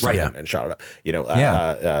Right. and shot it up. You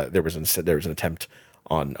know, there was an attempt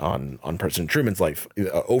on President Truman's life.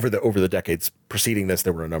 Over the decades preceding this,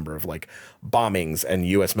 there were a number of like bombings and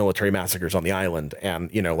U.S. military massacres on the island,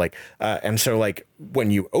 and and so like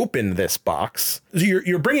when you open this box,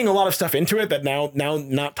 you're bringing a lot of stuff into it that now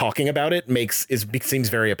not talking about it seems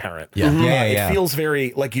very apparent. It feels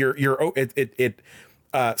very like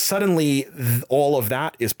suddenly all of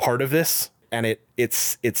that is part of this, and it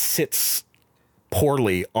sits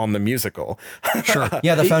poorly on the musical. Sure.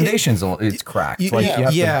 Yeah, the foundation's it's cracked.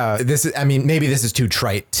 This is, I mean, maybe this is too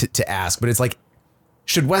trite to ask, but it's like,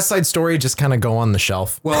 should West Side Story just kind of go on the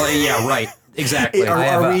shelf? Well, yeah, right. Exactly.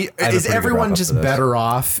 Is everyone just better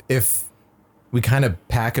off if we kind of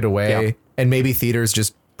pack it away and maybe theaters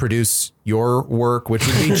just produce your work, which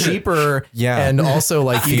would be cheaper? And also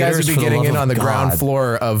like you guys would be getting in on the ground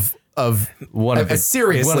floor of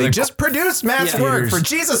seriously, just produce Matt's work for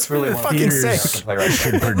Jesus fucking sake.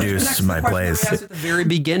 Should produce my plays at the very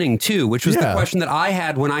beginning too, which was the question that I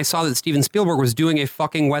had when I saw that Steven Spielberg was doing a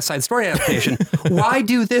fucking West Side Story adaptation. Why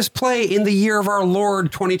do this play in the year of our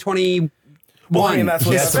Lord 2020? Well, I mean, that's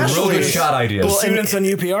what some really good shot ideas. Well, students on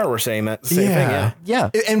UPR were saying that same thing. Yeah.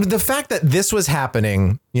 And the fact that this was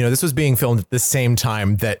happening, this was being filmed at the same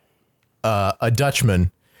time that a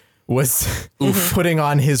Dutchman was putting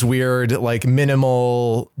on his weird, like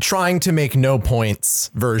minimal, trying to make no points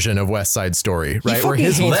version of West Side Story, right? Where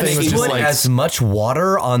his whole thing was just put like as much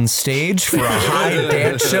water on stage for a high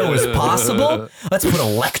dance show as possible. Let's put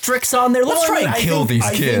electrics on there. Let's try and kill these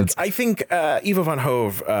kids. I think Ivo van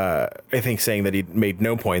Hove, saying that he made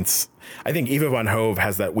no points. I think Ivo van Hove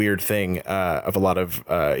has that weird thing of a lot of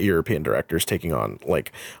European directors taking on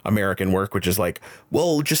like American work, which is like,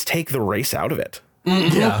 well, just take the race out of it.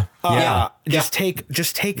 Just take.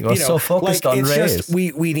 You're so focused on race. Just,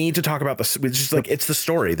 we need to talk about this. It's just like it's the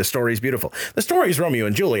story. The story is beautiful. The story is Romeo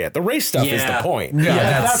and Juliet. The race stuff is the point.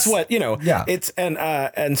 That's what It's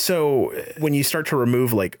and so when you start to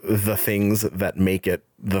remove like the things that make it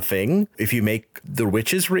the thing, if you make the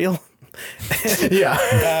witches real. It's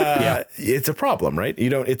a problem, right?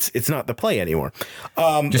 It's not the play anymore.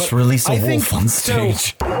 Just release a wolf on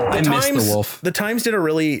stage. I miss the wolf. The Times did a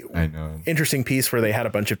really interesting piece where they had a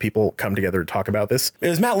bunch of people come together to talk about this. It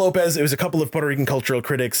was Matt Lopez, it was a couple of Puerto Rican cultural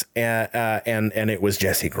critics, and it was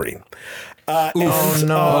Jesse Green. That's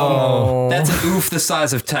an oof the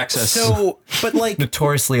size of Texas. So, but like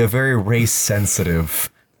notoriously a very race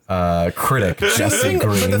sensitive critic, Jesse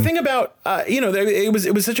Green. But the thing about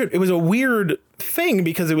it was a weird thing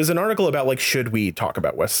because it was an article about like, should we talk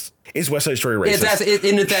about West Side Story racist?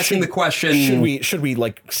 It's asking the question: should we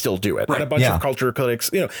like still do it? Right. And a bunch of culture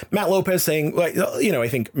critics, Matt Lopez saying like, I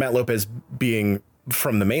think Matt Lopez being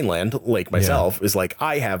from the mainland, like myself, is like,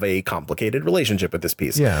 I have a complicated relationship with this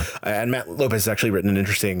piece. And Matt Lopez has actually written an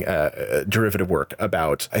interesting derivative work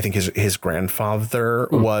about, I think his grandfather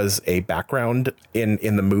was a background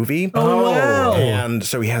in the movie. Oh, wow. And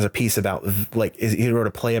so he has a piece about like, he wrote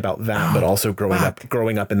a play about that, but also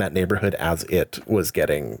growing up in that neighborhood as it was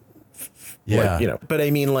getting, but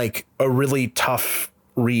I mean like a really tough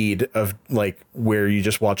read of like where you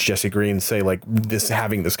just watch Jesse Green say like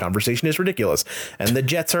having this conversation is ridiculous and the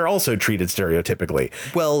Jets are also treated stereotypically.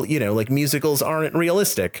 Well, like musicals aren't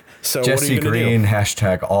realistic. So Jesse what are you Green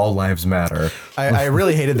do? # all lives matter. I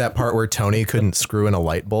really hated that part where Tony couldn't screw in a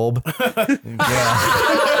light bulb.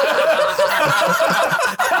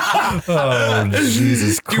 Oh,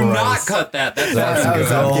 Jesus Christ. Do not cut that. That's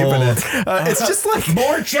I'm keeping it. It's just like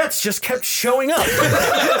more Jets just kept showing up.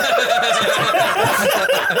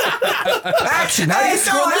 Action! How do you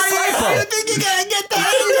screw this light bulb? How do you think you're gonna get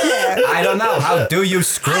that in there? I don't know. How do you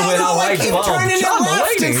screw in a light bulb? Turning it John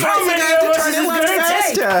left. Mulaney. It's probably gonna have to turn it left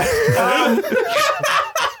faster.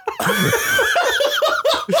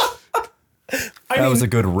 That was a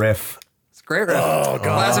good riff. It's a great riff. Oh, God.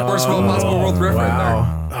 Classic Worst Possible World riff right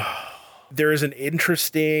there. There is an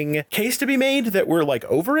interesting case to be made that we're like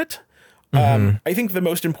over it. I think the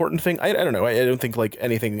most important thing, I don't know, I don't think like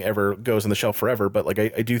anything ever goes on the shelf forever, but like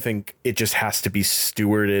I do think it just has to be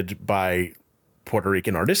stewarded by Puerto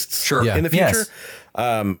Rican artists in the future.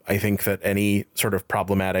 I think that any sort of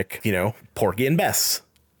problematic, Porgy and Bess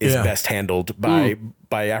is best handled by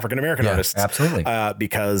African-American artists. Absolutely.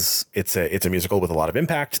 Because it's a musical with a lot of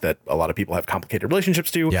impact that a lot of people have complicated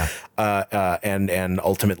relationships to. And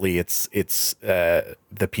ultimately it's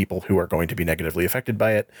the people who are going to be negatively affected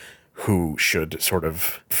by it who should sort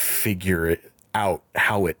of figure out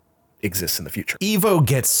how it exists in the future. Evo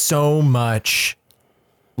gets so much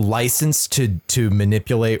license to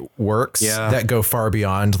manipulate works that go far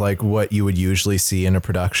beyond like what you would usually see in a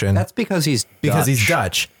production. That's because he's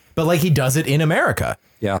Dutch. But like he does it in America.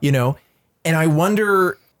 Yeah. And I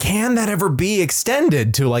wonder can that ever be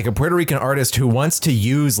extended to like a Puerto Rican artist who wants to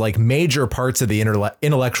use like major parts of the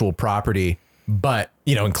intellectual property, but,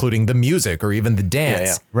 you know, including the music or even the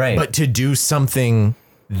dance, Right. but to do something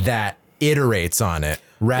that iterates on it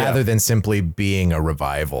rather than simply being a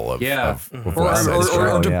revival of, of West Side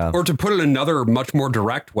Story. Or to put it another much more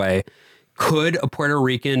direct way, could a Puerto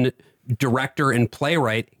Rican director and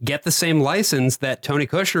playwright get the same license that Tony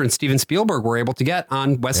Kushner and Steven Spielberg were able to get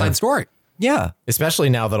on West Side Story? Yeah. Especially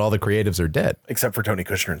now that all the creatives are dead. Except for Tony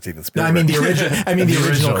Kushner and Steven No, Spielberg. I mean the original. I mean the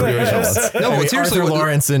original. ones. No, I mean, seriously, Arthur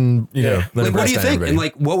Lawrence and like, what do you think? And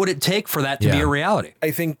like, what would it take for that to be a reality? I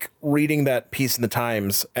think reading that piece in the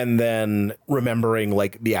Times and then remembering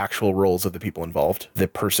like the actual roles of the people involved, the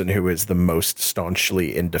person who is the most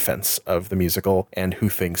staunchly in defense of the musical and who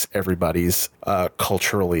thinks everybody's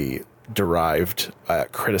culturally derived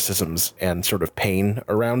criticisms and sort of pain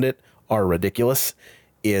around it are ridiculous,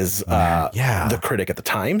 is the critic at the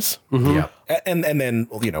Times. Yeah. And then,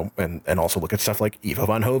 you know, and also look at stuff like Ivo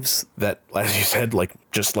van Hove's that, as you said, like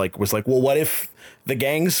just like was like, well, what if the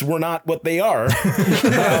gangs were not what they are?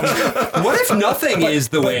 What if nothing is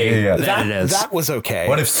the way that it is? That was okay.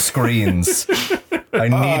 What if screens? I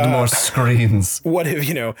need more screens. What if,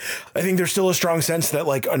 you know, I think there's still a strong sense that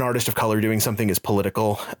like an artist of color doing something is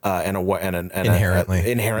political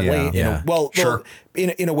Inherently. Inherently. Yeah. Well,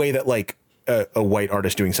 in a way that like a white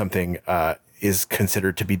artist doing something is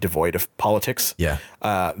considered to be devoid of politics. Yeah.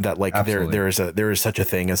 That like there is such a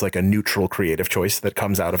thing as like a neutral creative choice that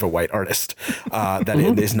comes out of a white artist that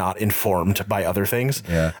it is not informed by other things.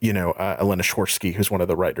 Yeah. You know, Elena Schwarzsky, who's one of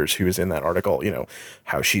the writers who is in that article, you know,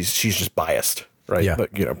 how she's just biased. Right. Yeah.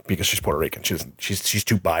 But, you know, because she's Puerto Rican, she's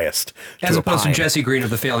too biased. As opposed to opine. Jesse Green of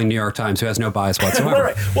the failing New York Times, who has no bias whatsoever.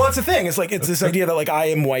 Right. Well, it's the thing. It's like, it's this idea that like I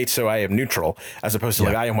am white, so I am neutral, as opposed to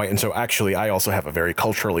like I am white, and so actually I also have a very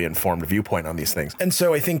culturally informed viewpoint on these things. And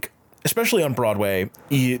so I think, especially on Broadway,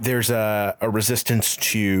 there's a resistance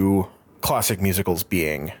to classic musicals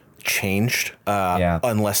being changed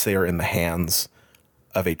unless they are in the hands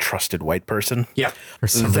of a trusted white person. Yeah. For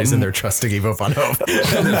some reason, they're trusting Ivo van Hove.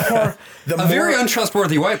 A very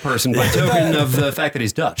untrustworthy white person by token of the fact that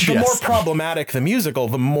he's Dutch. The more problematic the musical,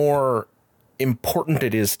 the more important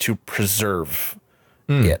it is to preserve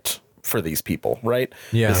it for these people, right?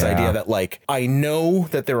 Yeah. This idea that like, I know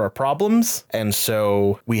that there are problems, and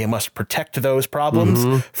so we must protect those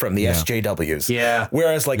problems from the SJWs. Yeah.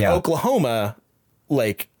 Whereas like Oklahoma,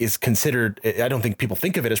 like is considered, I don't think people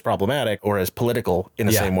think of it as problematic or as political in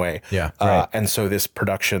the same way. Yeah. And so this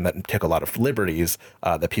production that took a lot of liberties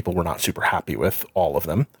that people were not super happy with, all of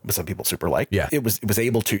them, but some people super liked. Yeah. It was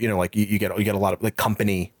able to, you know, like you get a lot of like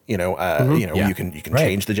company, you know, you can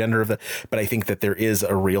change the gender of the, but I think that there is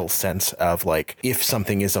a real sense of like, if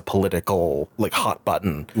something is a political like hot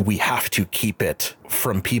button, we have to keep it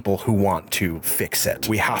from people who want to fix it.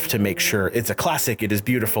 We have to make sure it's a classic. It is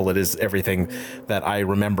beautiful. It is everything that I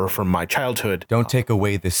remember from my childhood. Don't take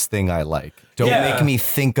away this thing I like. Don't make me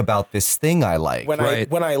think about this thing I like. When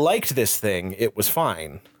I liked this thing, it was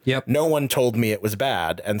fine. Yep. No one told me it was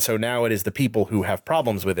bad, and so now it is the people who have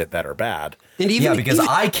problems with it that are bad. And even, because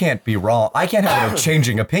I can't be wrong. I can't have a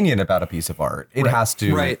changing opinion about a piece of art. It has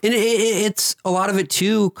to. Right. And it's a lot of it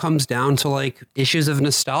too comes down to like issues of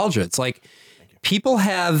nostalgia. It's like people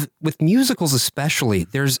have, with musicals especially,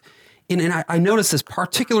 there's, and I noticed this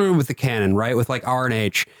particularly with the canon, right? With like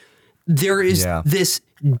R&H, there is this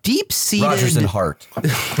deep-seated Rodgers and Hart.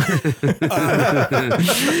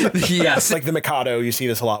 Yes. Like the Mikado, you see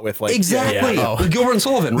this a lot with like Exactly. With Gilbert and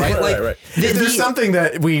Sullivan, right? Right. If there's something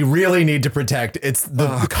that we really need to protect, it's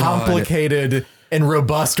the complicated and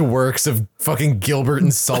robust works of fucking Gilbert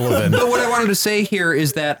and Sullivan. But what I wanted to say here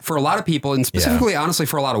is that for a lot of people, and specifically, honestly,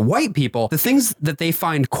 for a lot of white people, the things that they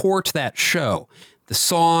find core to that show, the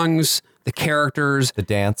songs, the characters, The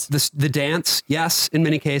dance. the dance, yes, in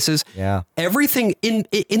many cases, everything in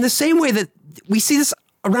the same way that we see this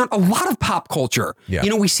around a lot of pop culture. Yeah.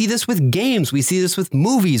 You know, we see this with games, we see this with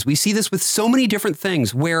movies, we see this with so many different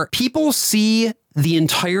things where people see the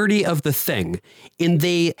entirety of the thing and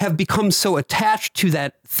they have become so attached to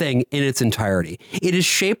that thing in its entirety. It has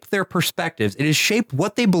shaped their perspectives. It has shaped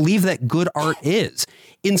what they believe that good art is.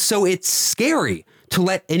 And so it's scary to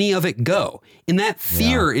let any of it go. And that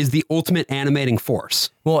fear is the ultimate animating force.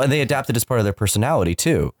 Well, and they adapt it as part of their personality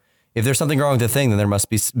too. If there's something wrong with the thing, then there must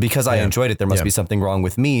be, because I enjoyed it, there must be something wrong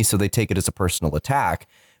with me. So they take it as a personal attack,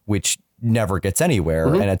 which never gets anywhere.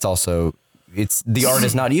 And it's also, it's the art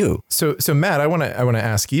is not you. So Matt, I want to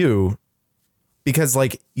ask you, because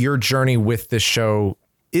like your journey with this show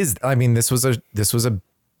is, I mean, this was a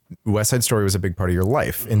West Side Story was a big part of your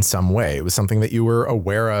life in some way. It was something that you were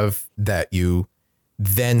aware of, that you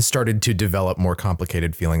then started to develop more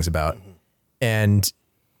complicated feelings about. And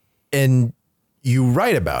you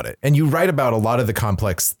write about it, and you write about a lot of the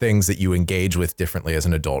complex things that you engage with differently as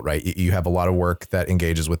an adult, right? You have a lot of work that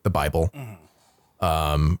engages with the Bible,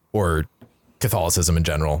 or Catholicism in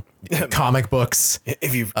general, comic books.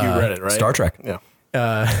 If you read it, right? Star Trek.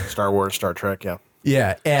 Yeah. Star Wars, Star Trek. Yeah.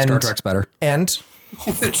 Yeah. And Star Trek's better. And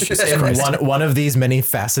one of these many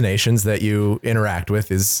fascinations that you interact with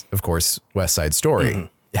is, of course, West Side Story.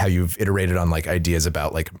 How you've iterated on like ideas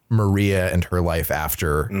about like Maria and her life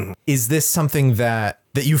after. Is this something that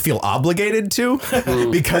you feel obligated to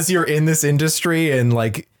because you're in this industry, and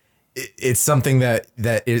like it's something that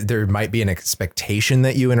there might be an expectation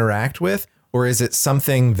that you interact with, or is it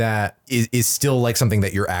something that is still like something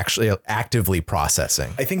that you're actually actively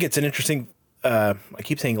processing? I think it's an interesting. I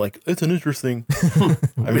keep saying like it's an interesting. I'm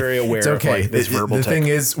very aware It's okay. of like this verbal. The thing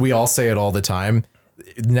is, we all say it all the time.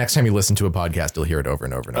 Next time you listen to a podcast, you'll hear it over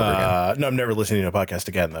and over and over again. No, I'm never listening to a podcast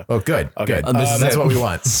again, though. Oh, good. Okay. Good. That's what we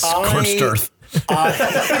want. Scorched earth.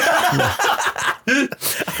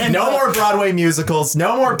 No more Broadway musicals.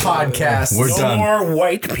 No more podcasts. We're No done. more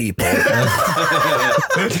white people.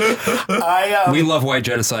 We love white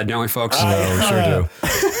genocide, don't we, folks? We sure do.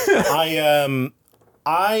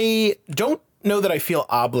 I don't know that I feel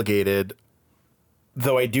obligated,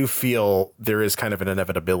 though I do feel there is kind of an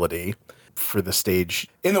inevitability for the stage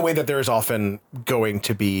in the way that there is often going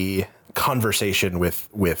to be conversation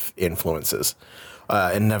with influences,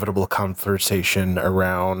 inevitable conversation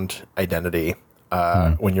around identity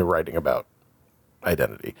when you're writing about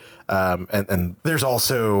identity. And there's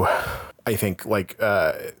also, I think, like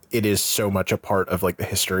it is so much a part of like the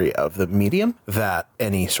history of the medium that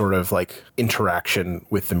any sort of like interaction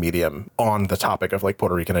with the medium on the topic of like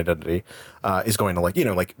Puerto Rican identity is going to like, you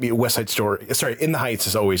know, like West Side Story, In the Heights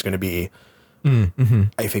is always going to be,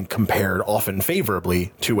 I think, compared often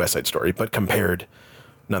favorably to West Side Story, but compared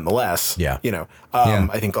nonetheless. Yeah. You know,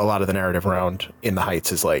 I think a lot of the narrative around In the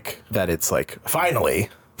Heights is like that it's like finally,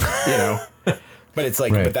 you know. But it's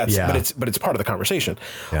like, Right. but that's, Yeah. but it's part of the conversation.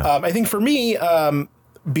 Yeah. I think for me,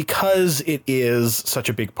 because it is such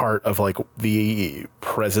a big part of like the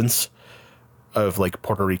presence of like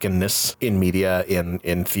Puerto Ricanness in media,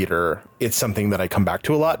 in theater, it's something that I come back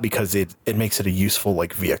to a lot because it makes it a useful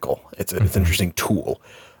like vehicle. It's an interesting tool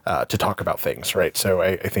to talk about things, right? So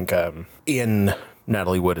I think in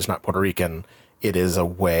Natalie Wood is Not Puerto Rican, it is a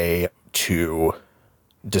way to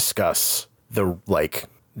discuss the like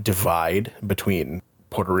divide between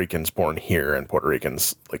Puerto Ricans born here and Puerto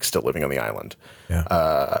Ricans like still living on the island,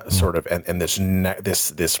 sort of, and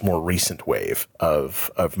this more recent wave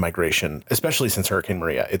of migration, especially since Hurricane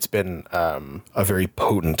Maria. It's been a very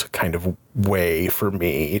potent kind of way for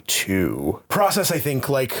me to process, I think,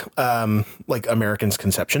 like Americans'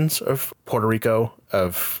 conceptions of Puerto Rico,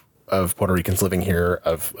 of Puerto Ricans living here,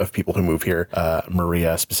 of people who move here.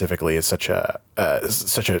 Maria specifically is such a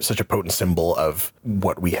potent symbol of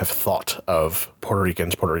what we have thought of Puerto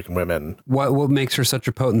Ricans, Puerto Rican women. What makes her such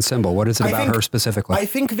a potent symbol? What is it about her specifically? I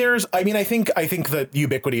think I think the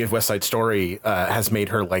ubiquity of West Side Story has made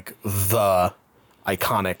her like the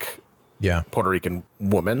iconic Puerto Rican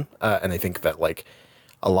woman, and I think that like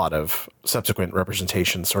a lot of subsequent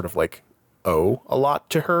representations sort of like owe a lot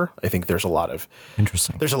to her. I think there's a lot of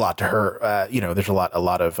Interesting. There's a lot to her. There's a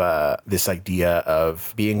lot of this idea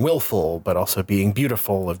of being willful, but also being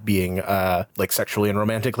beautiful, of being like sexually and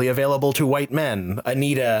romantically available to white men.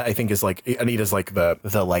 Anita's like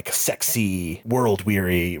the like sexy, world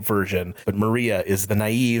weary version, but Maria is the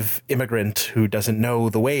naive immigrant who doesn't know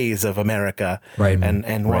the ways of America, Right.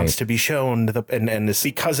 and wants to be shown and it's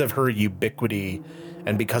because of her ubiquity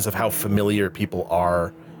and because of how familiar people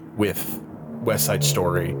are with West Side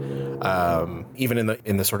Story, even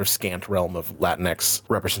in the sort of scant realm of Latinx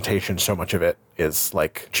representation, so much of it is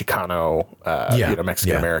like Chicano,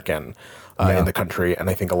 Mexican American in the country,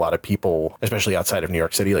 and I think a lot of people, especially outside of New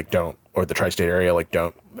York City, like don't, or the tri-state area, like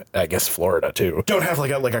don't, I guess Florida too, don't have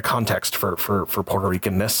like a context for Puerto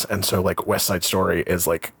Ricanness, and so like West Side Story is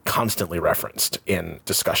like constantly referenced in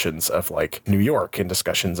discussions of like New York, in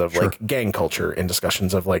discussions of like gang culture, in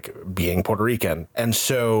discussions of like being Puerto Rican, and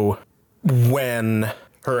so when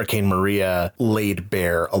Hurricane Maria laid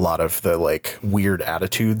bare a lot of the like weird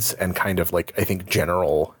attitudes and kind of like, I think,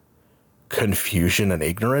 general confusion and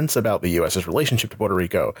ignorance about the U.S.'s relationship to Puerto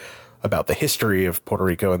Rico, about the history of Puerto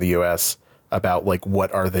Rico and the U.S., about like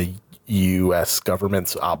what are the U.S.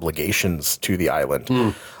 government's obligations to the island,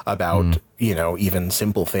 about, even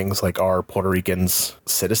simple things like, are Puerto Ricans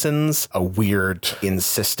citizens? A weird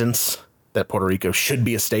insistence that Puerto Rico should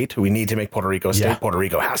be a state. We need to make Puerto Rico a state. Yeah. Puerto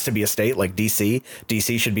Rico has to be a state, like DC.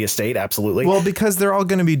 DC should be a state, absolutely. Well, because they're all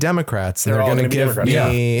going to be Democrats. And They're they're all going to gonna be give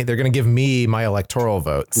Democrats. me. They're going to give me my electoral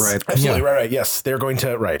votes. Right. Absolutely, right. Yes, they're going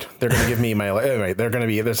to. Right, they're going to give me my. Right, they're going to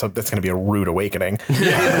be. That's going to be a rude awakening.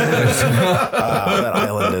 That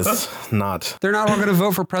island is not. They're not all going to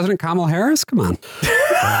vote for President Kamala Harris? Come on.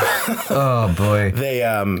 Oh boy. They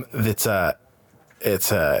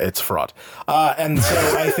it's fraud. And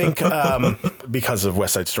so I think because of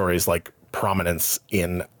West Side Story's like prominence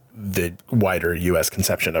in the wider U.S.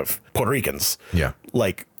 conception of Puerto Ricans, Yeah.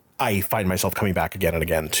 like I find myself coming back again and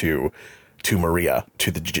again to Maria,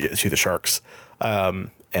 to the Sharks,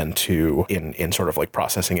 and to in sort of like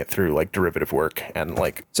processing it through like derivative work and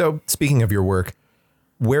like. So speaking of your work,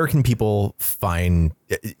 where can people find?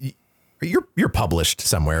 You're published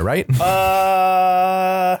somewhere, right?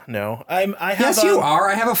 No, I have. Yes, you are.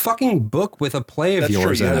 I have a fucking book with a play of That's true.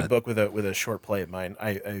 yours You in have it. a book with a short play of mine.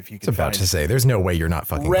 If you I can was about find to say, there's no way you're not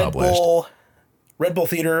fucking Red published. Bull. Red Bull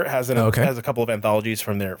Theater has Okay. has a couple of anthologies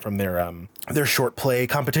from their short play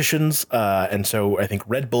competitions, and so I think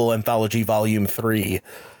Red Bull Anthology Volume 3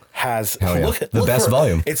 has yeah. The best for-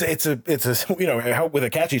 volume. It's a with a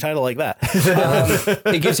catchy title like that.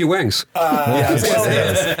 It gives you wings.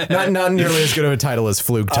 Not nearly as good of a title as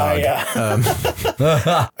Flugtag.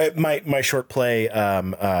 My short play,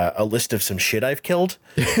 a list of some shit I've killed,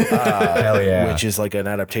 Hell yeah. which is like an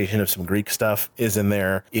adaptation of some Greek stuff, is in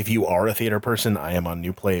there. If you are a theater person, I am on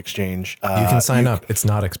New Play Exchange. You can sign up. It's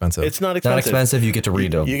not expensive. It's not expensive. Not expensive. You get to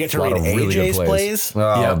read them. You get to lot read of really good AJ's plays.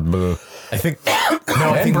 Oh, Yeah. boo. I think no,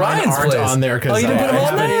 I think mine Brian's aren't place. on there because Oh, you didn't put them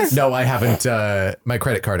on there? No, I haven't. My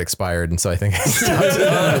credit card expired, and so I think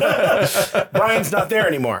Brian's not there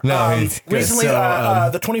anymore. No, he's good. Recently, So,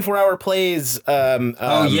 the 24-hour plays.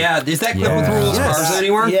 Oh, yeah. Is that clip with rules Yes. cars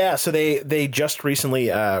anymore? Yeah, so they just recently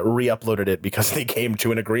re-uploaded it because they came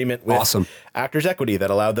to an agreement with Awesome. Actors Equity that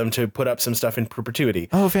allowed them to put up some stuff in perpetuity.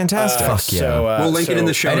 Oh, fantastic! Fuck yeah. So, We'll link it in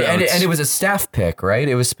the show notes. And it was a staff pick, right?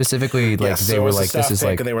 It was specifically like yes, they so it were was a like, staff this is pick,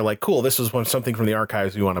 like and they were like, cool, this was something from the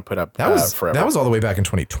archives we want to put up that was forever. that was all the way back in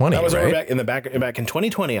 2020, That was right? back in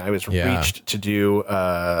 2020. I was Yeah. reached to do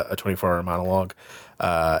a 24-hour monologue,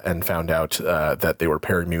 and found out that they were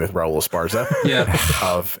pairing me with Raul Esparza Yeah.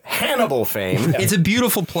 of Hannibal fame. It's a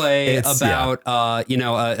beautiful play It's- about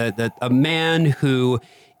a man who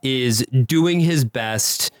is doing his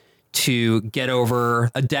best to get over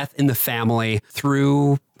a death in the family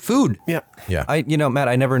through food. Yeah. Yeah. Matt,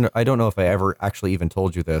 I don't know if I ever actually even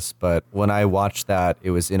told you this, but when I watched that, it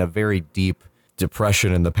was in a very deep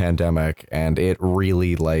depression in the pandemic, and it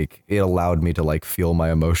really it allowed me to feel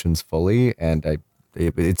my emotions fully, and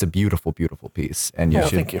it's a beautiful, beautiful piece, and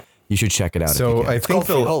thank you. You should check it out. So if you can. I think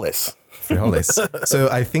Frijoles. so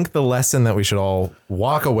I think the lesson that we should all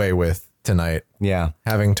walk away with tonight, yeah.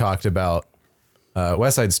 having talked about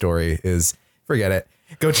West Side Story, is forget it.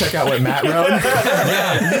 Go check out what Matt wrote.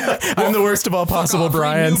 I'm the worst of all possible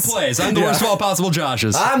Brian's. New plays. I'm the worst of all possible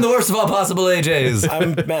Joshes. I'm the worst of all possible AJs.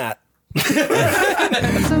 I'm Matt.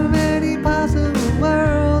 So many possible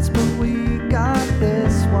worlds, but we got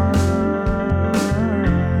this one.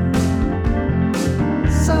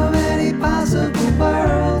 So many possible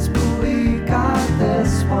worlds, but we got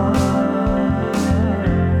this one.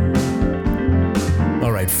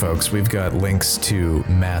 All right, folks, we've got links to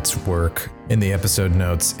Matt's work in the episode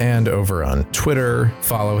notes and over on Twitter.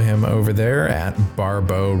 Follow him over there at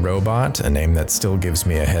Barbot, a name that still gives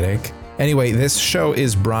me a headache. Anyway, this show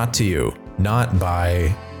is brought to you not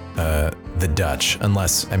by the Dutch,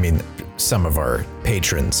 unless, some of our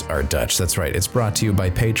patrons are Dutch. That's right. It's brought to you by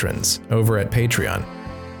patrons over at Patreon,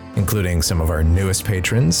 including some of our newest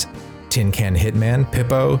patrons, Tin Can Hitman,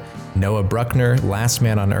 Pippo, Noah Bruckner, Last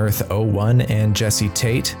Man on Earth 01, and Jesse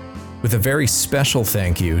Tate, with a very special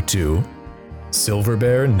thank you to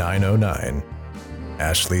Silverbear 909,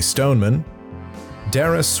 Ashley Stoneman,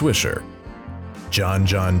 Dara Swisher, John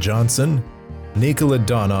Johnson, Nikola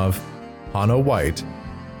Donov, Hannah White,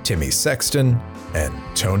 Timmy Sexton, and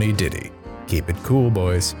Tony Diddy. Keep it cool,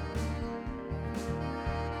 boys.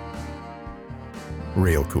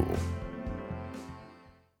 Real cool.